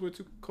thought he was with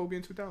Kobe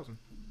in 2000.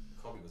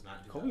 Kobe was not.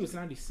 in Kobe was 2000.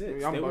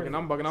 96. I'm They were-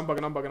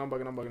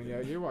 bugging.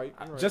 Yeah, you're right.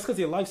 You're right. Just because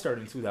your life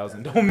started in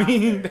 2000 don't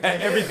mean that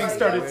everything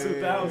started in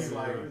Yeah. He was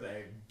 2000.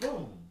 like,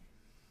 boom,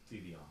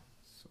 TV on.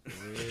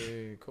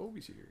 Yeah,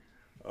 Kobe's here.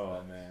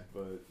 Oh man,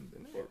 but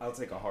I'll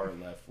take a hard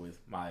left with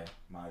my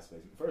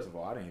MySpace. First of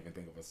all, I didn't even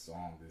think of a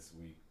song this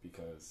week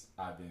because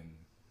I've been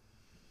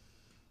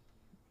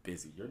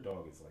busy. Your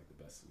dog is like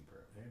the best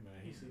sleeper. Hey man,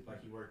 he sleep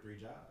like he worked 3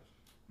 jobs.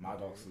 My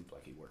dog sleeps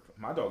like he worked.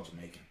 My dog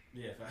Jamaican.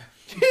 Yeah, fact.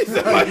 He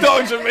said my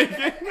dog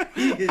Jamaican.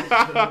 He said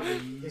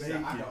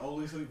I can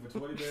only sleep for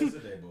 20 minutes a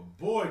day, but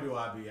boy do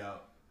I be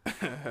out.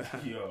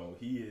 Yo,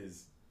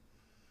 he's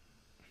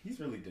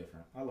really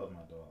different. I love my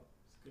dog.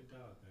 It's a good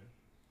dog, man.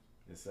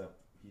 Except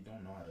he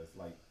don't know how to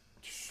like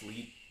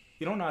sleep.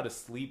 He don't know how to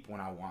sleep when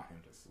I want him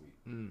to sleep.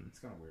 It's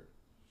kind of weird.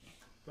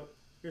 But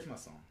here's my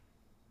song.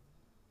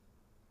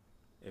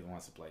 If it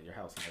wants to play, Your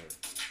House Hurt.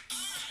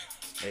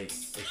 Hey,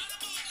 This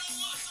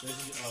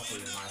is also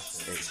your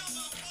MySpace.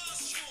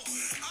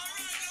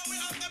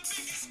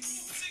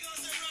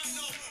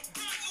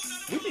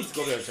 we need to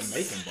go to a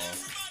Jamaican bar.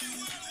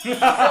 No,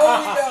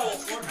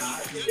 we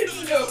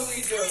don't. No,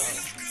 we don't.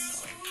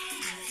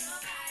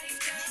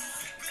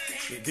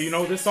 Do you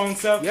know this song,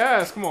 Seth?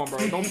 Yes, come on, bro.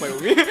 Don't play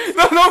with me.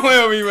 No, don't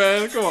play with me,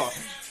 man. Come on.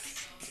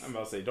 I'm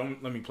about to say,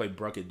 don't let me play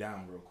Bruck It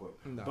Down real quick.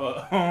 No.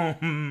 But,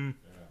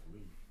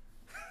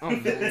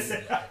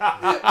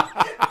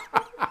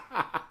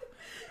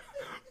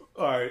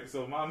 alright,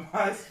 so my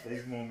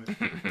MySpace moment.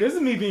 This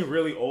is me being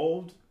really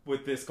old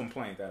with this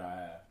complaint that I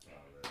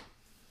have.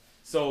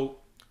 So,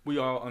 we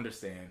all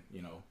understand,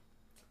 you know,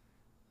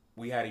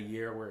 we had a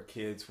year where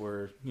kids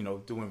were, you know,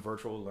 doing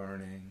virtual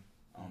learning.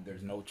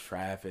 There's no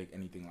traffic,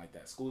 anything like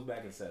that. School's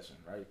back in session,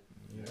 right?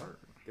 Yeah.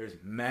 There's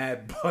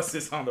mad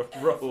buses on the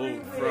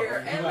road,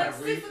 Everywhere. bro. And like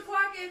 6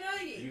 o'clock at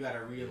night. You gotta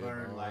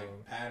relearn like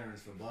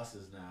patterns for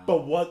buses now.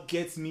 But what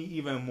gets me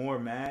even more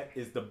mad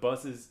is the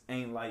buses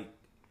ain't like.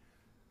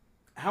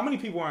 How many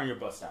people are on your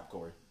bus stop,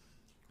 Corey?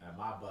 At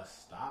my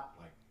bus stop,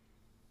 like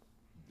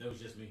it was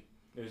just me.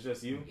 It was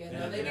just you? Yeah, And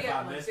no, they if be I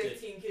having like missed it-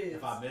 15 kids.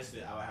 If I missed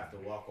it, I would have to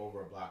walk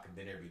over a block, and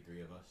then there'd be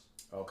 3 of us.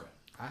 Okay.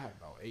 I had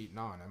about 8,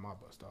 9 at my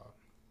bus stop.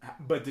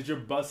 But did your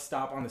bus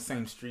stop on the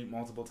same street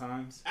multiple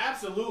times?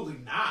 Absolutely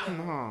not.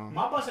 No.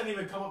 My bus didn't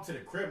even come up to the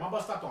crib. My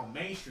bus stopped on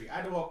Main Street. I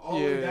had to walk all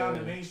the way down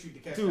to Main Street to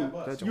catch Dude, that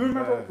bus. that's You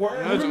remember bad.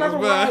 where, That you remember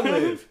was where I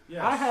bad. live?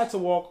 Yes. I had to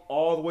walk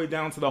all the way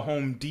down to the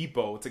Home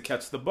Depot to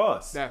catch the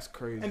bus. That's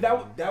crazy. And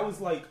that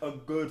was like a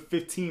good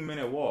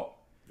 15-minute walk.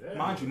 Yeah.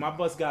 Mind you, my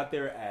bus got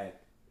there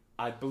at,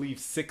 I believe,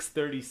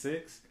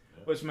 6:36,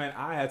 which meant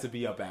I had to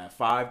be up at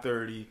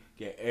 5:30,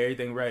 get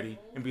everything ready,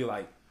 and be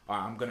like, all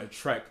right, I'm going to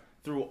trek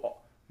through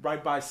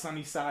right by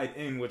Sunnyside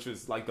Inn, which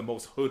was like the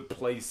most hood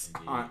place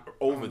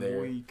over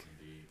there. Week.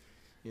 Indeed.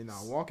 You know,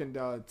 walking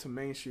down to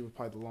Main Street was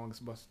probably the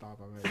longest bus stop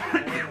I've ever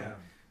had. Damn.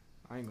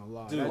 I ain't gonna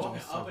lie. Dude, that Walking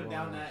joint up was and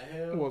down wild. that It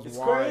hill. was It's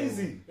wild.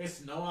 crazy. It's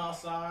snow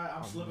outside.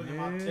 I'm slipping in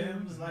my man.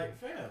 Timbs. Like,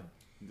 fam.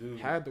 Dude,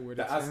 Had to wear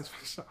the That's- Timbs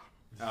for sure.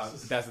 that's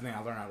the thing. I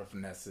learned how to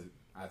finesse it.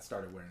 I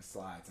started wearing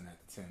slides and at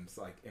the Tim's,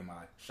 like in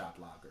my shop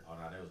locker. Oh,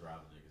 no, they was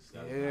robbing niggas.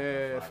 That was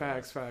Yeah, not fun.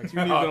 facts. You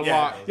needed Oh, a yeah.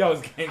 lot. Yo, it was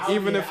I gangsta. was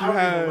Even getting- if you I was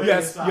had- getting way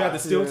Yes, you had the inside.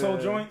 steel toe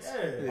Yeah. joints. Yeah.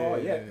 Oh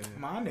yeah, Yeah.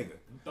 my nigga.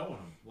 I'm throwing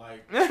them.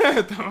 Like,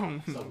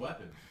 Dumb. it's a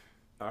weapon.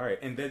 All right,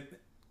 and then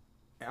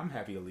I'm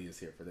happy Aaliyah's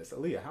here for this.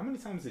 Aaliyah, how many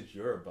times did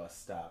your bus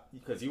stop?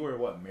 Because you were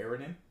what,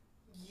 Meriden?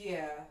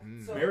 Yeah.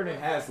 So Meriden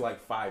has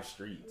like 5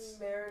 streets.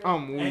 Meriden.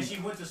 I'm And weak. she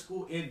went to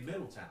school in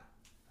Middletown.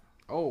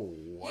 Oh,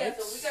 what? Yeah,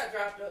 so we got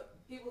dropped off.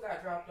 People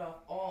got dropped off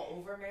all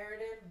over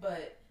Meriden,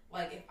 but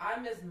like if I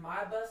missed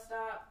my bus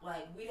stop,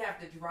 like we'd have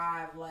to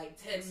drive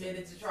like 10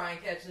 minutes to try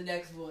and catch the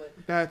next one.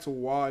 That's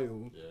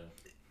wild. Yeah.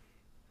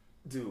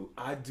 Dude,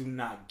 I do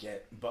not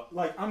get, but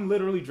like I'm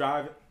literally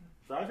drive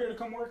here to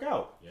come work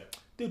out. Yep.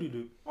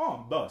 Do. Oh,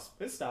 bus,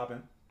 it's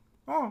stopping.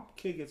 Oh,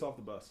 kid gets off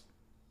the bus.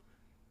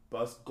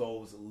 Bus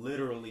goes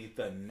literally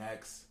the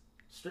next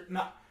street.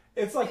 Not,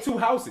 it's like 2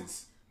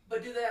 houses.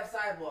 But do they have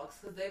sidewalks?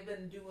 Because they've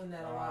been doing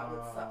that a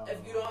lot.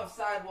 If you don't have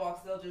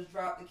sidewalks, they'll just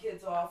drop the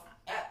kids off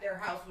at their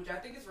house, which I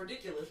think is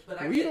ridiculous.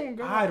 But I We get don't it.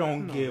 go. I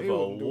don't no, give they a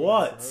wouldn't do that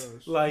what. for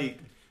us. Like,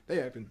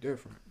 They acting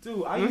different.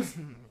 dude, I used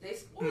They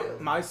spoiled.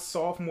 my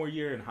sophomore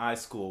year in high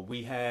school.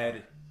 We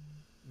had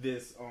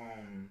this.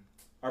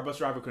 Our bus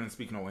driver couldn't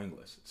speak no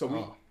English,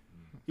 so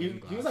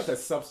he was like a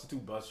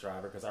substitute bus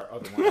driver because our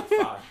other one got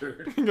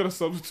fired. You got a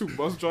substitute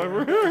bus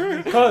driver?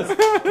 Because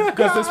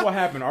this is what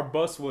happened. Our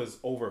bus was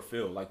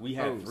overfilled. Like we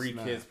had Oh, 3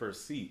 snap. kids per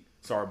seat.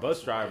 So our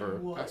bus driver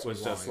That's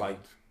was just wild. like,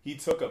 he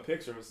took a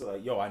picture. It was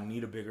like, yo, I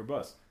need a bigger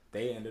bus.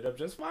 They ended up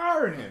just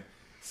firing him.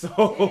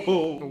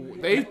 So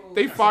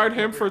They fired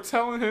him for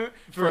telling him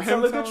for him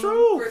telling the For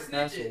truth.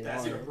 That's snitching.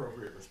 That's an wild.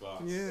 appropriate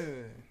response. Yeah,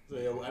 So,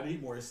 yo, I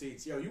need more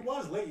seats. Yo, you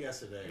was late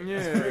yesterday.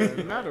 yeah.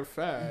 Crazy, Matter man. of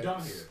fact, You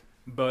done here.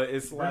 But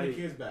it's Bring the like,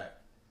 kids back.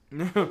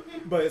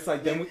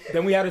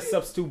 then we had a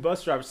substitute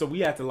bus driver, so we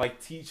had to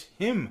like teach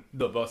him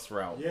the bus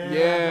route. Yeah. I've done that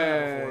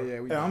yeah. before.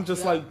 We And I'm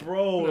just Yeah. like,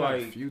 bro, a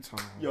like, few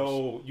times.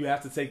 yo, you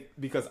have to take,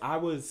 because I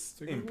was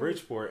Take in it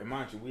Bridgeport, and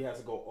mind you, we had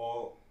to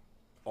go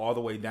all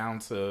the way down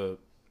to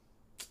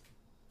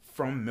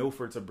from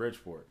Milford to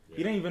Bridgeport. Yeah.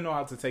 He didn't even know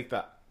how to take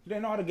the. He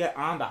didn't know how to get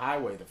on the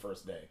highway the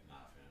first day. Nah,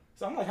 fam.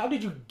 So I'm like, how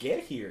did you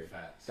get here?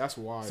 Facts. That's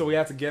wild. So we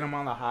had to get him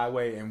on the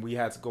highway, and we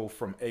had to go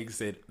from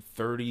exit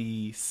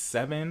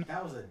 37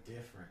 That was a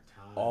different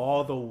time.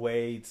 all the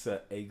way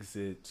to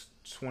exit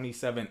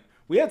 27.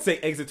 We had to say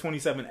exit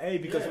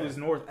 27A because it Yeah. was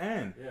North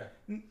End.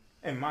 Yeah.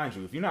 And mind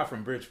you, if you're not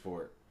from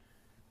Bridgeport,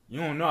 you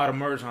don't know how to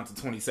merge onto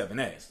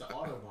 27A. It's the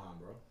Autobahn,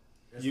 bro.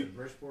 It's You- the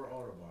Bridgeport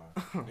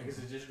Autobahn.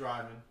 Niggas is just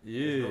driving.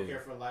 Yeah. There's no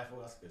care for life. Oh,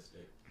 that's good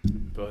steak.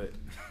 But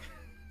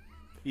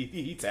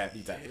he tapped.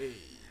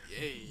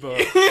 But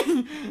That's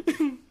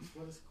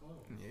what it's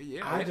called.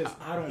 yeah.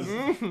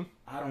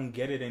 I don't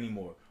get it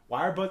anymore.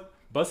 Why are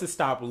buses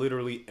stop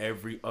literally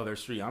every other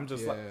street? I'm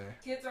just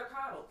like, Kids are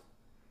coddled.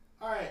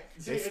 All right.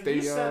 See, It's and the,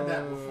 you said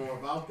that before,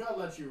 but I was gonna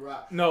let you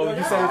rock. No, Yo, you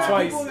y'all said it got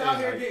twice. People out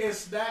here Like- getting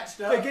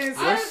snatched up. Again,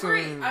 I Listen.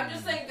 agree. I'm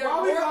just saying they're Why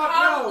more we not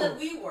coddled know? than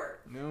we were.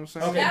 You know what I'm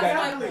saying? Okay, That's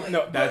that- my point. no,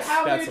 But that's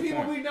how that's many the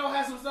people point. we know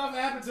had some stuff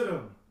happen to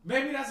them?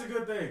 Maybe that's a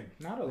good thing.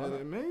 Not a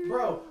lot. Maybe.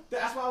 Bro,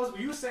 that's why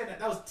you were saying that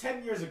was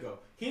 10 years ago.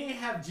 He didn't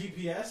have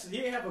GPS. He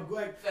didn't have a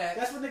like. Facts.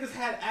 That's when niggas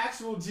had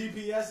actual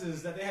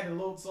GPSs that they had to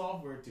load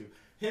software to.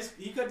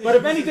 He could. But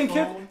if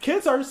anything,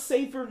 kids are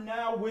safer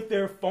now with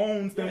their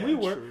phones than we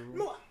were. true.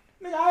 No,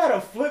 nigga, I had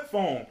a flip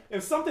phone.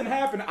 If something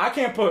happened, I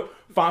can't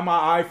find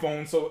my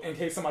iPhone so in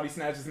case somebody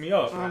snatches me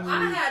up. I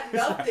had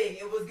nothing.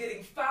 It was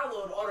getting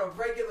followed on a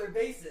regular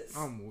basis.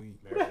 I'm weak.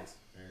 Who the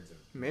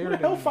Married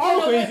hell and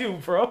following you,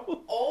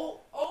 bro? Old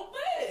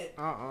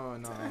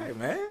man. no. Hey,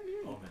 man.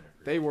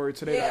 They worried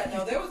today. Yeah, that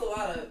no, there was a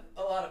lot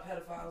of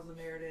pedophiles in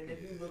Meriden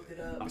if you looked it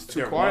up. it's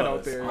too quiet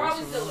out there.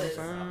 Probably you know still what I'm is.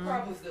 saying?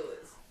 Probably still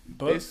is. They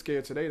But,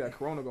 scared today that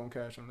Corona gonna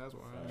catch them. That's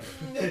why.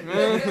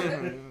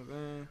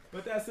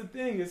 but that's the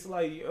thing. It's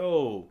like,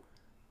 yo,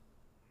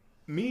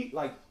 me,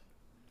 like,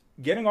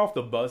 getting off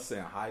the bus in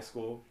high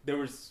school, there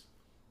was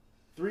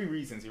 3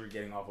 reasons you were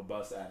getting off a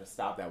bus at a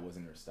stop that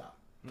wasn't your stop.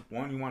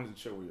 1, you wanted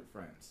to chill with your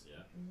friends. Yeah.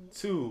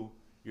 2,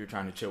 you're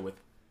trying to chill with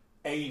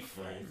a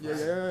friend.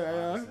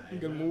 Yeah.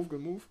 Good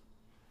move.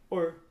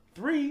 Or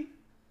 3,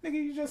 nigga,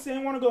 you just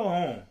didn't want to go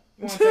home.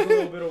 You want to take a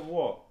little bit of a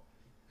walk.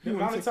 The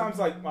amount of times,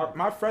 like,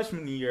 my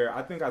freshman year,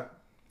 I think I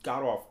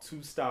got off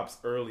 2 stops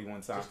early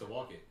one time. Just to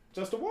walk it.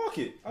 Just to walk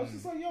it. I was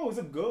just like, yo, it's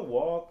a good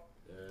walk.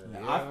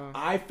 Yeah.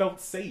 I felt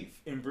safe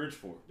in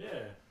Bridgeport Yeah.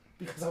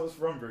 because I was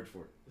from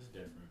Bridgeport. It's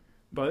different.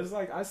 But it's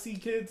like, I see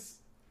kids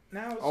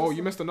now. It's Oh, just you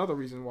like, missed another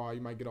reason why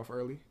you might get off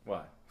early.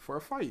 Why? For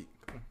a fight.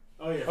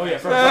 Oh yeah. Oh, yeah,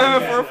 facts. for a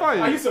fight. For a fight.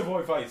 I used to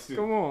avoid fights, too.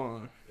 Come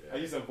on. I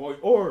used to avoid,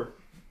 or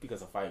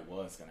because a fight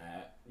was going to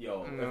happen.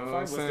 Yo, if No, a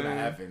fight was going to saying.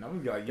 happen, I'm going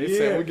to be like, They yeah.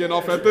 said we're getting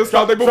off at this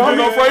time. They gonna Throw get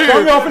me- off right here.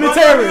 throw me off in the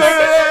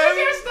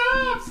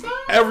terrace. Stop.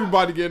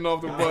 Everybody getting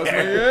off the bus,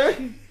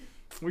 nigga.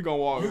 We gonna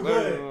walk. You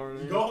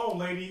good. You go home,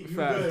 lady. You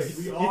Facts.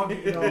 good. We all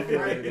getting off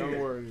right Don't here.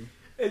 worry.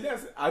 And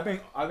that's, I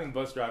think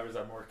bus drivers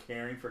are more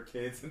caring for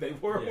kids than they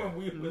were Yeah. when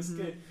we was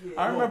kids. Yeah.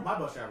 I remember. My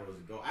bus driver was a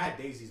go. I had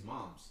Daisy's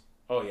mom's.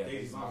 Oh yeah,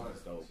 Daisy's mom mom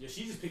was dope. Yeah,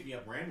 she just picked me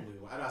up randomly.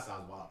 That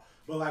sounds wild.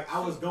 But like, I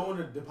was going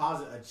to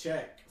deposit a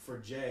check for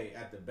Jay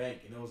at the bank,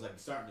 and it was like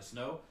starting to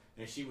snow,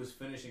 and she was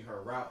finishing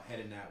her route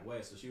heading that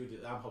way. So she would.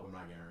 I'm hoping I'm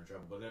not getting her in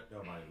trouble, but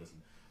nobody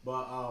listened.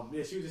 But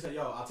yeah, she was just like,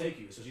 "Yo, I'll take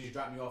you." So she just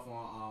dropped me off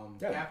on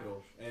Yeah.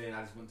 Capitol, and then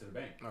I just went to the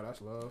bank. Oh,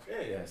 that's love.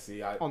 Yeah,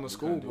 see, On the we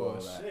school couldn't do all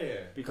bus. that. Yeah.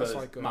 Because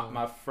That's like,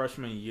 my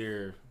freshman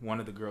year, one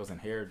of the girls in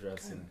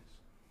hairdressing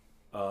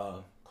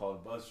called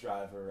a bus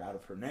driver out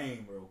of her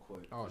name real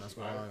quick. Oh, that's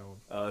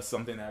wild.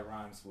 Something that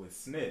rhymes with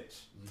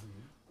snitch.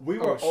 Mm-hmm. We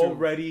were Oh, shoot.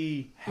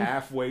 already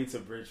halfway to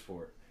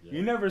Bridgeport. Yeah.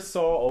 You never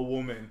saw a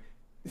woman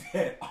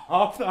get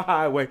off the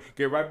highway,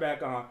 get right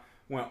back on,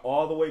 went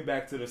all the way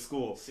back to the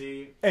school.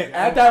 See, And yeah,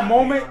 at that I'm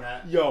moment, on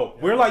that. yo,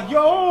 Yeah, we're I'm like, on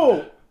yo,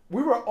 that.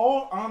 we were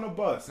all on the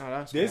bus. No,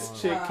 that's This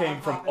wild. chick Wow, came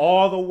I'm from hopping.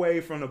 all the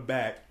way from the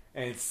back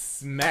and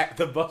smacked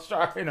the bus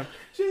driver in him.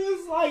 She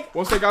was like,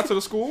 Once they got to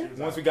the school,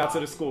 once we got to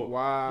the school,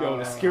 wow. yo,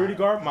 the security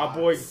guard, my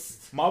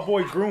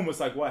boy Groom was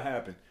like, what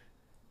happened?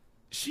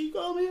 She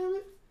called me on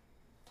it?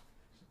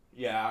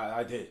 Yeah,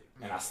 I did.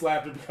 And I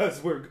slapped her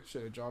because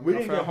Should have dropped we me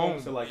didn't off get at home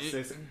home. till like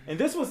 6. And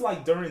this was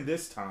like during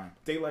this time.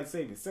 Daylight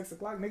savings. 6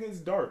 o'clock, nigga, it's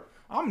dark.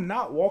 I'm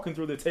not walking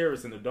through the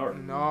terrace in the dark.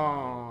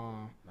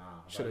 No. Nah,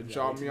 Should have I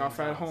dropped did me that off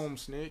way at too many home,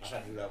 times. snitch. I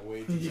tried to do that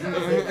way too Now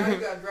much. you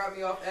gotta drop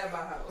me off at my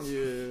house.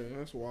 Yeah,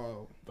 that's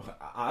wild. But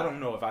I don't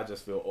know if I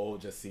just feel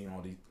old just seeing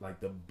all these, like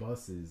the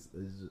buses.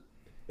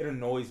 It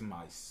annoys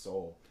my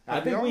soul. I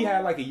Have think we y'all-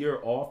 had like a year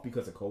off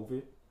because of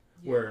COVID,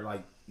 Yeah. where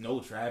like no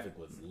traffic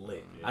was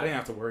lit. Yeah. I didn't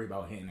have to worry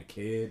about hitting a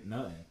kid,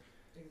 nothing.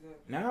 Exactly.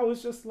 Now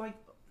it's just like,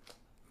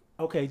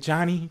 okay,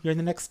 Johnny, you're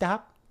the next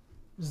stop.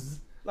 Zzz.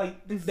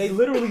 Like they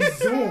literally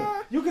zoom.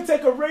 You can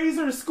take a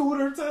Razor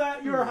scooter to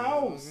your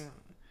house. Yeah.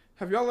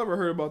 Have y'all ever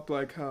heard about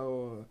like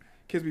how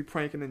kids be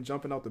pranking and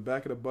jumping out the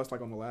back of the bus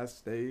like on the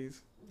last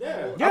days?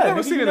 Yeah. Yeah, I've never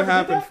nigga, seen you it never did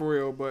happen that? for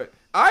real, but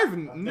I've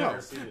no.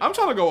 never seen it. I'm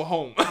trying to go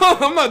home.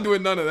 I'm not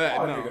doing none of that.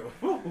 Oh, no, nigga.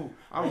 Ooh.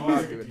 I'm Oh, not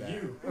look doing at that.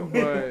 you.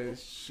 But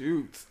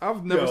shoot,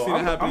 I've never Yo, seen it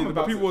I'm happen either. But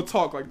about people to- will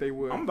talk like they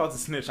would. I'm about to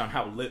snitch on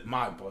how lit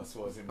my bus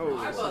was in Oh, Bridgeport.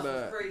 My What's bus was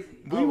that? crazy.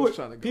 I was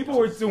trying to go. People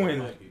were doing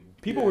Black people.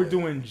 people Yeah. were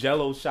doing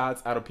Jello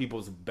shots out of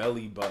people's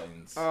belly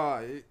buttons.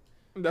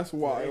 That's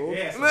wild.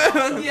 Yeah, some wild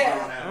stuff Yeah.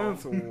 going on.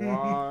 That's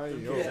wild.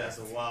 Kids Yo. had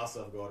some wild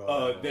stuff going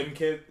on. Them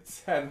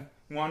kids had.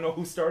 Want to know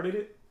who started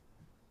it?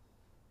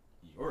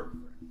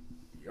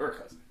 Your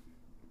cousin.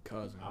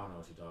 Cousin. I don't know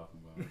what you're talking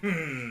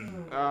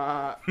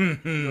about. Go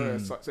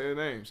ahead, say the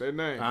name. Say the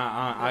name.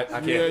 I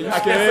can't. Yeah, you I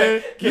can't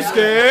scared? say- You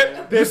scared?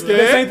 You This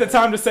scared? ain't the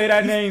time to say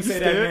that name. Say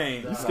that scared?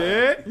 name. You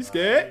scared? You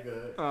scared? You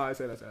good. Oh, I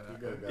say that. You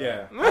good, guy.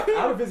 Yeah,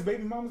 out of his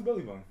baby mama's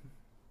belly button.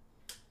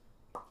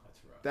 That's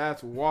rough.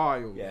 That's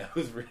wild. Yeah, it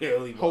was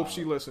really. Hope wild.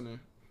 she listening.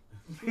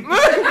 Nah,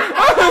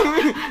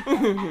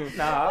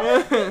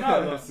 I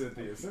love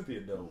Cynthia. Cynthia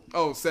dope.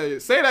 Oh, say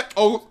it. Say that.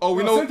 Oh,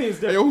 we No, know. Cynthia's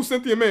Hey, different. yo, who's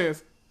Cynthia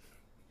Mans?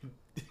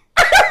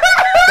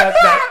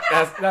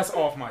 That's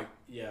off mic.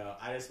 Yeah,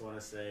 I just want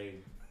to say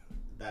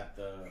that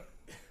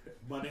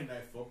Monday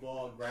Night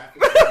Football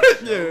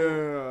graphics.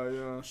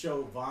 Yeah.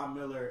 Showed Von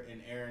Miller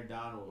and Aaron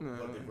Donald, Yeah.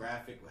 but the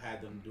graphic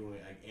had them doing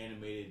like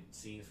animated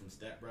scenes from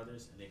Step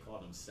Brothers, and they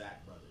called them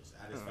Sack Brothers.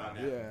 I just found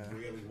that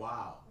really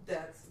wild.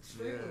 That's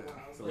extremely Yeah.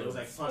 wild. So But it was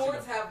like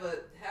sports have a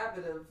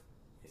habit of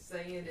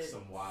saying it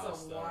Some wild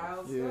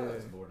stuff. Yeah.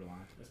 That's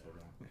borderline. That's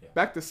borderline. Yeah.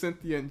 Back to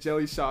Cynthia and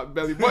Jelly Shot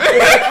Belly Button.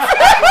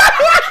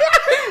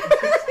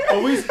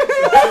 Oh, we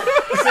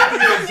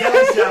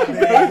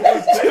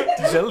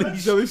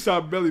Jelly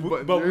Shot Belly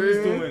Button. but we was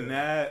yeah. doing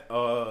that.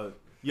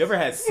 You ever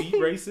had seat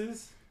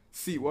races?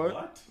 Seat what?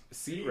 What?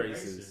 Seat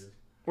races.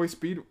 Wait,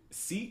 speed.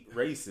 Seat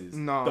races.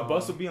 No. The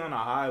bus would be on a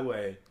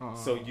highway, Uh-uh.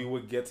 so you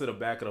would get to the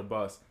back of the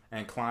bus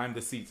and climb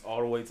the seats all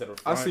the way to the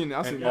front. I seen it.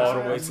 I seen and it. all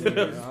the I way seen to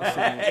it. the I seen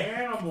back. it.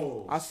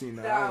 Animals. I seen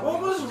that. Nah,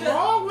 What was just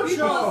wrong with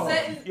people y'all?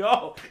 setting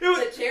Yo, it was,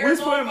 the we chairs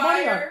was putting on money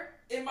on. fire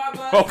in my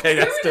bus. Okay,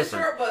 that's we were in different. the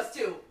short bus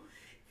too.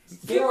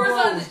 Four Viewers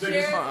on rows, the niggas.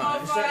 chairs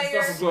on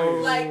fire. So-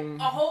 Like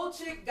a whole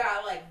chick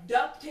got like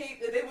duct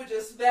tape and they would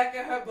just smack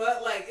at her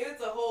butt. Like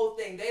it's a whole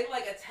thing. They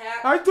like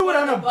attacked. I do it one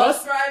on of a the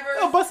bus. drivers.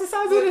 A bus the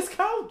size of this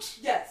couch.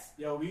 Yes.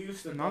 Yo, we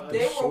used to. Not the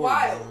They were short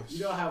wild. bus.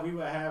 You know how we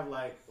would have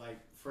like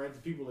friends,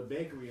 people at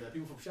bakery, like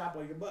people from shop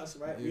on your bus,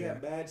 right? We Yeah.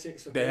 had bad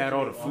chicks. From They had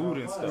all the bakery on food our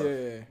and bus. stuff.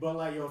 Yeah. But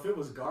like, yo, if it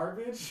was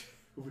garbage,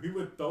 we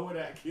would throw it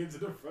at kids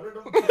in the front of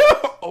them.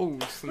 Oh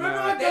But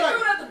snap! They threw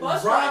it at the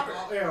bus rock,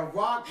 driver. Yeah,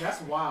 rock.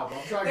 That's wild.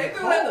 I'm trying to They get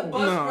threw it at the home.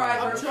 bus No.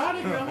 driver. I'm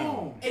trying to get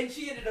home. And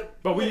she ended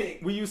up. But winning.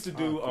 we used to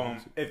do Oh,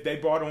 if they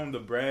brought home the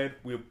bread,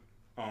 we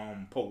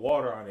put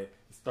water on it.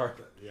 Start.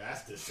 Yeah,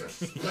 that's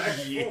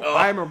disrespectful. Yeah.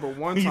 I remember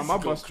one time Please my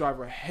go. bus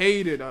driver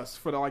hated us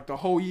for the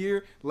whole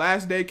year.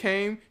 Last day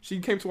came, she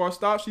came to our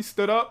stop, she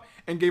stood up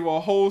and gave a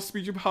whole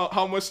speech about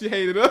how much she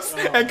hated us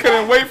and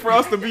couldn't wait for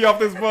us to be off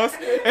this bus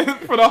and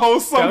for the whole That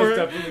was summer.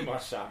 definitely my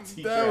shock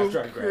teacher That was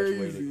after I graduated.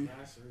 crazy.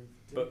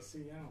 But-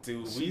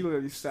 Dude, She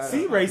literally sat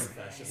sea up. race,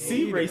 Professional.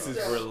 sea races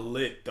were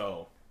lit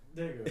though.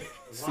 Nigga,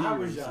 why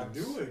was y'all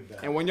doing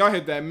that? And when y'all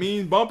hit that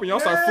mean bump and y'all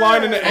start Yeah.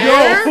 flying in the Yo,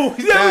 air, that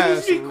would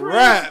that's be crazy.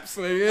 raps,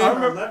 I nigga.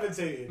 remember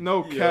levitating.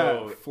 No Yo.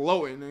 cap,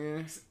 floating,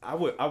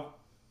 nigga.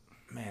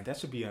 Man, that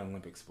should be an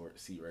Olympic sport,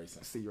 sea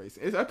racing. Sea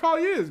racing. It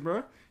probably is,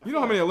 bro. You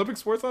know how many Olympic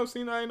sports I've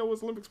seen? I didn't know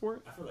was Olympic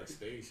sport. I feel like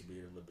space should be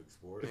an Olympic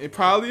sport. It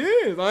probably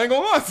is. I ain't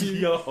gonna lie to you.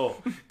 Yo,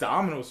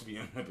 dominoes should be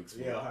an Olympic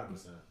sport. Yeah,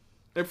 100%.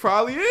 It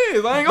probably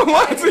is. I ain't gonna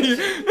lie to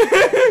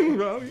you.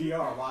 Probably.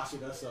 DR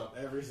washing us up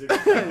every single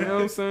You time. know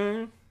what I'm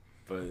saying?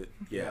 But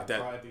yeah,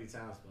 Pride 3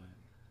 times playing.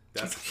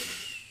 that's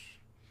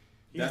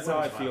He's that's how I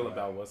winning, by feel the way.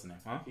 about what's name,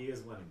 huh? He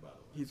is winning, by the way.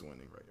 He's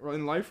winning right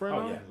in life right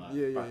Oh, now.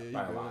 yeah. Yeah, yeah, By- yeah.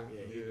 by a he lot. good.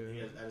 Yeah, Yeah. he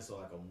has, I just saw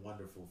like a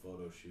wonderful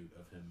photo shoot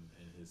of him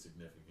and his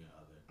significant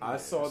other. I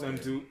saw them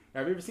it's do.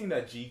 Have you ever seen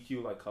that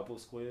GQ like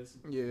couples quiz?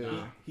 Yeah.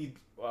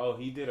 Nah.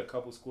 He did a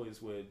couples quiz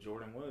with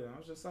Jordan Wood. And I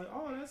was just like,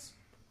 oh, that's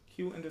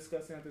cute and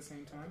disgusting at the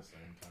same At time. the same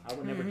time. I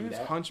would never do He's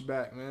that.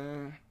 hunchback,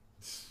 man.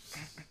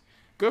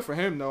 Good for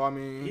him though. I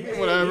mean, He is-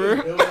 whatever.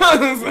 he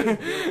is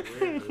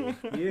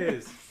built- He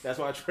is. That's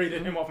why I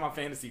traded him off my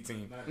fantasy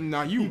team.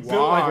 Nah, you He built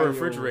like a wild.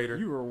 refrigerator.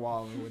 You were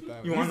wilding with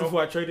that. You one. want to know who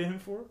I traded him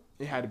for?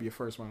 It had to be a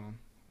first round.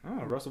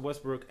 Oh, Russell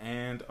Westbrook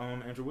and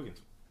Andrew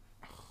Wiggins.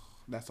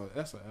 That's a L.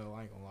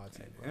 I ain't gonna lie to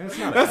you. Bro. And it's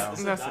not That's- a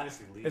It's L. a that's-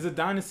 dynasty league. It's a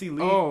dynasty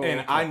league, Oh, and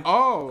okay.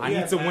 I Yeah,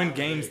 need to win bad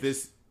games picks.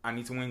 this. I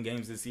need to win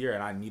games this year,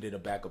 and I needed a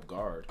backup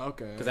guard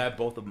Okay. because I have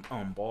both of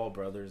Ball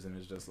brothers, and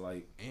it's just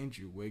like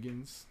Andrew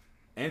Wiggins.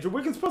 Andrew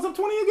Wiggins puts up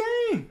 20 a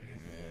game.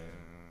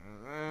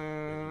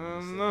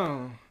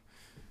 No.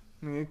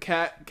 I mean,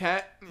 Cat,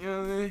 you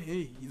know what I mean?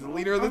 He's the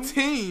leader of the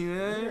team,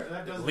 man.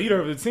 That doesn't- Leader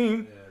of the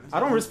team. Yeah, I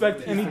don't respect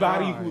He's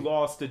anybody the guy. who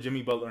lost to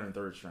Jimmy Butler and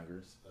third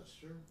stringers. That's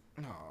true.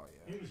 Oh,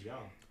 He was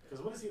young.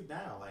 Because what is he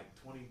now? Like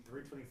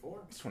 23, 24?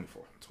 It's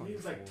 24. He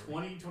was like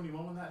 20,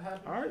 21 when that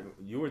happened? All right,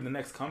 you were the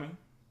next coming.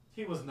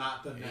 He was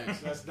not the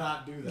next. Let's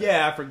not do that.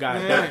 Yeah, I forgot.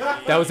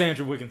 That was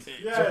Andrew Wiggins.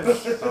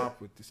 Yes. Stop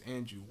with this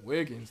Andrew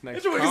Wiggins. Next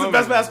Andrew Wiggins is the coming,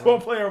 best bro. basketball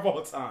player of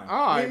all time.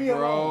 All right, Leave me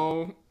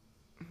bro.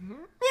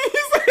 He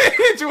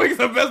said Andrew Wiggins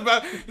the best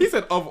basketball. He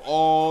said of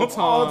all Of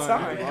all time.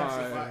 time. Let me ask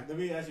you- All right. let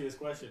me ask you this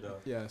question, though.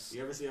 Yes.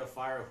 You ever see a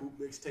fire hoop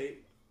mixtape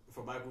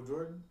for Michael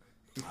Jordan?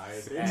 I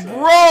think so.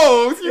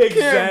 Bro, you can't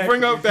Exactly.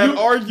 bring up that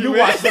argument. You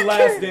watch The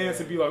Last Dance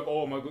and be like,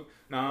 oh my god.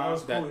 That Nah,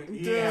 was that, cool. He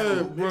Yeah, had a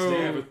hoop bro.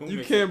 mixtape.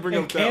 You can't bring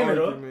In up that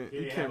Canada, argument. he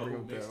You didn't can't have a bring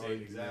up hoop that mixtape,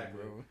 argument,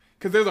 exactly. bro.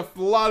 Because there's a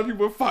lot of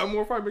people with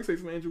more five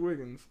mixtapes than Andrew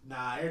Wiggins.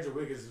 Nah, Andrew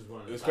Wiggins is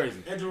one of the It's top.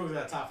 crazy. Andrew Wiggins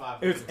is at top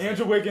 5. it's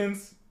Andrew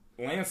Wiggins,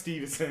 Lance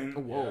Stevenson,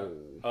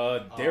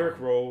 Whoa. Derrick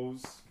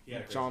Rose, He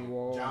had a crazy- John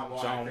Wall. John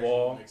Wall. John had a crazy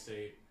Wall. hoop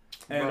mixtape.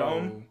 and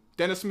Bro.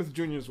 Dennis Smith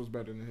Jr.'s was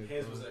better than his.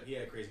 His was he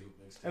had a crazy hoop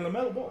mixtape. And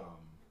LaMelo Ball.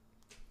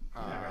 He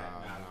never had.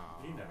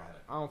 He never had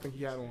it. I don't think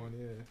he had one,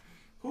 yeah.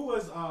 Who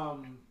was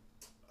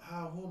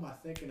who am I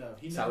thinking of?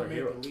 He Tyler never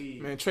Hero. made the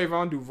league. Man,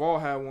 Trayvon Duval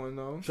had one,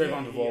 though. Trayvon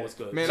Yeah, Duvall yeah. was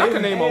good. Man, I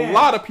can name a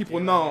lot of people.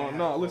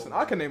 No, listen,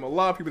 I can name a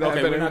lot of people that Okay,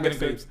 have we're better not than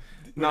gonna mixtapes.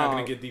 We're not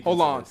gonna get deep. Hold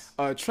into on.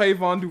 this.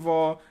 Trayvon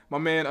Duval, my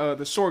man,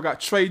 the short got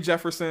Trey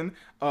Jefferson.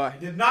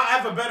 Did not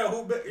have a better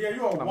hoop. Yeah,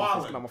 you are Get on my face,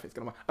 wilding. get on my face, get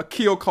on my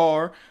Akil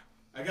Carr.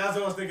 I guess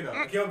what I was thinking of.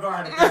 Kill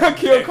Car had a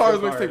Kill Car's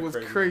Kill Car mixtape was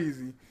crazy.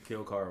 crazy.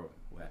 Kill Carl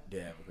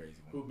did have a crazy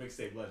one. Who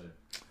mixtape legend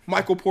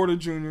Michael Porter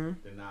Jr.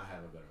 did not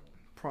have a better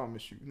one.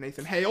 Promise you.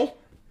 Nathan Hale.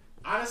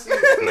 Honestly,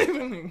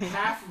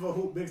 half of a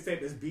hoop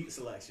mixtape is beat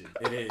selection.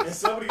 It is. And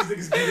some of these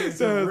niggas get it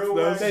some real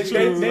That's They, whack true.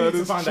 they, shit. they That need to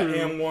is find true. the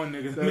M1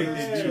 niggas That make is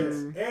this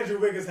true. shit. Andrew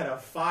Wiggins had a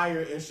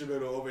fire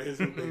instrumental over his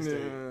hoop mixtape.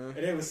 Yeah. And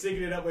they was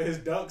syncing it up with his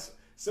dunks.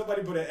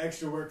 Somebody put in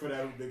extra work for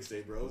that hoop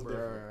mixtape, bro. It was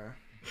different.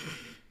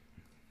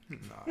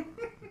 Bruh. Nah.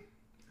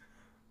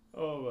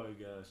 Oh my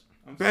gosh.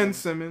 I'm Ben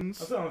still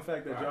Simmons. on the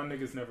fact that y'all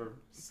niggas never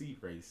seat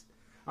raced.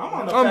 I'm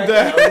on the I'm fact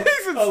dead. that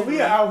He's in Aaliyah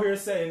seat out here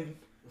saying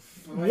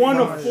one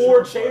Nah, of 4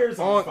 short chairs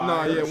on Oh, fire.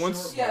 nah, yeah, Short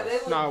once. Yeah, they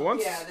Nah,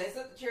 once- yeah, they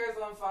set the chairs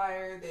on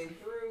fire. They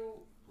threw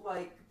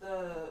like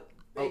the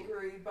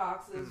bakery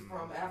boxes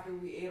from after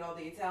we ate all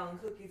the Italian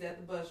cookies at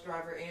the bus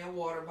driver and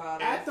water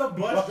bottles. At the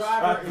bus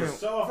driver is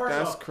so first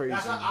That's off, crazy.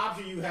 that's an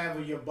option you have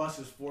when your bus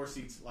is 4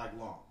 seats like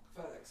long.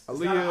 Facts. It's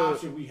not an Aaliyah-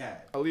 option we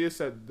had. Aaliyah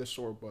said the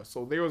short bus.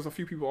 So there was a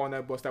few people on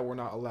that bus that were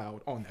not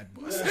allowed on that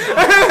bus.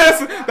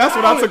 that's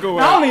what I took away.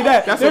 Not only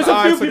that, That's there's what a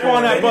I few took people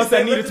on away. that bus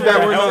that needed to That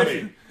wear were a not-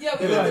 helmet. Yeah,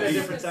 we They lived lived in in a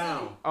a different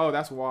town. Oh,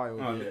 that's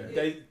wild. Oh,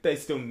 yeah. they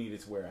still needed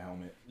to wear a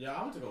helmet. Yeah,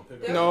 I went to go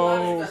pick There up. was a lot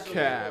No of special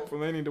cap. people.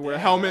 Well, they need to wear a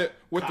Yeah. helmet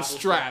with the Cobblestone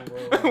strap,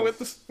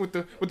 roads.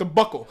 with the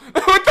buckle,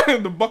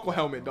 with the buckle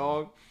helmet,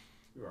 dog.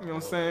 You're You know what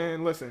I'm right.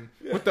 saying? Listen,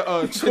 with the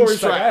chin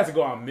Corey's like, I strap. had to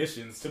go on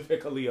missions to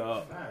pick Aaliyah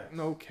up. Facts.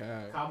 No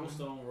cap.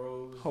 Cobblestone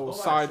roads. Whole lot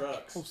of side,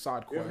 trucks. whole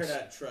side You ever heard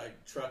quest.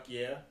 that truck?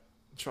 Yeah.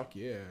 Truck,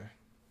 yeah.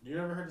 You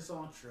ever heard the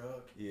song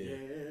Truck? Yeah.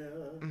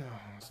 No,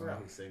 I it's forgot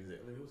not. who sings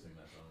it. Who sings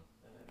that song?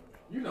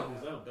 You know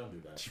who's don't do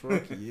that.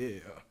 Truck, yeah.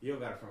 You don't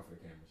got it front for the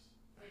cameras.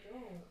 I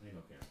don't. Ain't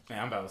no cameras. Man,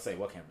 I'm about to say,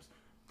 what cameras?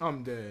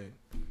 I'm dead.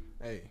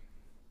 Hey,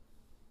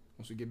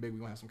 once we get big, we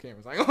gonna have some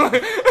cameras. I ain't gonna lie.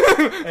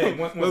 Hey,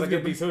 once I Let's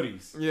get these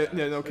hoodies.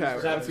 Yeah, no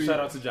cap. Shout, Once we- shout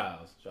out to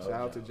Giles. Shout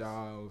out to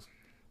Giles.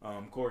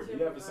 Corey, do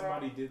you have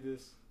somebody did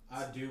this?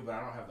 I do, but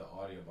I don't have the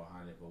audio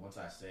behind it. But once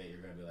I say it, you're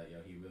gonna be like, "Yo,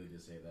 he really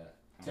did say that."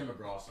 Tim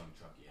McGraw sung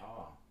Truck, yeah.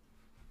 Oh,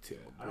 Tim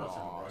I know Tim McGraw.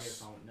 He had a Gross.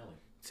 song with Nelly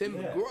Tim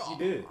yeah, McGraw. he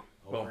did.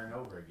 over Well, and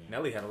over again.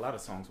 Nelly had a lot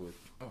of songs with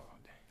Oh,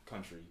 dang.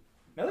 country.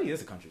 Nelly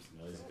is a country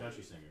singer. Nelly's a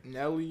country singer.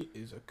 Nelly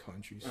is a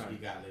country He singer.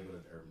 got labeled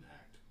as Urban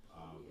Act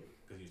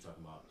because he was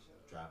talking about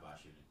drive-by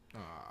shooting.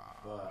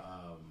 But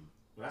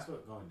that's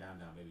what going down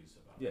baby is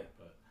about. Yeah.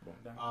 But Boom,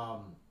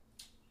 down.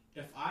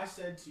 if I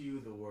said to you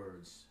the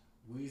words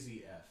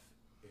Wheezy F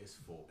is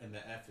 4 and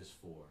the F is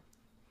 4,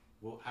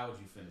 well, how would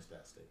you finish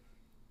that statement?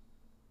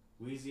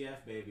 Wheezy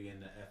F baby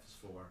and the F is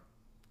 4.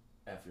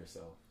 F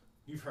yourself.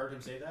 You've heard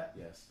him say that?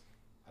 Yes.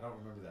 I don't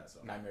remember that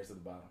song. Nightmares at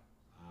the bottom.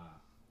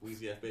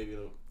 Wheezy F baby,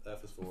 the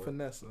F is 4.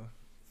 Vanessa.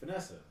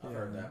 Vanessa. I've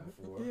heard that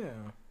before.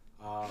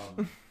 Yeah.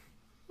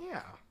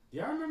 Yeah.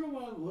 Y'all remember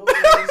when Lil Wayne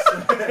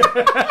said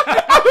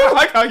I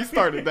like how you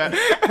started that.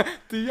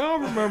 Do y'all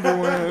remember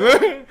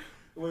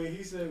when?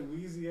 he said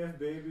Wheezy F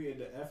baby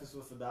and the F is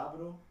for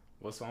phenomenal?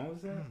 What song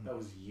was that? That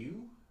was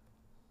you?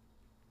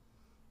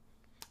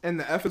 And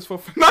the F is for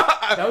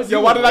was yo.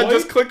 you Why with did I Lloyd?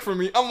 just click for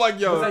me? I'm like,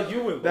 yo, Was that you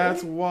with Lloyd?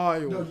 that's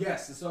wild. No,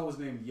 yes. The song was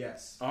named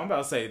Yes. Oh, I'm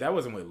about to say that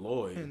wasn't with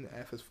Lloyd. And the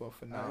F is for It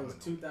phenomenal. was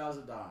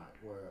 2009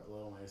 where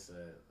Lil Wayne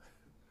said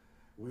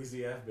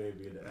Wheezy F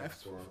baby and the F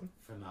is for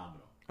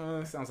phenomenal.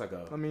 It sounds like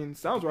a. I mean,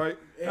 sounds right.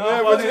 And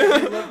Yeah, but but-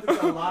 if you looked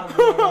into a lot of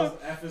those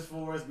F is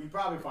fours, we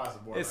probably find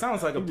some more. It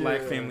sounds like a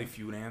Black Yeah. Family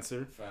Feud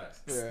answer.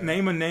 Facts. Yeah.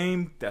 Name a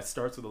name that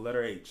starts with the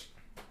letter H.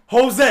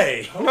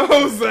 Jose.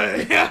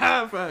 Jose.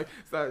 Fact.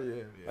 It's not,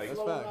 yeah, Like, that's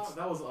Flow facts.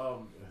 Now, that was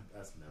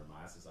that's never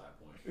mind. That's a side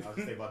point. I was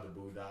thinking about the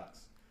Boondocks.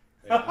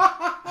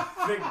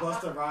 I think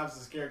Busta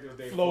Rhymes' character was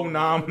named Flow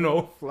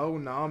nominal. Flow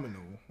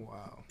nominal.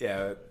 Wow.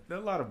 Yeah, there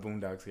are a lot of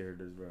Boondocks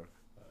characters, bro.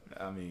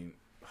 I mean,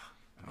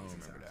 I don't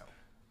remember that.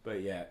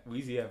 but yeah,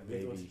 Weezy F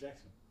Lethal baby.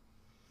 Injection.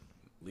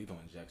 Lethal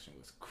Injection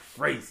was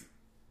crazy.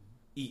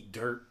 Eat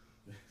dirt.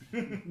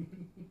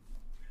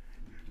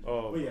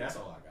 Oh, But yeah, that's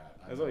all I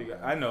got. that's all you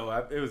got. I know.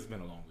 It was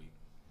been a long week.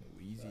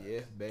 Easy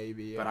F,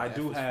 baby. But and I F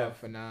do is for have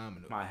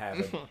phenomenal. My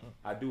habit.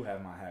 I do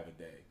have my habit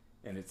day,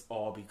 and it's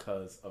all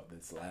because of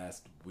this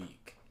last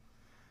week.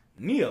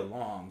 Nia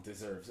Long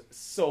deserves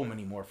so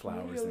many more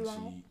flowers than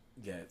she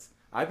gets.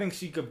 I think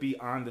she could be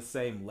on the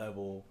same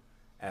level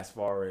as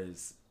far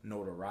as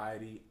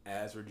notoriety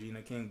as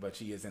Regina King, but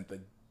she isn't the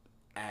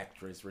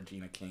actress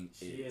Regina King is.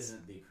 She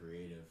isn't the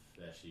creative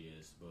that she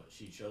is, but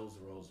she chose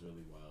the roles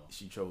really well.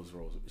 She chose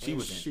roles. She And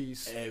was in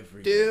she's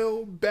everything.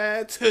 Still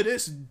bad to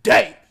this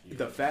day.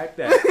 The fact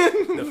that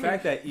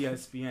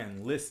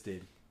ESPN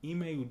listed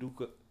Ime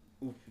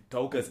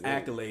Udoka's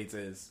accolades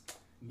as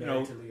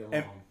Married to Leah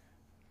M- Long.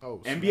 Oh,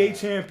 NBA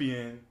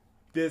champion,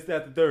 this,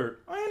 that, the third.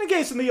 I ain't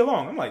engaged to Nia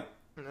Long. I'm like,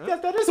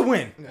 that is a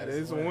win. That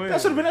is a win. That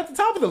should have been at the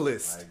top of the I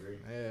list. agree.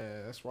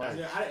 Yeah, that's right.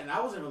 And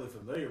I wasn't really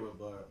familiar with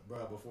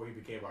bro before he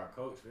became our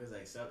coach. It was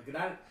like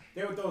Celtics.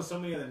 They were throwing so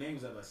many other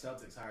names that like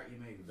Celtics hired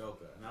Ime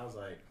Udoka, and I was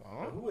like,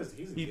 Huh? who is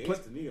he's He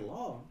engaged to Nia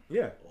Long?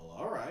 Yeah. Well,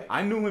 all right.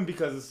 I knew him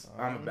because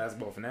I'm a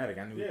basketball fanatic.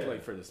 I knew he Yeah.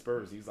 played for the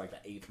Spurs. He was like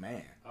the 8th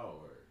man. Oh,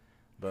 word.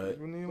 But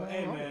But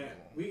hey, man,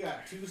 we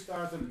got 2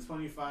 stars in the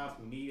 25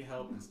 who need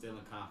help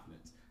instilling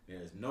confidence.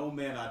 There's no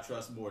man I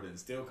trust more than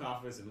instill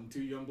confidence in them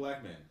 2 young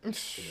black men than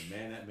the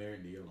man that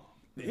married Nia Long.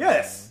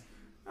 yes,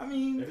 I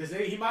mean, If they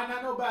say he might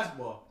not know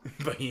basketball,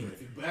 but he,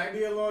 if you back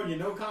Nia Long, you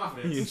know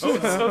confidence. You know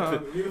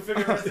something. We can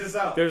figure this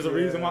out. there's a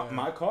reason why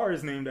my car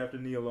is named after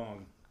Nia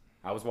Long.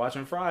 I was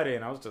watching Friday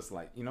and I was just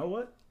like, you know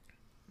what?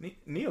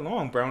 Nia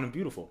Long, brown and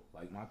beautiful,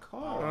 like my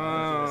car.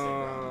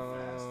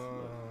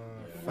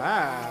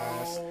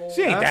 Fast.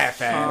 She ain't that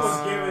She was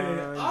fast. giving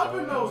it up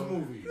in those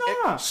movies.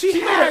 Nah,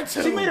 She had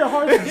to. she made it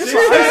hard to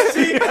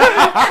get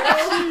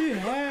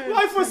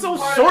Life was so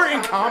short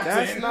and competent.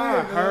 That's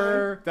not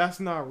her. That's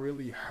not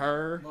really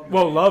her.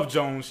 Well, Love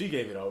Jones, she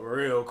gave it up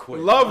real quick.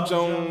 Love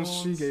Jones,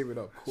 she gave it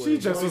up quick. She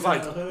just was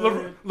like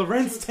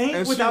Lorenz Tate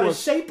and she without was-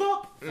 his shape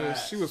up.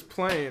 She was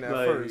playing at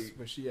Like- first,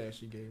 but she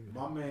actually gave it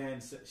My up. man,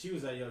 she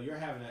was like, "Yo, you're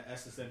having an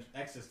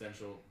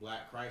existential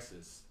black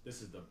crisis.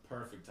 This is the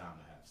perfect time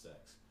to have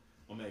sex."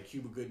 My man,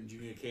 Cuba Gooding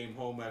Jr. came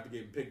home after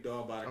getting picked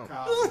on by the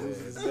cops,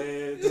 losing his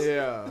legs,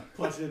 Yeah.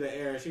 punching in the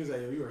air. She was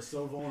like, "Yo, you are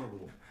so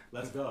vulnerable.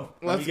 Let's go."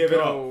 Let's give it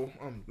go.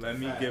 Let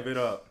me give it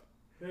up.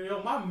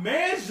 Yo, my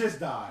man's just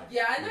died.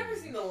 Yeah, I never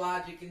seen the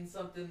logic in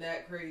something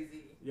that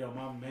crazy. Yo,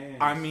 my man.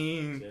 I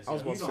mean, Yes, I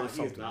was about he's to say on- he is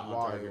something not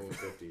on target wild.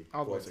 for 50.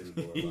 I was about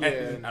to say- Boy. Yeah,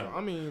 I no, don't-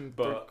 I mean,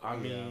 but I yeah.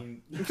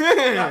 mean,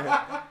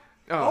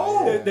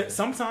 Oh,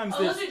 sometimes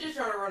Unless there's, you're just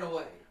trying to run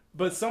away.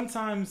 but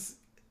sometimes.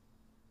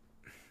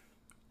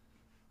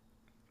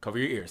 Cover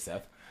your ears,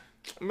 Seth.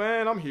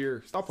 man, I'm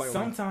here. Stop playing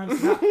with me.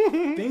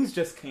 Sometimes things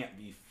just can't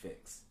be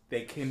fixed.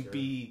 They can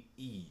be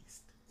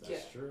eased. That's Yeah.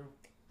 true.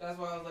 That's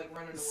why I was like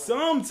running away.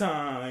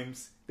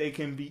 Sometimes they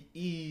can be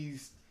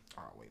eased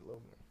Oh, wait, a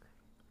little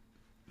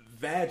more.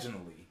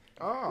 vaginally.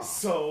 Oh,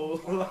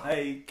 So,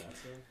 like,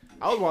 That's it.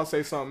 I was about to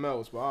say something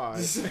else, but all right.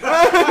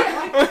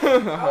 I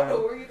don't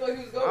know where you thought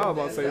he was going. I was with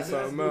about to say that.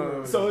 something good.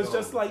 else. so it's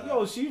just like,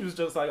 yo, she was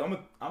just like, I'm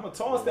gonna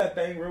toss that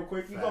thing real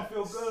quick. You gonna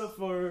feel Facts. good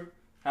for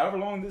however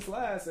long this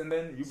lasts, and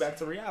then you back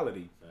to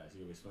reality. Facts.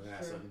 You be swinging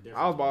at something different.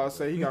 I was about to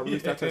say he got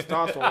released that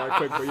testosterone right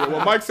quick, but yeah,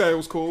 well, Mike said it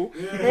was cool.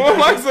 Well,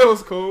 Mike said it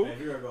was cool. Hey, if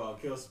you're gonna go out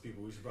and kill some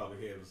people, we should probably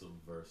hit him with some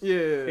verse.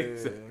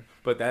 Yeah.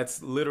 But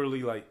that's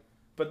literally like,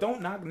 but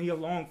don't knock Nia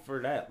Long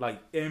for that. Like,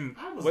 in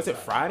I was it trying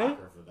to Friday? knock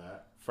her for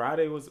that.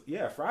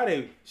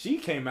 Friday. She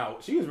came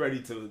out. She was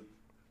ready to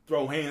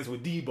throw hands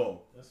with Debo.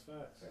 That's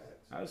facts.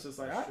 I was just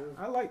like, That's true.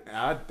 I like.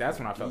 That's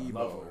when I fell in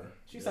love with her.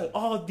 She's like,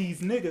 all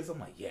these niggas. I'm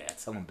like, yeah,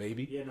 tell them,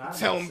 baby. Yeah, no, I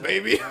Tell know him, what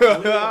baby. I'm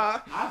saying.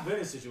 Like, I've been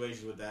in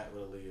situations with that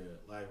with Aaliyah.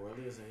 Like, where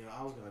Aaliyah said,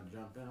 I was going to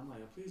jump in. I'm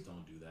like, please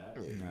don't do that.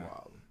 Yeah, Nah.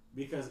 wild.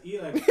 Because,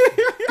 like,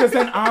 Because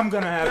then I'm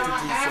gonna have now I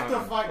to do have to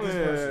something. fight this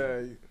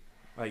person.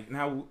 Yeah. Like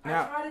now, I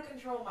try to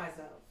control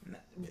myself.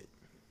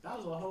 That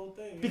was the whole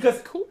thing.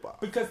 because Cooper.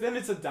 then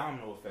it's a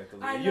domino effect.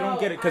 I You don't know,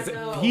 get it because I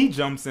know. he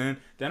jumps in.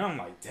 Then I'm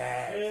like,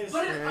 dad. It's-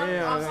 But if,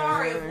 Yeah, I'm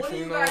sorry, if one of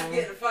you you guys know.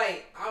 get in a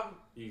fight,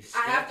 you I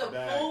have to step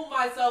back. pull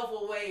myself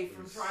away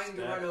from You trying to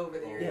step run over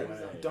there. Yeah, and do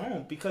something.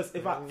 don't because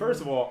if I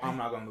first of all, I'm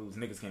not gonna lose.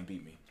 Niggas can't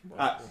beat me.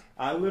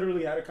 I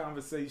literally had a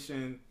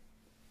conversation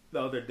the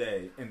other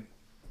day, and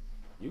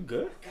you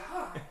good?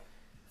 God.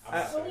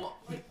 I- So,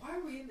 like, why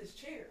are we in this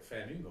chair?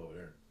 Fam, you can go over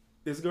there.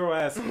 This girl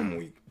asked.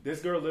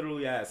 This girl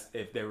literally asked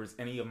if there was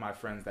any of my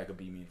friends that could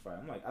beat me in a fight.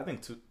 I'm like, I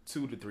think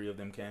two to three of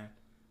them can.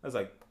 I was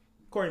like,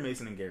 Corey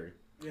Mason and Gary,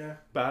 Yeah,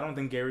 but I don't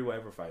think Gary will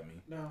ever fight me.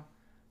 no.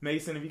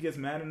 Mason, if he gets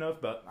mad enough,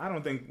 but I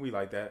don't think we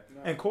like that.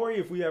 No. And Corey,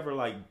 if we ever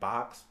like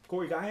box,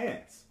 Corey got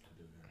hands.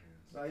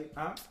 Like,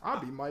 I'll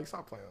be Mike.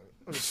 Stop playing with me.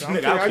 I'm just Nigga,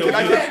 kidding. I'll I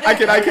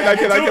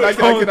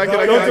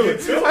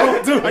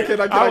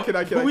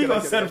kill kid. you. We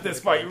gonna set up this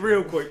fight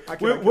real quick.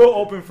 We'll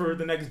open for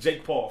the next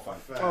Jake Paul fight.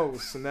 Oh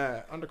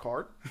snap!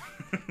 Undercard.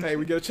 Hey,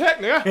 we get a check,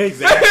 nigga.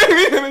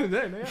 Exactly.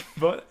 Nigga.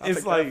 But I'll it's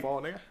take that like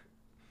fall, nigga.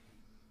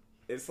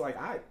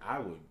 I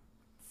would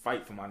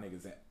fight for my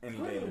niggas any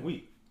day of the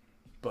week.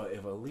 But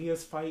if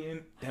Aaliyah's fighting,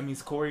 that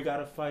means Corey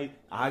gotta fight,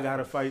 I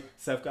gotta fight,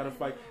 Seth gotta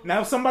fight.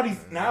 Now somebody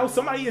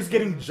is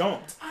getting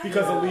jumped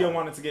because I know. Aaliyah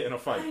wanted to get in a I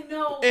fight.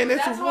 know. And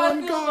it's that's how I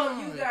one feel about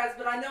guy. you guys,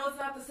 but I know it's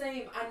not the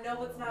same. I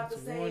know it's not the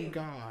It's same. one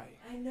guy.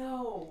 I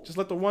know. Just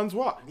let the ones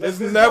walk. Let's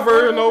There's just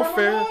never go no for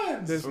fair.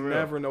 ones. There's For real.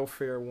 never no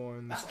fair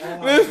ones. That's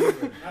all I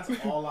believe.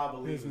 That's all I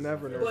believe. There's is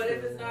never fair. no But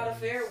if it's not a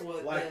fair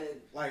one, then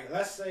Like,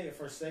 let's say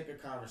for sake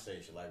of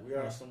conversation, like we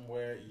are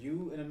somewhere,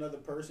 you and another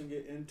person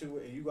get into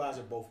it, and you guys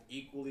are both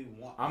equally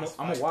want I'm this a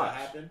fight to watch.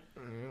 happen.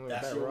 Mm,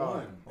 That's that your rock.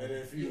 one. And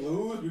if you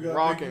lose, we gonna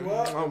Rocking. pick you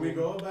up, and we I'm-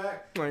 go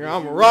back. Like If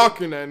I'm you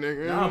rocking that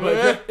nigga. Nah,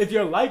 but if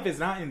your life is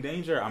not in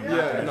danger, I'm Yeah, not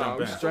gonna no, jump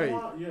I'm in. straight.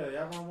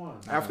 Yeah, y'all one.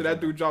 After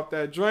that dude dropped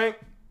that drink,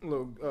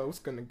 little what's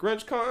gonna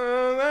Grinch come?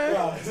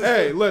 Yeah.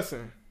 Hey,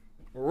 listen,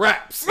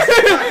 raps.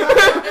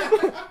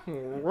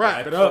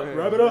 Wrap it up,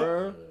 wrap it up.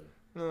 bruh.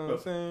 You know what I'm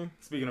saying?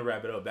 Speaking of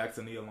wrap it up, back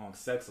to Nia Long's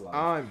sex life.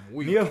 I'm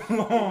weak. Nia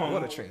Long.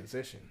 What a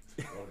transition.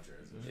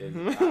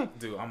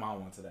 Dude, I'm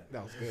on one today.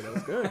 That was good. That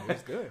was good. That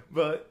was good.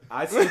 But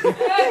I still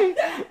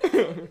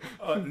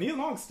Nia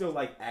Long's still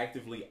like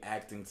actively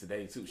acting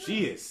today too.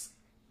 She is.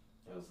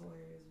 that was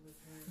hilarious with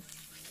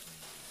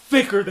her.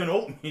 thicker than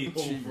oatmeal,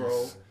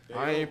 bro.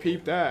 I ain't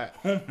peeped that.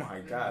 Oh my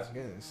gosh.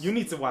 Goodness. You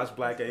need to watch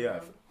Black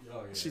AF.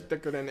 Oh, yeah. She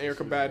thicker than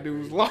Erica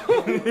Badu's law.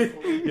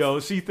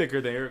 Yo, she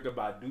thicker than Erica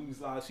Badu's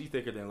locks. She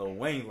thicker than Lil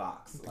Wayne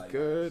locks. Like,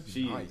 Good.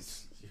 She Nice.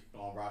 is. She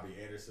on Robbie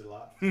Anderson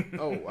lot.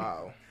 Oh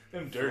wow.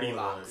 Them dirty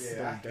locks. Yeah,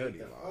 Them I hate dirty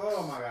them. locks.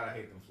 Oh my god, I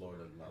hate them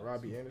Florida locks.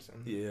 Robbie Anderson.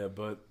 Yeah,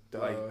 but Duh.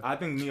 like I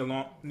think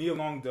Nia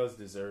Long does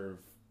deserve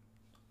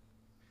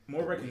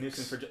more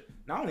recognition for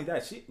not only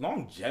that, she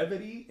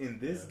longevity in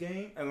this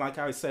game, and like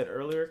I said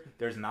earlier,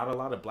 there's not a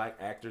lot of black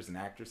actors and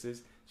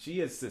actresses. She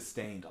has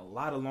sustained a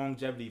lot of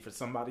longevity for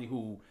somebody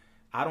who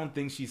I don't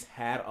think she's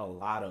had a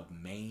lot of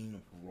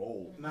main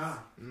roles. Nah.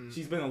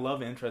 She's been a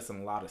love interest in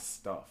a lot of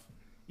stuff.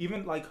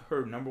 Even like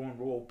her number one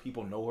role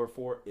people know her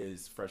for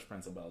is Fresh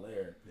Prince of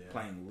Bel-Air,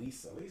 playing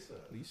Lisa. Lisa.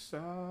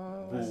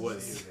 Who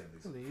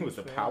was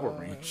the Power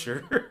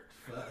Ranger.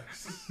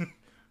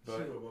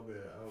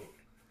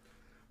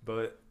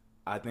 But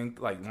I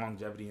think like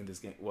longevity in this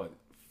game, what,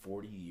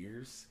 40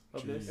 years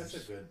of this? That's a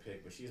good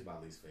pick, but she's my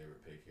least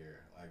favorite pick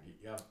here. Like,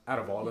 yeah, Out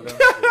of all of them?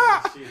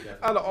 yeah, she is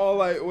definitely Out of all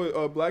like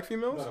what, black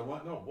females?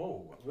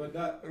 whoa. But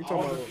not You all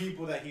talking the about-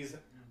 people that he's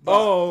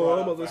Oh, brought I'm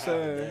up about to for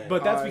having say. dead.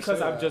 But that's Alright, because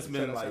say I've that. just Say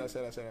been that, like,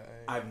 say that.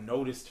 I've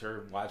noticed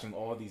her watching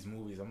all these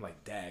movies. I'm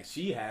like, dang,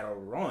 she had a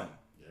run.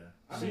 Yeah.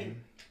 I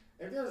mean,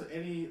 if there was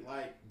any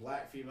like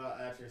black female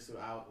actress who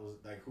was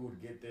like who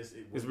would get this,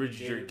 It's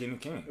Regina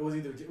King. It was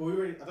either I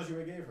thought you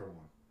already gave her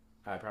one.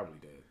 I probably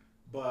did.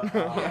 But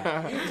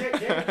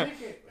Jada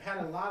Pinkett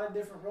had a lot of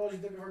different roles. You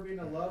think of her being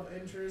a love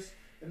interest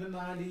in the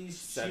 90s.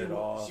 Set It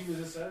Off. She was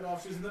in Set It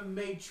Off. She was in The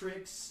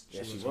Matrix.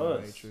 Yeah, she in the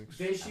was. Matrix.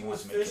 Then she I was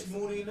watched Fish Matrix.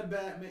 Mooney in the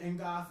Batman in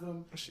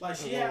Gotham. Like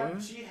she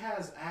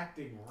has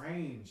acting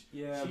range.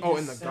 Yeah. She Oh, just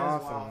in the says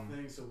wild Gotham.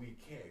 things, so we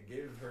can't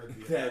give her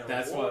the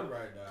That's award what.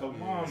 right now.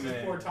 Come on, She's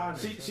man. poor timing.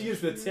 She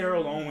is the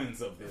Terrell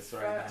Owens of this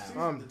right She's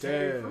now. I'm the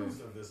Terry dead. Crews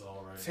of this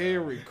all right now.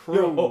 Terry Yo,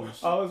 Crews.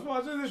 I was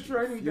watching this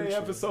Training Day Future.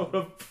 episode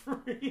of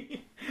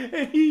Free,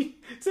 and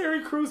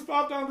Terry Crews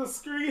popped on the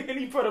screen, and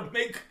he put a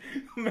 "Make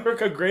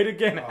America Great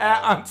Again"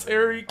 hat on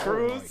Terry Oh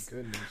Crews. my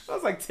goodness. I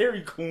was like,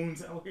 Terry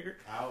Coons out here.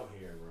 Out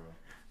here,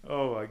 bro.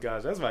 Oh my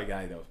gosh, that's my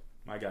guy though.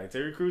 My guy,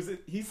 Terry Crews.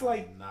 He's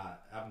like,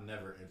 I'm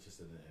never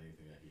interested in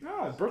anything that he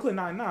no, does. Brooklyn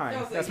Nine-Nine.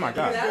 No, so That's my yeah,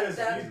 guy. that- He's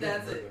that's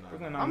good it. in Brooklyn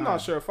Brooklyn Nine-Nine. I'm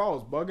not sure if I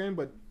was bugging,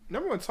 but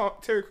remember when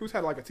Terry Crews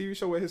had like a TV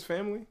show with his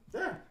family?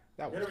 Yeah.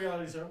 That He had was a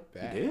reality show. He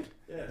bad. did?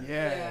 Yeah.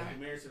 Yeah. He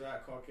married to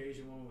that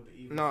Caucasian woman with the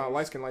evil Nah, face.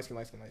 light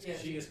skin. Yeah.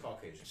 She is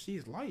Caucasian.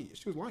 She's light.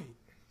 She was white.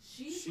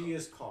 She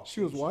is Caucasian. She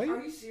was white?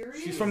 Are you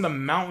serious? She's from the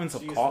mountains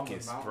of She is from the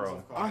Caucasus, mountains bro.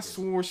 of I Caucasus.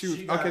 swore she was.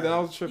 She got Okay, then I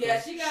was tripping.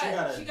 Yeah, she got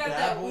that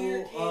dabble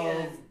weird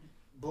can. of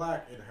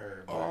black in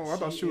her. but Oh, I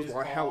thought she was is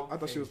like hell. I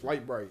thought she was Caucasian.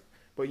 light bright.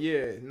 But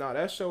yeah, nah,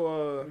 that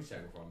show. Let me check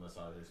her from this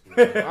side of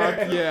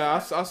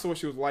this. I saw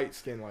she was light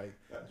skinned. Like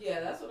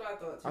Yeah, that's what I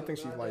thought too. I think but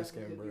she's definitely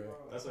light-skinned, could be bro. wrong.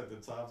 That's like the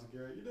top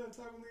security. You know,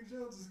 Tommy Lee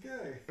Jones is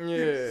gay. Yeah.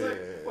 It's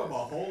like, what, my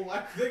whole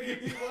life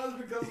thinking he was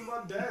because of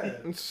my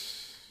dad.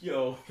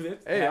 Yo,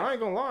 Hey, I ain't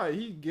gonna lie.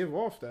 He give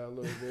off that a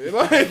little bit.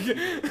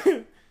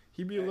 Like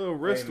he be a little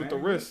wrist with the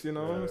man, wrist. You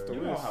know, it's the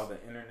you know wrist. how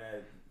the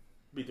internet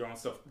be throwing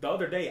stuff. The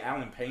other day,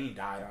 Alan Payne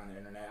died on the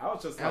internet. I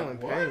was just Alan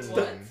like, what? Payne.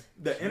 What?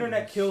 The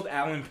internet killed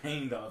Alan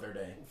Payne the other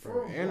day.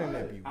 Bro, For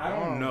internet what? be I don't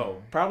wrong.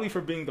 know. Probably for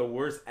being the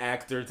worst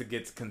actor to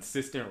get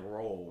consistent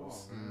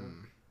roles. Oh,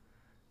 man.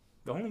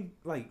 The only,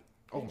 like,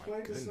 Oh He my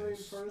played the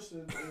goodness. same person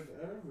in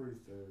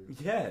everything.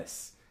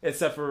 yes.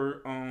 Except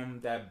for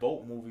that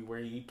boat movie where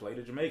he played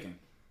a Jamaican.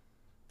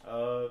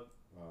 Oh,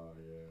 yeah.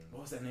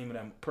 What was that name of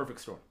that? Perfect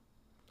Storm.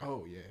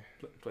 Oh yeah.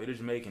 Played a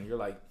Jamaican. You're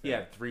like, he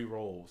had 3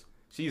 roles.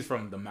 She's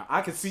from the mountain.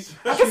 I can see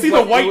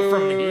the white Wait,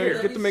 from wait, wait,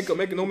 here. Get the makeup.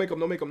 Make it no makeup.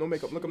 Look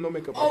up no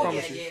makeup. I Oh yeah,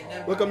 promise you. yeah.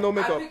 never Look up no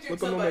mind. I makeup. pictured Look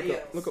up no somebody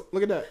makeup. else.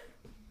 Look at that.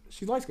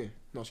 She's light skinned.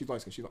 No, she's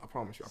light skinned. I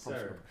promise you.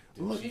 Sir,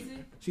 Look, Is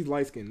it? she's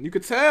light skinned. You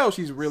could tell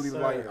she's really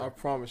Sir. light. I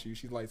promise you,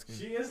 she's light skinned.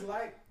 she is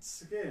light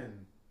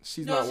skinned.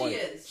 She's No, not she white.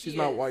 is. She's She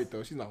not is. white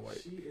though. She's not white.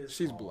 She is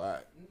She's tall.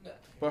 black. No.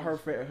 But her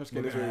skin We're is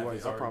gonna really have white.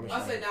 this I promise argument.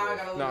 I you. said now I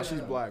gotta look Nah, it she's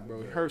up. black,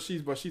 bro.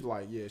 She's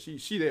light. Yeah,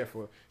 she there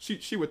for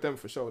she with them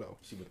for sure though.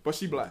 But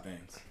she black.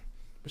 Things.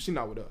 But she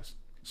not with us.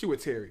 She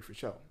with Terry for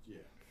sure. Yeah.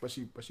 But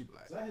she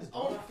black. Is that his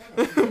Oh,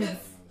 daughter?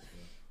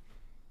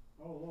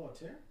 Oh, Lord,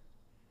 Terry?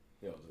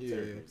 Yo, the Yeah.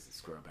 Terry Crews is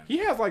scrub. He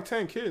has like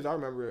 10 kids. I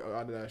remember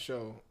out of that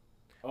show.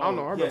 Oh, I don't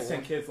know, I He has remember 10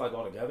 one. kids like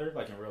all together,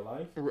 like in real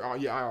life.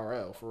 Yeah,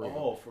 IRL for real.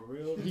 Oh, for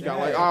real? He Dang. got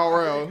like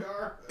IRL.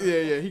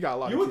 Yeah, he got a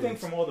lot You of would kids.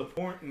 think from all the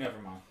porn. Never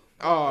mind.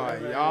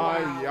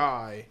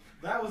 Aye.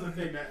 That was the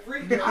thing that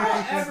Freak I don't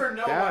out. ever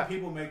know why That-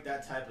 people make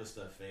that type of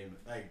stuff famous,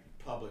 like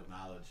public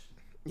knowledge.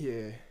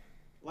 Yeah.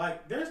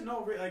 Like, there's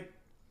no like,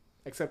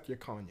 Except you're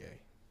Kanye.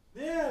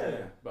 yeah,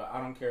 But I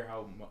don't care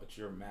how much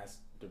you're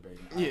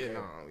masturbating. I don't Yeah, care.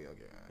 no, we don't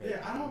get that.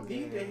 yeah. I don't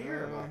need to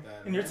hear about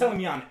that. And you're man. telling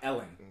me on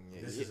Ellen.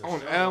 This Yeah, is a on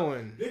show.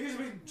 Ellen.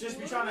 Niggas just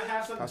be trying to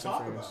have something to Passing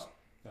talk friends.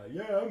 about.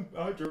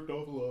 Yeah, I jerked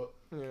off a lot.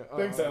 Yeah,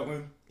 Thanks,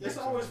 Ellen. It's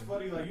always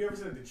funny. Like, you ever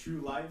said the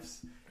True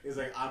Lives is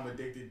like I'm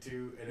addicted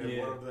to, and then Yeah.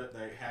 one of the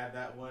like had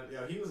that one.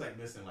 Yo, he was like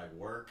missing like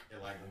work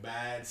and like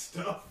bad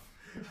stuff.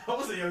 I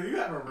was like, yo, you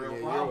have a real Yeah,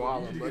 you're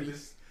problem. wildin',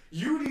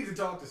 You buddy. need to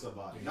talk to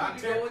somebody. You Not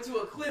need to go into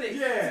a clinic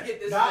Yeah, to get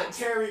this not fixed.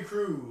 Terry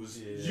Crews.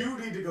 Yeah. You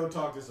need to go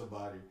talk to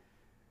somebody.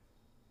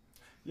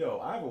 Yo,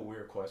 I have a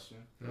weird question.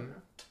 Mhm.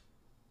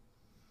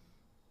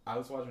 I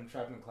was watching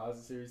Trapped in the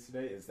Closet series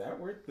today. Is that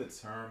where the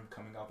term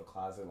 "coming out the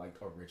closet" like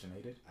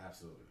originated?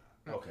 Absolutely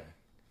not. Okay.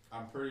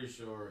 I'm pretty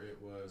sure it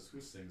was who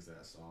sings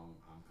that song.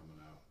 I'm coming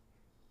out.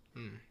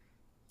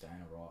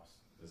 Diana Ross.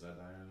 Is that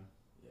Diana?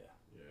 Yeah.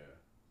 Yeah.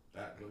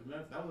 That was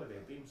like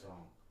their theme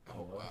song.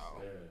 Oh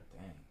wow. Yeah.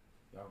 Dang.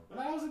 Y'all. But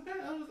I was like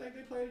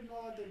they played in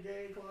all like the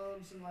gay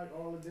clubs and like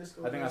all the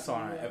disco. I think I saw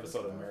on an clubs and episode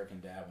of stuff. American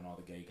Dad when all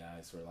the gay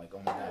guys were like, "Oh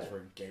my gosh,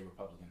 we're gay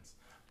Republicans."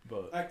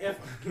 But Like if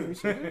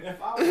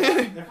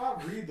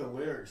I read the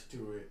lyrics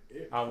to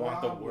it, I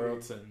want the probably-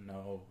 world to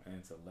know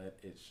and to let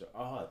it show.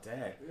 Oh,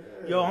 dang.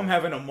 Yeah. Yo, I'm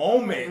having a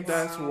moment.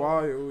 That's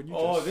wild. You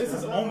Oh, just, this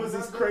is almost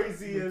as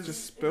crazy you as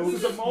just spilled.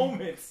 this is a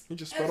moment. You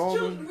just As spilled all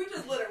children, the. we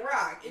just let it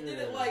rock. It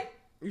didn't Yeah. like.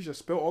 You just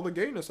spilled all the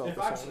gayness out If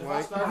the I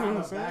song. start you know on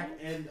what the I'm back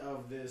saying? end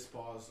of this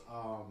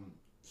song,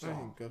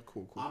 Good,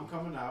 cool. I'm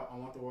coming out. I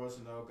want the world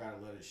to know. Gotta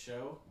let it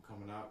show. I'm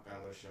coming out.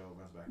 Gotta let it show.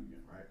 Runs back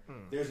again. Right.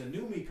 There's a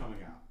new me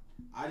coming out.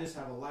 I just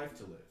have a life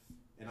to live,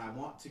 and I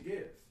want to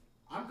give.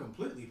 I'm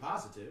completely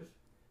positive.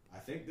 I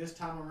think this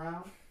time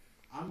around,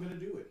 I'm gonna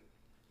do it.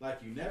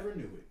 Like you never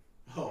knew it.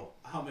 Oh,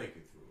 I'll make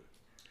it through it.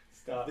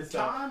 Stop. The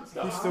stop, time-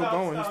 stop, He's stop, still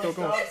going. He's stop, still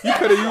going. stop, You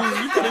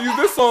could have used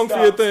this song for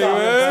your thing, stop,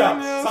 man. stop.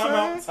 You know what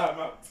Time I'm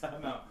out.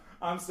 Time out.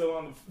 I'm still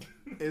on the.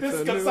 It's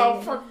This a gonna new-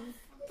 sound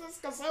this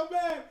gonna sound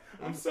bad.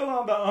 I'm still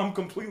on the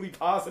completely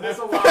positive. That's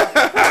a lot.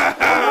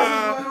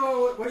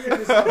 What year did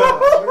this come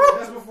out?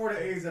 That's before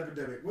the AIDS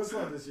epidemic. What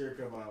song this year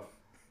come out?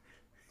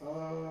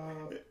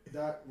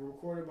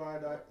 Recorded by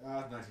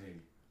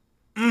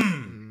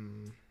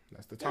 1980.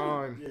 That's the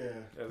time. Yeah.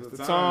 That's The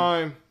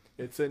time.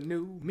 It's a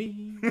new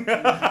me and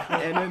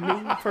a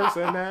new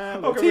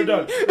personality. Okay, we're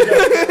done.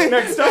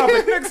 Next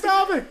topic. Next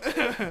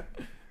topic.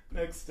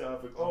 Next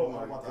topic. Oh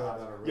my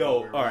god.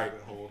 Yo, all right.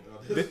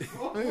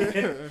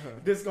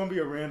 This is gonna be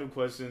a random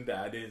question that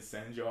I didn't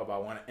send y'all, but I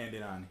want to end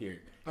it on here.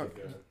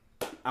 Okay.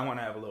 I want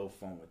to have a little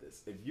fun with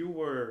this. If you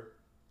were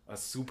a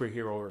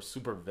superhero or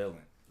super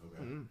villain,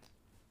 Okay.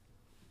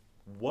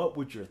 what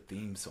would your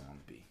theme song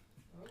be?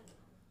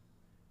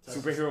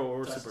 Superhero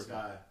or Touch the super?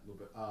 Sky,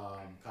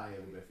 Kanye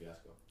Lupe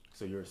Fiasco.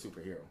 So you're a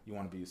superhero. You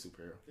want to be a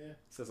superhero. Yeah.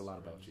 Says a lot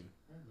about you.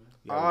 Yeah, man.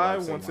 You have a I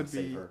wife, so you want to wanna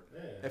save be- her.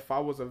 Yeah. If I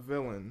was a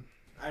villain,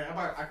 I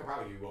could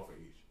probably give you one for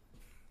each.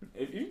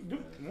 If you do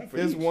one for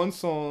there's each. one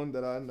song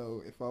that I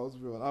know. If I was a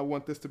villain, I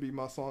want this to be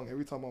my song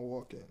every time I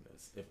walk in.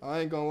 If,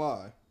 I ain't gonna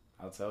lie.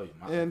 I'll tell you.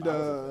 And, if I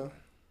was a villain.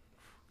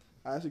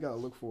 I actually gotta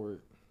look for it.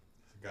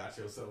 Got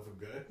yourself a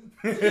good.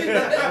 No,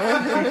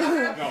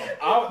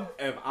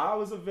 if I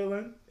was a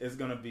villain, it's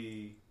gonna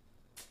be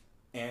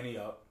Annie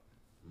Up.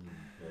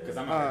 Because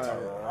I'm out here to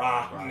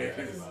rock niggas.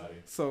 Everybody.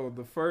 So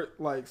the first,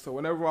 so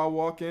whenever I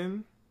walk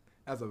in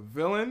as a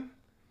villain,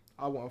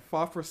 I want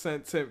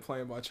 5% Tint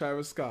playing by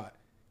Travis Scott.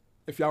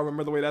 If y'all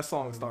remember the way that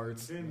song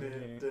starts.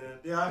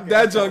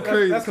 That junk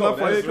crazy. That's Can I cool.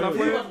 play it? That's Can I really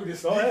play good. it? You must be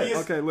the Go ahead.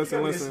 sneakiest- Okay, listen,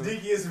 you gotta be listen. the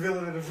sneakiest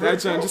villain in the That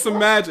junk, just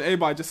imagine,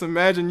 everybody, just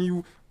imagine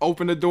you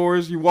open the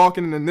doors, you walk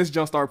in, and then this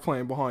junk start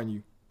playing behind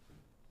you.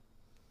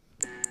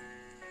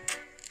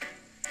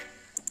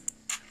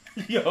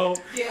 Yo,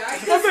 Yeah, I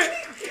I guess mean,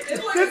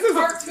 it's like a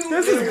cartoon.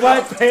 this is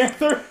Black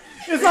Panther.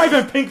 It's not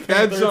even Pink That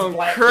Panther. it's junk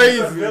Black crazy.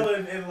 He's a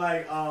villain in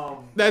like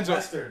That junk-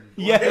 Western.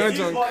 Yeah, that He's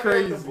junk walking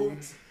with the crazy.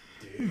 boots.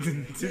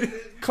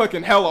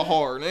 Clicking hella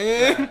hard,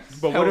 man. Panther.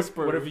 But Hella what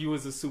spur. if you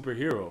was a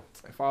superhero?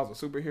 If I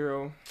was a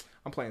superhero,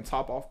 I'm playing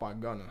Top Off by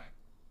Gunna.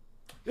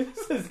 This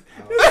is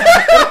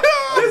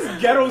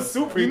this ghetto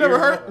superhero. You never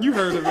heard? You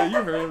heard of it.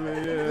 You heard of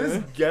it, yeah.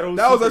 This ghetto.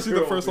 That was actually the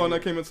superhero first song video.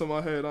 that came into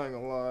my head. I ain't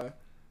gonna lie.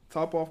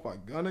 Top Off by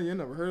Gunna. You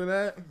never heard of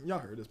that? Y'all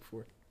heard this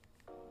before.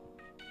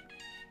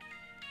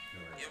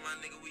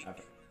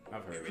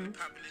 I've heard it.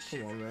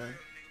 Come on, man.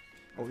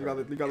 Oh, you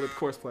gotta let the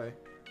chorus play.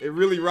 It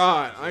really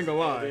ride. I ain't gonna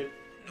lie.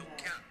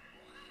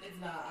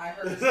 It's not. I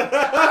heard something.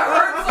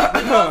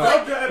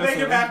 I was like, Make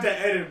him have to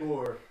edit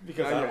more.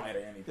 Because I don't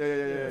edit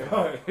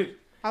anything. Yeah.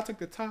 I took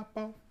the top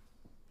off.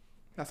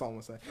 That's all I'm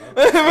gonna say.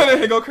 But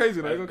it go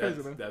crazy though. It go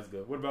crazy though. That's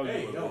good. What about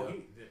Hey, you? yo,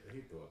 Olivia? he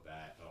threw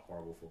a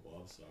horrible football.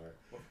 I'm sorry.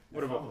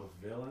 What If about- I'm a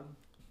villain?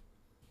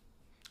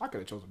 I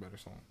could have chose a better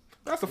song.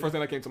 That's the first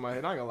thing that came to my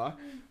head. I ain't gonna lie.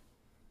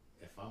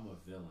 If I'm a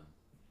villain,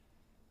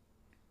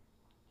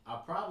 I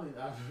was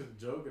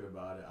joking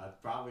about it.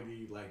 I'd probably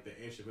need like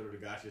the instrumental to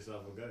 "Got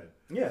Yourself a Gun."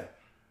 Yeah.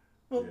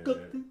 Well, Yeah,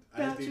 good. man.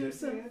 I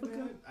just need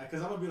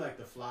because I'm gonna be like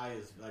the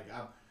flyest. Like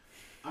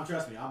I'm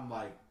trust me. I'm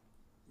like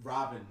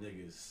robbing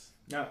niggas.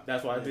 No,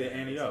 that's why I did Yeah,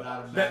 Annie it's Up.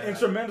 not a That matter-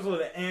 instrumental of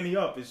the Annie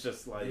Up is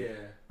just like, Yeah,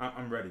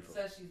 I'm ready for it.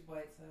 says she's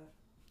white, so.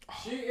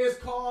 she is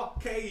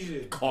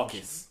Caucasian.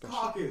 Caucus.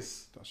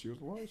 Caucus. Thought she was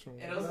white. So.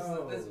 And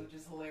also No. this was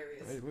just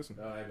hilarious. Hey, listen.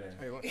 Oh, hey, man.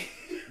 Hey, look.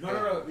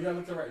 No. You gotta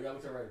look to right. You gotta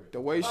look to right.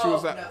 The way she Oh,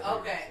 was no, at,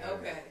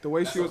 okay. the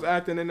way she was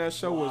acting in that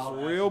show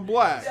was real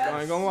black.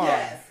 I ain't gonna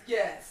lie.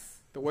 Yes.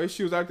 The way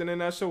she was acting in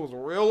that show was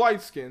real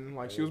light skinned,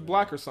 like she was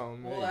black or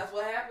something. Well, that's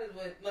what happens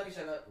when. Let me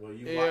shut up. Well,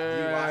 you watch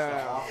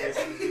The Office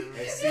and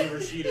see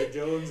Rashida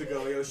Jones and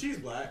go, yo, she's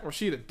black.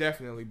 Rashida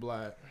definitely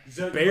black.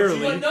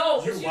 Barely. But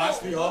no, You she watch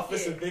don't The look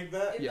Office it and think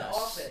that? in Yes.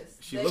 The Office.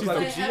 She They looks say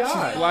like a she's GI.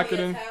 only Blacker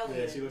than- Italian.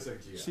 Yeah, she looks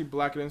like Gia. She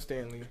blacker than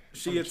Stanley.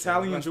 She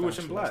Italian, That's Jewish, not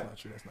and true, black. That's not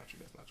true. That's not true.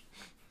 That's not true.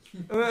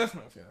 That's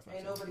not true. That's not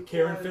Ain't true. nobody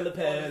Karen cooler than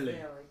Filippelli. Stanley.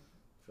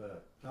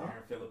 Fuck.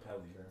 Karen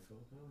Filippelli.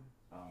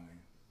 Oh man,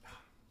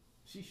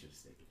 she should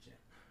stay at gym.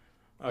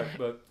 All right,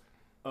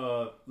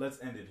 but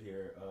let's end it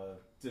here.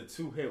 The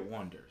 2-hit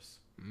wonders.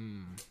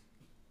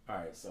 All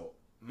right, so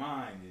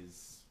mine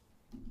is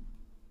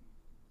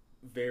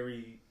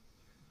very.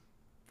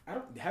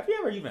 Have you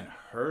ever even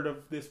heard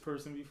of this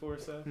person before,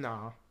 Seth?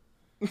 Nah.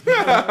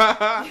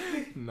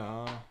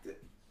 Nah.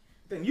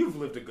 Then you've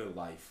lived a good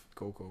life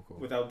Cool.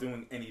 without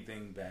doing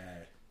anything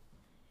bad.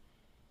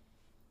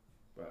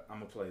 But I'm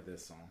gonna play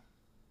this song.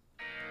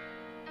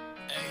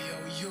 Hey yo,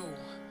 you.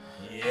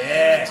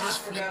 Yeah.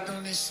 Just flipped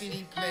on this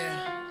CD player.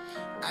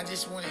 I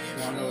just want to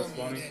wanna know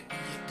inform what's you funny? that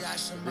when you got The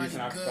somebody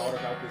reason I good, thought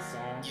about this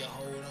song you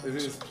hold on is it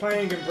to was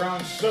playing in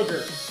Brown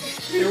Sugar.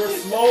 They were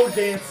slow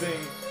dancing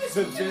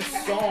to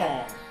this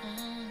song.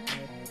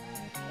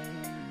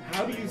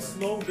 How do you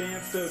slow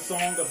dance to a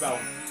song about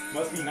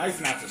must be nice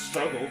not to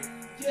struggle?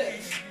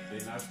 Yes.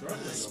 They're not struggling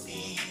no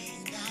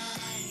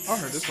more. I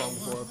heard this song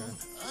before, man.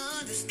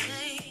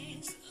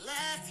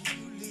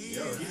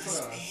 Yo, he put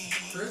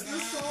a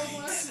Christmas song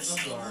last.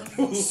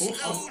 I'm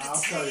sorry.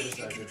 I'll tell you in a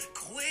second.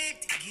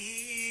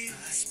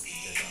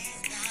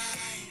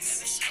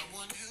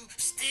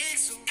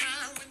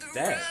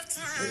 Damn,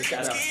 it got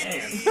out of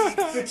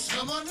hand.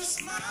 Someone who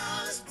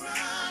smiles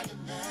bright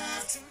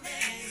enough to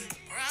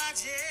make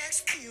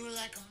projects feel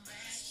like a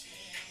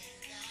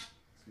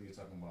You're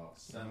talking about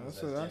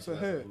That's a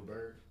hit.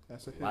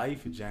 That's a hit.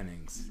 Life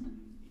Jennings.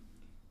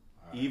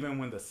 Even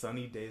when the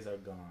sunny days are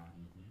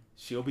gone,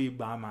 she'll be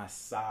by my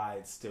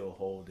side still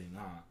holding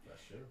on.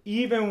 That's true.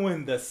 Even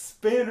when the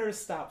spinner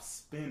stops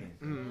spinning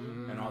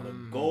and all the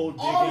gold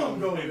All digging of them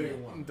go women big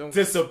one. Don't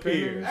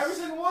disappear. Every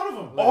single one of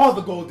them. All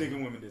the gold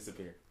digging women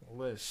disappear.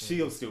 listen.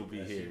 She'll still be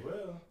Yes, here. she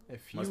will.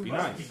 If Must you be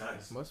Must nice. be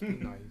nice. Must be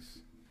nice.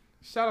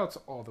 Shout out to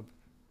all the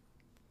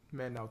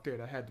men out there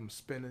that had them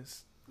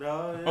spinners.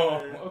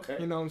 Oh, okay.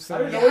 You know what I'm I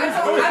saying? didn't know I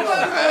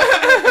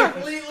thought it was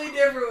completely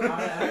different.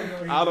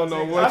 I don't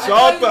know what I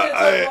y'all thought you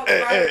thought. were talking about the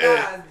right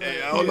guys, but-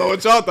 I don't know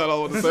what y'all thought I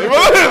was to say.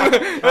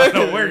 I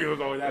don't know where you were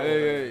going with that.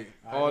 Hey,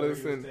 I all know this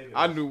you was and taking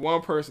I this. knew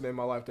one person in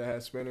my life that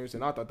had spinners,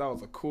 and I thought that was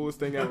the coolest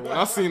thing ever. When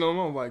I seen him,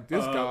 I'm like,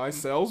 this guy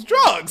sells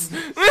drugs.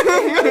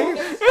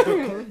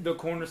 The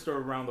corner store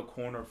around the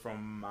corner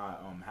from my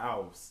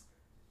house,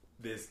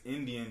 this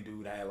Indian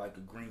dude had like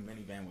a green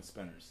minivan with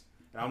spinners.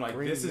 And I'm like,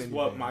 Green this is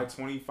what minivan. my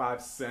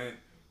 25-cent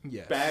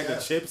Yes. bag Yes.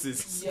 of chips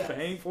is Yes.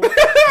 paying for.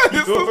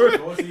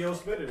 Go to your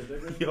spinners,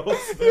 nigga. Yo, You're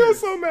spinners.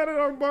 so mad at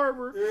our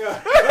barber.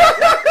 Yeah.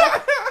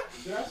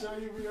 Did I show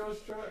you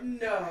Rio's truck?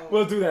 No.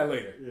 We'll do that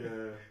later.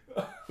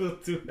 Yeah. We'll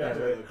do that That's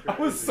later. really I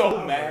was crazy. so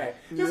I'm mad.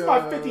 like, Just my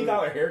yeah.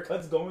 $50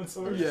 haircuts going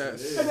towards.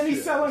 Yes. And then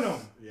he's selling them.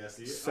 Yes,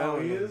 he is. Selling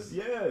Oh, he them. is?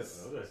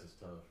 Yes. Oh, this is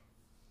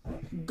tough.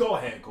 Go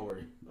ahead,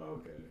 Corey.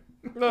 Okay.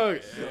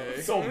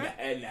 Okay. So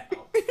mad now.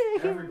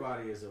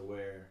 Everybody is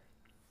aware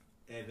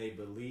and they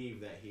believe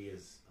that he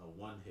is a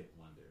one-hit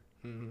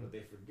wonder. But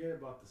they forget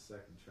about the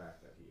second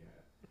track that he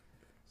had.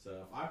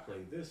 So if I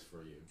play this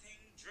for you.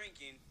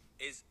 Drinking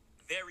is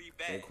very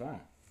bad. Saquon.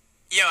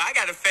 Yo, I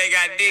got a fake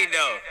ID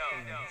though.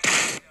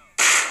 Yeah.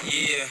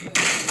 Yeah.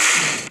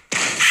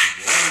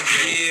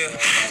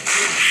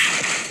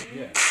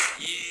 Yeah.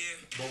 Yeah.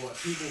 But what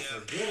people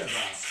forget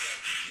about,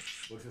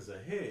 which is a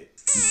hit,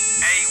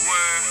 Hey,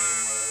 word.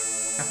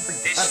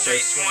 This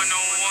streets 101.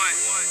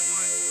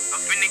 I'm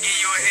finna give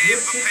you a head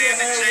this for shit paying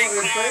the that J. had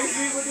one Quan.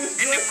 crazy with this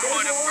In the joint,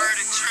 quarter boy. bird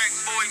and track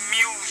boy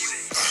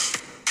music.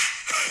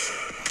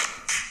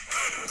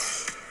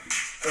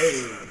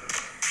 Hey.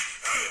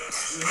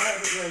 You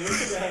had to, like,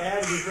 this shit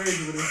had to be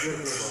crazy with this joint,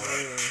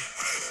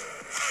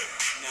 boy.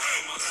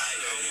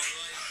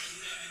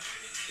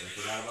 They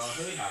forgot about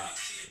Hood Hop.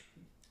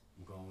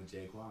 I'm going with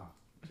Jaquan.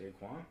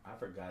 Jaquan? I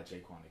forgot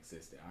Jaquan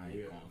existed. I ain't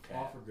Yeah, going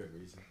all cap. for good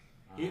reason.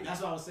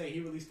 That's what I was saying. He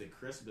released a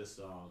Christmas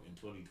song in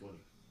 2020.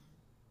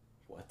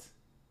 What?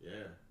 Yeah.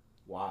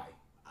 Why?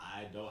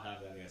 I don't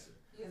have that answer.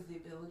 He has the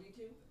ability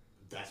to.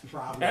 That's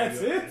probably That's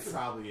it? That's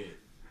probably it.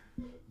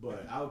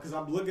 But because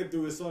I'm looking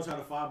through his song trying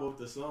to find both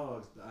the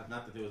songs.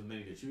 Not that there was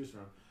many to choose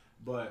from,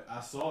 but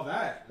I saw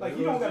that. Like, It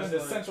you don't was got an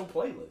just like- essential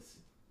playlist.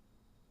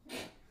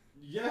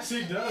 Yes,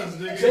 he does,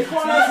 nigga.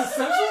 Jaquan has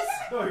essentials?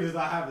 No, he does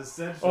not have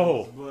essentials.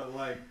 Oh. But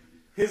like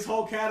his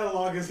whole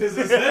catalog is his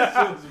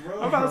essentials,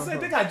 bro. I'm about to say,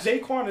 they got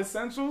Jaquan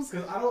essentials.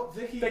 Because I don't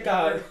think he.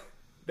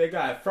 They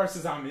got Fresh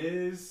As I'm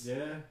Is.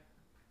 Yeah.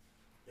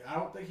 I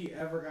don't think he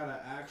ever got an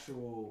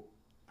actual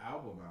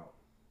album out.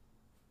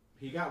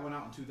 He got one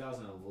out in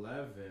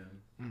 2011,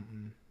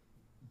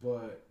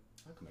 but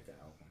I can make an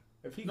album.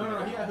 If he no, can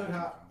make he an had Hood album,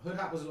 Hop. Hood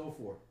Hop was in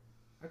 04.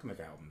 I can make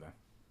an album then.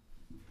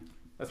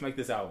 Let's make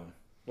this album.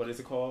 What is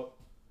it called?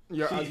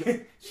 Yeah,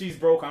 She's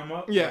broke. I'm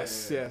up.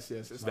 yes.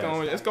 It's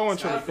Facts. going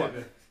triple Facts.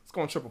 platinum. It's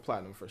going triple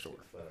platinum for sure.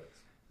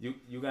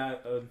 You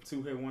got a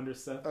 2-hit wonder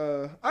stuff.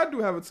 I do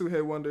have a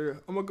 2-hit wonder.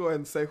 I'm gonna go ahead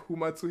and say who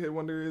my 2-hit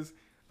wonder is.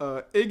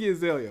 Iggy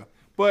Azalea.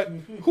 But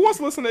who wants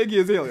to listen to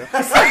Iggy Azalea?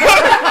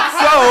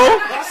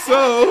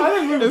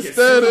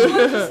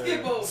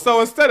 So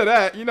instead of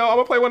that, I'm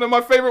gonna play one of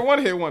my favorite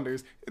one-hit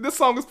wonders. This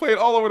song is played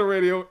all over the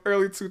radio,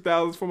 early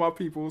 2000s for my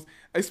peoples,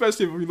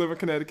 especially if we live in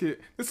Connecticut.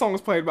 This song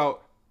was played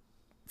about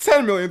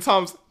 10 million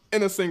times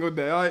in a single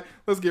day. All right,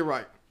 let's get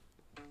right.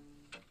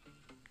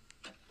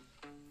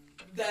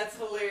 That's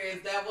hilarious.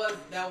 That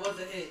was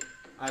a hit.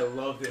 I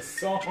love this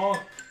song.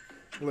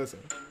 Listen.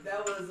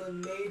 That was a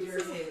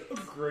major hit. A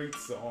great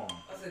song.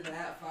 I said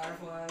that,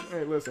 Fireflies.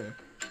 Hey, listen.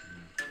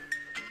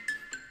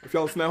 If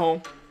y'all listen at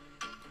home,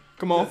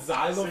 come on, The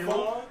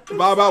xylophone.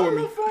 vibe out with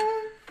me.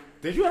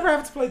 Did you ever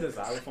have to play the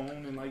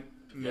xylophone in like?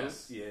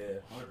 Yes. Yeah.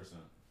 100%.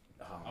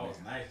 Oh, I was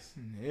nice.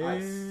 I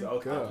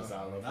suck at the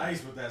xylophone.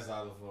 Nice with that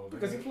xylophone.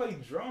 Because you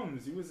played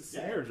drums. You was a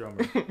snare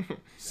drummer.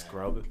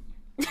 Scrub it.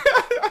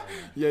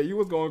 Yeah, you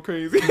was going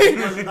crazy.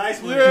 It was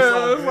nice when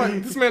Yeah, it's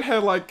like this man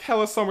had like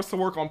hella summers to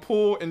work on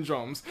pool and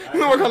drums.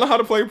 Work on how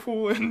to play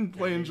pool and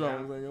playing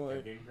drums. And you're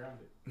like, getting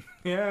grounded.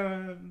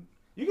 Yeah.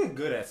 You get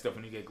good at stuff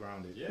when you get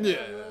grounded. yeah.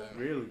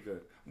 Really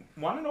good.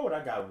 Want to know what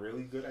I got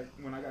really good at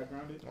when I got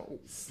grounded? Oh.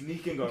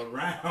 Sneaking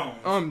around.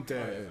 I'm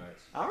dead.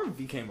 I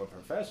became a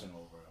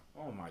professional, bro.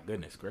 Oh my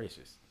goodness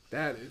gracious.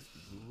 That is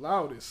the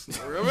loudest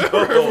snore I've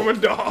ever heard from a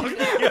dog.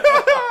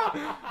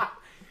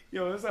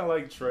 Yo, it sound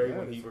like Trey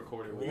when he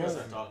recorded We with gotta us.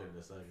 start talking in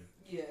a second.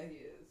 Yeah, he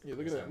is. Yeah,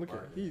 look at that. Look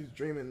at he's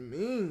dreaming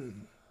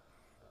mean.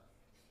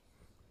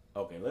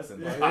 Okay, listen.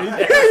 He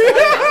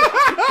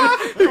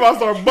about to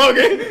start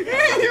bugging.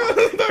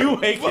 You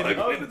waking Bugging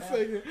up. in a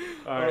second.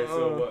 All right,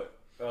 so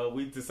what?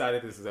 We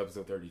decided this is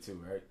episode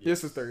 32, right?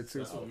 This is 32.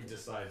 That's what we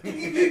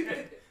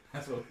decided.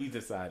 That's what we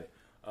decided.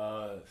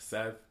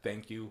 Seth,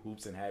 thank you.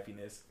 Hoops and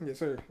happiness. Yes,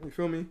 sir. You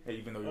feel me? Hey,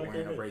 even though you're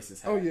wearing a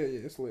racist hat. Oh yeah,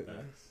 it's lit.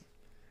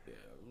 Yeah,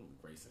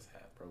 racist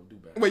hat, bro. Do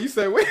better. Wait, you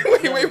said wait.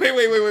 He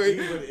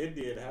with an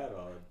Indian hat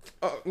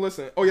on.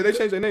 Listen. Oh yeah, they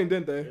changed their name,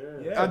 didn't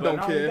they? Yeah, I but don't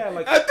not only care. that,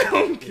 like, I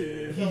don't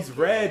care. He's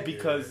red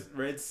because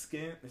red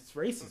skin. It's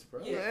racist,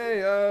 bro. Yeah.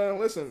 Hey,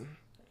 listen.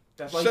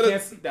 That's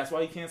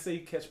why you can't say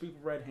you catch people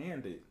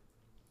red-handed.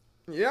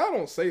 Yeah, I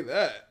don't say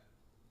that.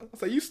 I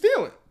say you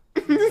stealing.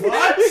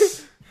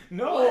 What?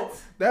 No,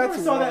 What? That's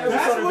you never saw that wild. episode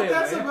That's of what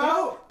that's Atlanta?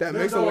 about? That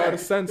There's makes no a lot way. of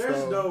sense, There's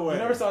though. no way. You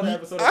never saw that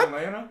episode of I-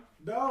 Atlanta?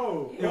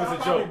 No. It was I a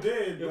probably joke.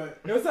 did, but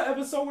It was the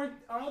episode where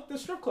the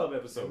strip club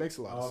episode. It makes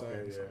a lot of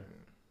Okay, sense.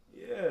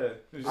 yeah. Yeah,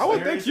 It was I would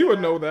just- think you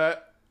would know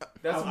that.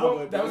 That's I what.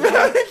 would- That was.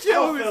 I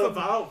Kill me.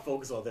 don't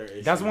focus on their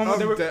issues. That's one. I'm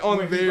They were, dead on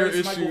when he their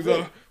raced Michael issues.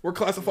 Vick. We're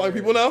classifying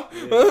people now.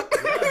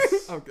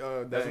 Yes.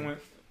 That's Dang. when.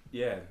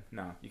 Yeah,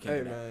 no, you can't. Hey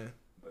do that. man,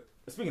 But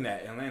speaking of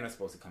that, Atlanta's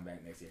supposed to come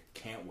back next year.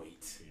 Can't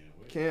wait.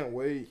 can't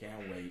wait.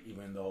 Can't wait.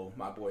 Even though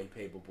my boy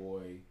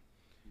Paperboy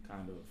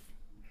kind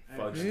of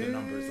fudged the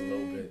numbers a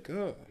little bit.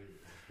 Good.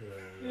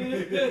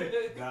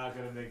 Not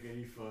gonna make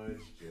any fudge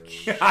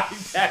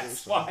jokes.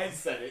 That's why I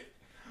said it.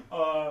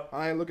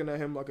 I ain't looking at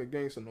him like a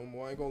gangster no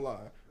more. I ain't gonna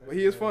lie, but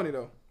he is funny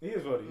though. He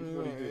is funny. He's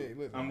funny Hey, dude.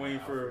 listen. I'm waiting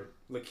for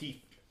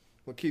Lakeith.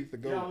 Lakeith the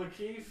Yo, goat.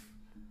 Lakeith.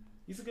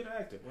 He's a good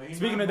actor. Well, he's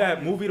Speaking not of that,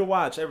 funny. movie to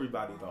watch,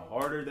 everybody. The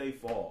Harder They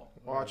Fall.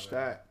 Watch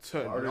that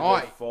Harder They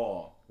tonight.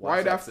 Fall. Watch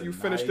Right that after you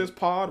finish tonight. this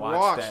pod, watch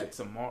watch that it.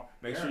 tomorrow.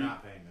 Make They're sure you.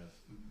 not paying us.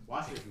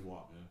 Watch it if you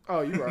want, man.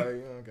 Oh, you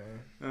right.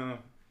 Okay.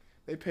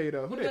 They paid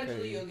who they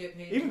Eventually, paid? you'll get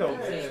paid. Even though-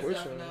 You're saying Switch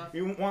stuff on. enough.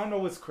 You want to know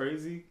what's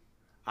crazy?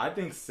 I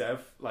think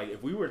Seth, like,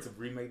 if we were to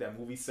remake that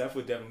movie, Seth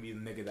would definitely be the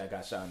nigga that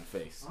got shot in the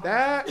face.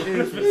 That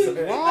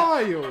is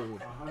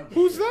wild. 100%.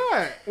 Who's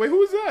that? Wait,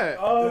 who's that?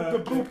 The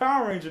Blue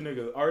Power Ranger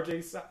nigga,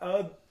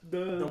 RJ.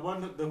 The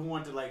one who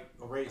wanted to like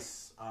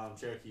erase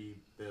Cherokee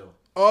Bill.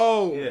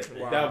 Oh, Yeah,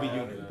 wow. that would be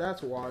you, nigga.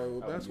 That's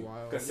wild. That's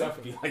wild. Because Seth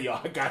would be like, yo,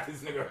 I got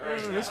this nigga hurt.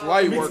 It's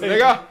light work,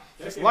 nigga.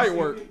 It's Hey, light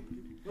work.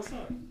 What's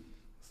up?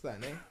 What's that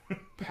name?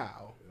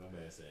 Pow. My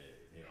man said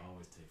they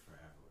always take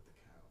forever with the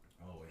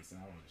cow. Oh, wait, so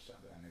I want to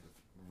shot that nigga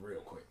real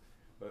quick.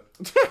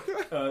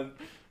 But,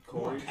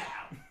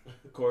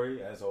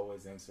 Corey, as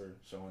always, thanks for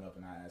showing up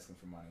and not asking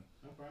for money.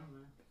 No problem,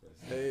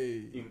 man.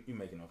 Hey, You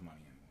make enough money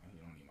anyway. You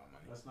don't need my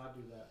money. Let's not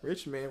do that.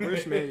 rich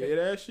man. Yeah,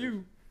 that's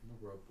you. I'm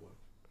a broke boy.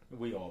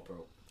 We all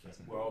broke. That's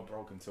We're all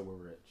broke until we're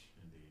rich.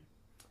 Indeed.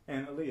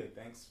 And Aaliyah,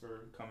 thanks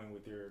for coming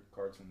with your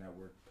Cartoon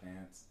Network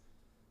pants.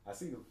 I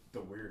see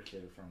the weird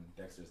kid from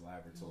Dexter's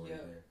Laboratory Yep.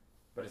 there,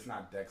 but it's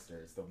not Dexter.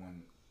 It's the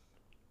one,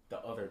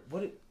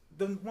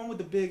 the one with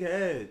the big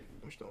head.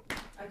 Which don't-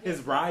 I can't-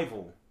 His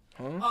rival.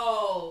 Huh?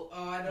 Oh,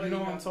 I know. You know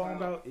what I'm talking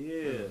about?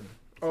 Yeah.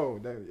 Oh,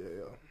 that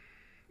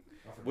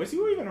yeah. Was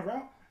you even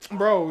around?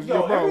 Bro,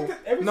 Yo, bro.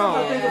 every No,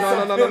 time I think of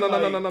no,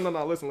 something,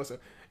 no. Listen.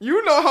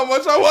 You know how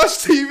much I watch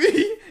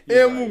TV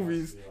You're and right.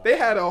 movies. They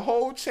had a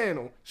whole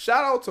channel.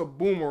 Shout out to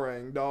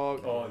Boomerang,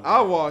 dog. Oh, yeah.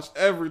 I watched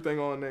everything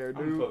on there, I'm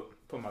dude. gonna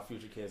put my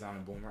future kids on a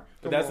Boomerang.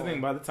 But Come that's the on.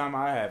 thing. By the time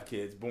I have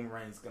kids,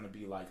 Boomerang's gonna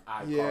be like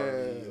iCarly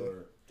Yeah.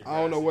 or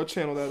I don't know what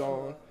channel that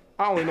on.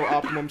 I only know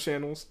Optimum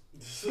channels.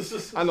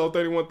 I know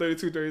 31,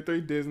 32,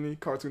 33, Disney,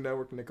 Cartoon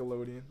Network,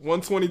 Nickelodeon.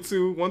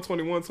 122,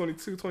 121,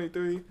 22,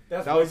 23.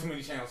 That's That way was too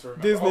many channels to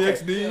remember. Disney Okay.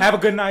 XD. Have a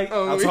good night.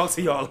 Oh, I'll we- talk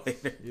to y'all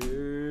later.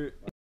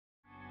 Yeah.